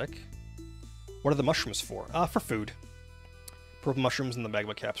prismatic. What are the mushrooms for? For food. Purple mushrooms and the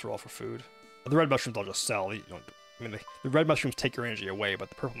magma caps are all for food. The red mushrooms I'll just sell. You I mean, the red mushrooms take your energy away, but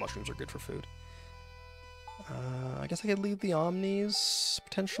the purple mushrooms are good for food. I guess I could leave the Omnis,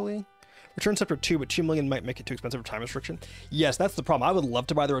 potentially. Return Scepter 2, but 2 million might make it too expensive for time restriction. Yes, that's the problem. I would love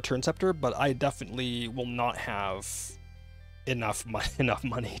to buy the Return Scepter, but I definitely will not have enough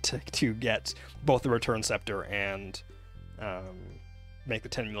money to get both the Return Scepter and make the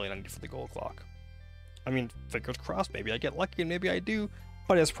 10 million I need for the gold clock. I mean, fingers crossed, maybe I get lucky and maybe I do,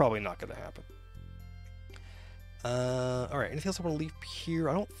 but it's probably not going to happen. Alright, anything else I want to leave here?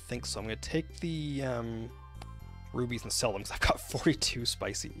 I don't think so. I'm going to take the rubies and sell them because I've got 42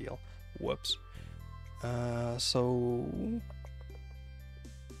 spicy eel. Whoops. So...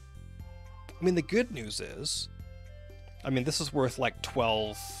 I mean, the good news is... I mean, this is worth like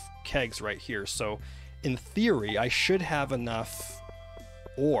 12 kegs right here, so in theory, I should have enough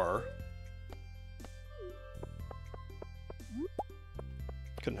ore.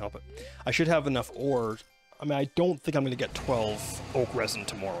 Couldn't help it. I should have enough ore. I mean, I don't think I'm going to get 12 oak resin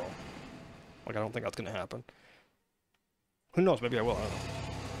tomorrow. Like, I don't think that's going to happen. Who knows? Maybe I will. I don't know.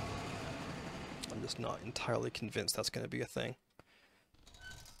 I'm just not entirely convinced that's going to be a thing.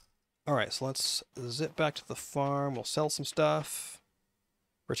 Alright, so let's zip back to the farm. We'll sell some stuff.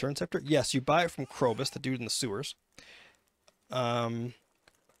 Return Scepter? Yes, you buy it from Krobus, the dude in the sewers. Whoops,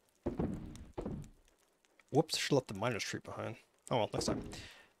 I should have left the miner's treat behind. Oh well, next time.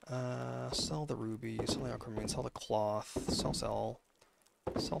 Sell the ruby, sell the aquamarine, sell the cloth, sell.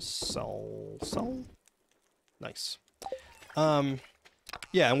 Nice.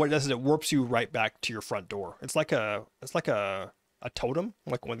 Yeah, and what it does is it warps you right back to your front door. It's like a totem,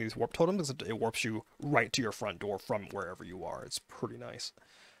 like one of these warp totems. It warps you right to your front door from wherever you are. It's pretty nice.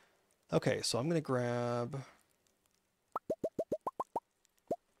 Okay, so I'm gonna grab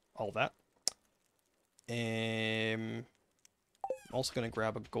all that. I'm also gonna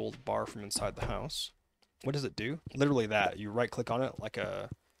grab a gold bar from inside the house. What does it do? Literally that. You right click on it like a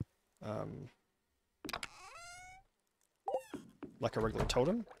regular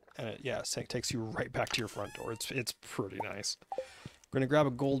totem, and it takes you right back to your front door. It's pretty nice. We're gonna grab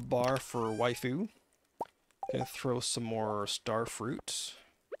a gold bar for waifu. Gonna throw some more star fruit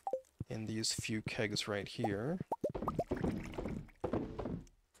in these few kegs right here.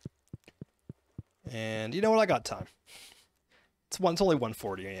 And you know what? I got time. It's only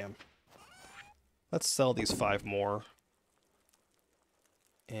 1:40 a.m. Let's sell these 5 more.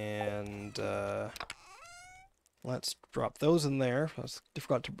 And let's drop those in there.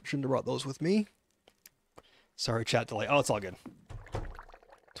 Shouldn't have brought those with me. Sorry, chat delay. Oh, it's all good.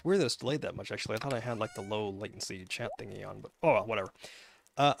 It's weird that it's delayed that much, actually. I thought I had like the low latency chat thingy on, but oh well, whatever.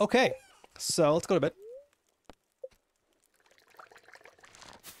 Okay, so let's go to bed.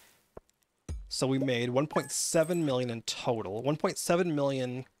 So we made 1.7 million in total, 1.7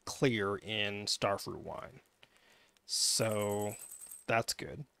 million clear in starfruit wine. So that's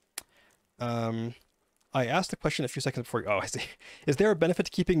good. I asked the question a few seconds before. Oh, I see. Is there a benefit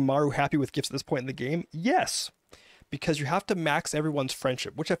to keeping Maru happy with gifts at this point in the game? Yes, because you have to max everyone's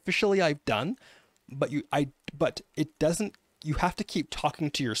friendship, which officially I've done, but it doesn't. You have to keep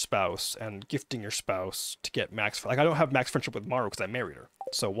talking to your spouse and gifting your spouse to get max. Like I don't have max friendship with Maru because I married her.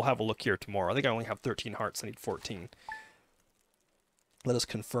 So we'll have a look here tomorrow. I think I only have 13 hearts. I need 14. Let us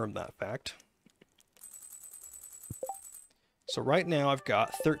confirm that fact. So right now I've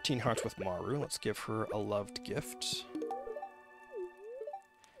got 13 hearts with Maru. Let's give her a loved gift.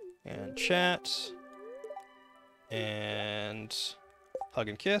 And chat. And hug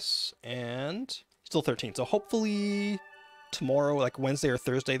and kiss. And still 13. So hopefully tomorrow, like Wednesday or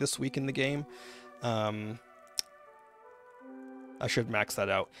Thursday this week in the game, I should max that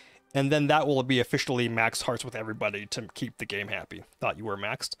out. And then that will be officially max hearts with everybody to keep the game happy. Thought you were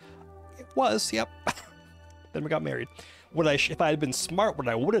maxed? It was, yep. Then we got married. If I had been smart, what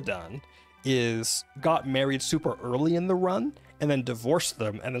I would have done is got married super early in the run and then divorced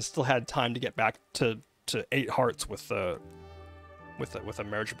them and then still had time to get back to 8 hearts with a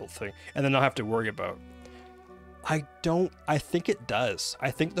marriageable thing and then not have to worry about. I think it does. I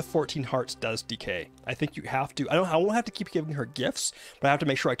think the 14 hearts does decay. I think you have to. I won't have to keep giving her gifts, but I have to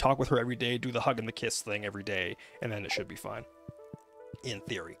make sure I talk with her every day, do the hug and the kiss thing every day, and then it should be fine. In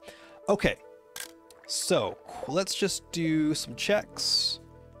theory. Okay. So, let's just do some checks.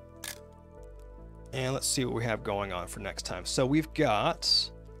 And let's see what we have going on for next time. So we've got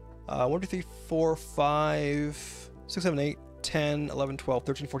 1, 2, 3, 4, 5, 6, 7, 8, 10, 11, 12,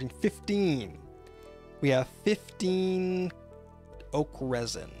 13, 14, 15. We have 15 oak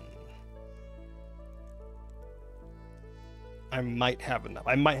resin. I might have enough.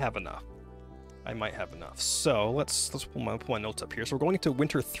 So let's pull my notes up here. So we're going into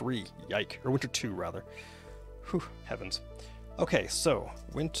winter 3, yike, or winter 2 rather. Whew, heavens. Okay, so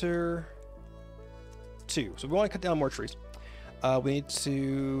winter 2. So we want to cut down more trees. We need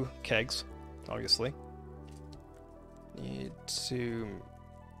to kegs, obviously. Need to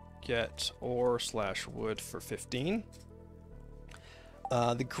get ore/wood for 15.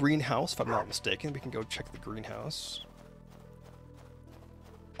 The greenhouse, if I'm not mistaken, we can go check the greenhouse.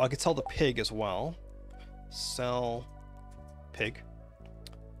 I could sell the pig as well. Sell pig.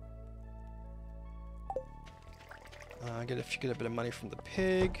 Get a bit of money from the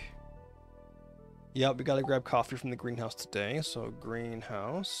pig. Yep, we gotta grab coffee from the greenhouse today. So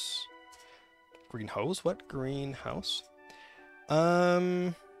greenhouse. Greenhouse? What? Greenhouse.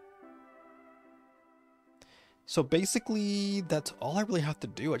 So basically, that's all I really have to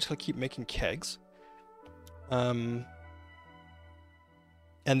do. I just gotta keep making kegs. And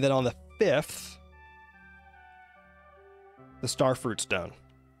then on the 5th, the starfruit's done.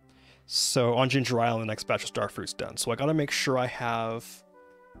 So on Ginger Island, the next batch of starfruit's done. So I gotta make sure I have...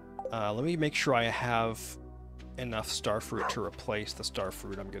 let me make sure I have enough starfruit to replace the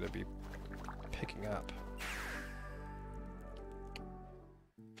starfruit I'm gonna be picking up.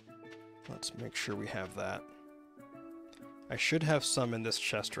 Let's make sure we have that. I should have some in this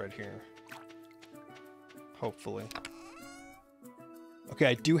chest right here. Hopefully. Okay,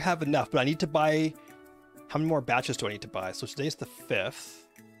 I do have enough, but I need to buy... How many more batches do I need to buy? So today's the 5th.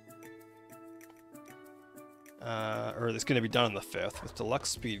 Or it's going to be done on the 5th with deluxe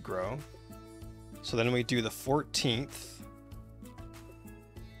speed grow. So then we do the 14th.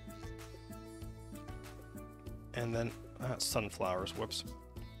 And then sunflowers, whoops.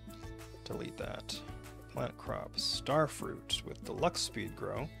 Delete that. Plant crops, starfruit with deluxe speed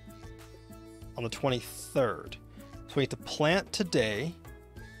grow on the 23rd. So we need to plant today.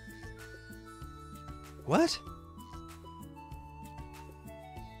 What?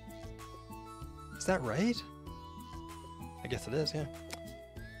 Is that right? I guess it is, yeah.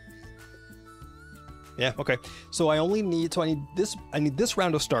 Yeah, okay. So I need this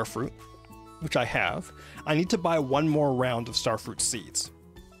round of starfruit, which I have. I need to buy one more round of starfruit seeds.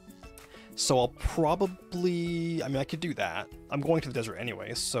 So I'll probably, I could do that. I'm going to the desert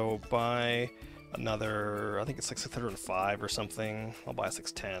anyway, so buy another, I think it's like 605 or something. I'll buy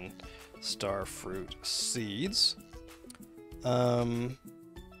 610 starfruit seeds.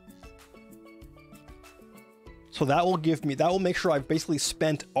 So that will make sure I've basically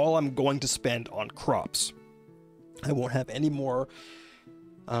spent all I'm going to spend on crops. I won't have any more,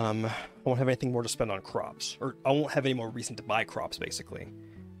 I won't have anything more to spend on crops. Or I won't have any more reason to buy crops, basically.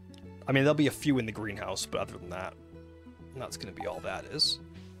 I mean, there'll be a few in the greenhouse, but other than that, that's going to be all that is.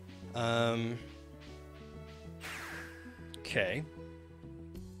 Okay.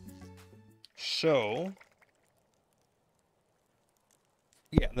 So...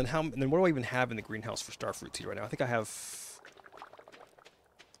 yeah, and then what do I even have in the greenhouse for starfruit seed right now? I think I have...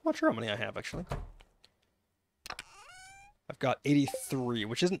 I'm not sure how many I have, actually. I've got 83,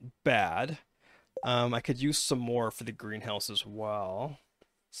 which isn't bad. I could use some more for the greenhouse as well.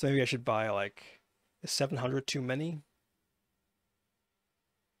 So maybe I should buy, like... Is 700 too many?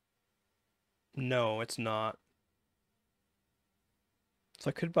 No, it's not. So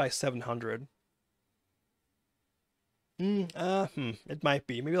I could buy 700. It might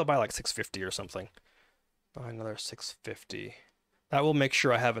be. Maybe I'll buy like 650 or something. Buy another 650. That will make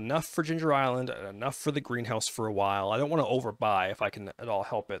sure I have enough for Ginger Island and enough for the greenhouse for a while. I don't want to overbuy if I can at all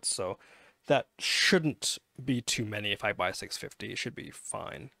help it, so that shouldn't be too many if I buy 650. It should be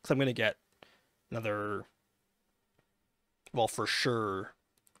fine. Because I'm going to get another, well, for sure,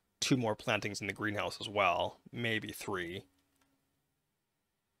 2 more plantings in the greenhouse as well. Maybe 3.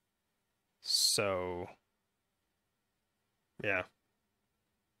 So... yeah,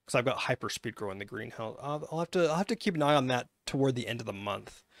 because I've got hyper speed grow in the greenhouse. I'll have to keep an eye on that toward the end of the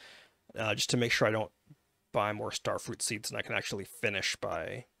month, just to make sure I don't buy more starfruit seeds and I can actually finish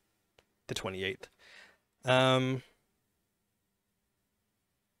by the 28th.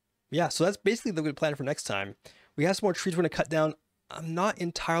 Yeah, so that's basically the good plan for next time. We have some more trees we're going to cut down. I'm not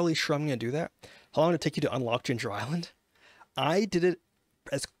entirely sure I'm going to do that. How long did it take you to unlock Ginger Island? I did it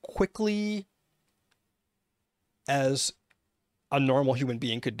as quickly as a normal human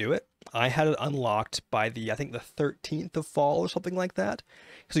being could do it. I had it unlocked by I think the 13th of fall or something like that.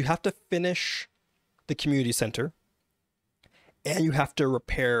 Because you have to finish the community center. And you have to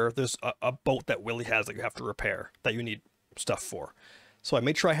repair, there's a boat that Willie has that you have to repair, that you need stuff for. So I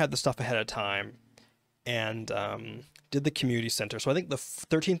made sure I had the stuff ahead of time. And did the community center. So I think the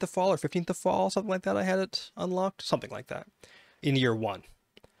 13th of fall or 15th of fall, something like that, I had it unlocked. Something like that. In year 1.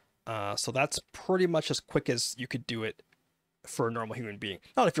 So that's pretty much as quick as you could do it for a normal human being.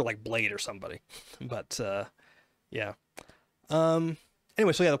 Not if you're like Blade or somebody, but Yeah.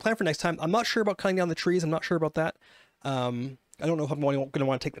 Anyway, so yeah, the plan for next time. I'm not sure about cutting down the trees. I'm not sure about that. I don't know if I'm going to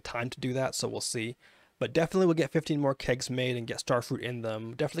want to take the time to do that, so we'll see. But definitely we'll get 15 more kegs made and get starfruit in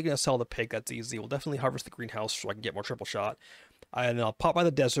them. Definitely going to sell the pig. That's easy. We'll definitely harvest the greenhouse so I can get more triple shot. And then I'll pop by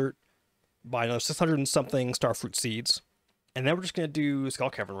the desert, buy another 600 and something starfruit seeds. And then we're just going to do Skull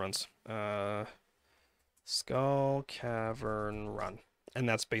Cavern runs. Skull Cavern run. And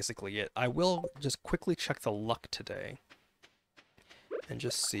that's basically it. I will just quickly check the luck today. And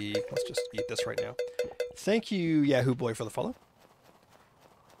just see. Let's just eat this right now. Thank you, Yahoo Boy, for the follow.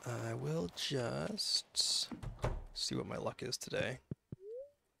 I will just see what my luck is today.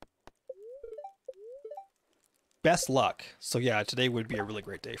 Best luck. So yeah, today would be a really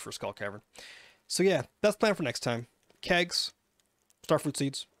great day for Skull Cavern. So yeah, that's the plan for next time. Kegs, starfruit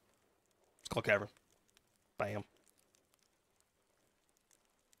seeds, Skull Cavern. Bam.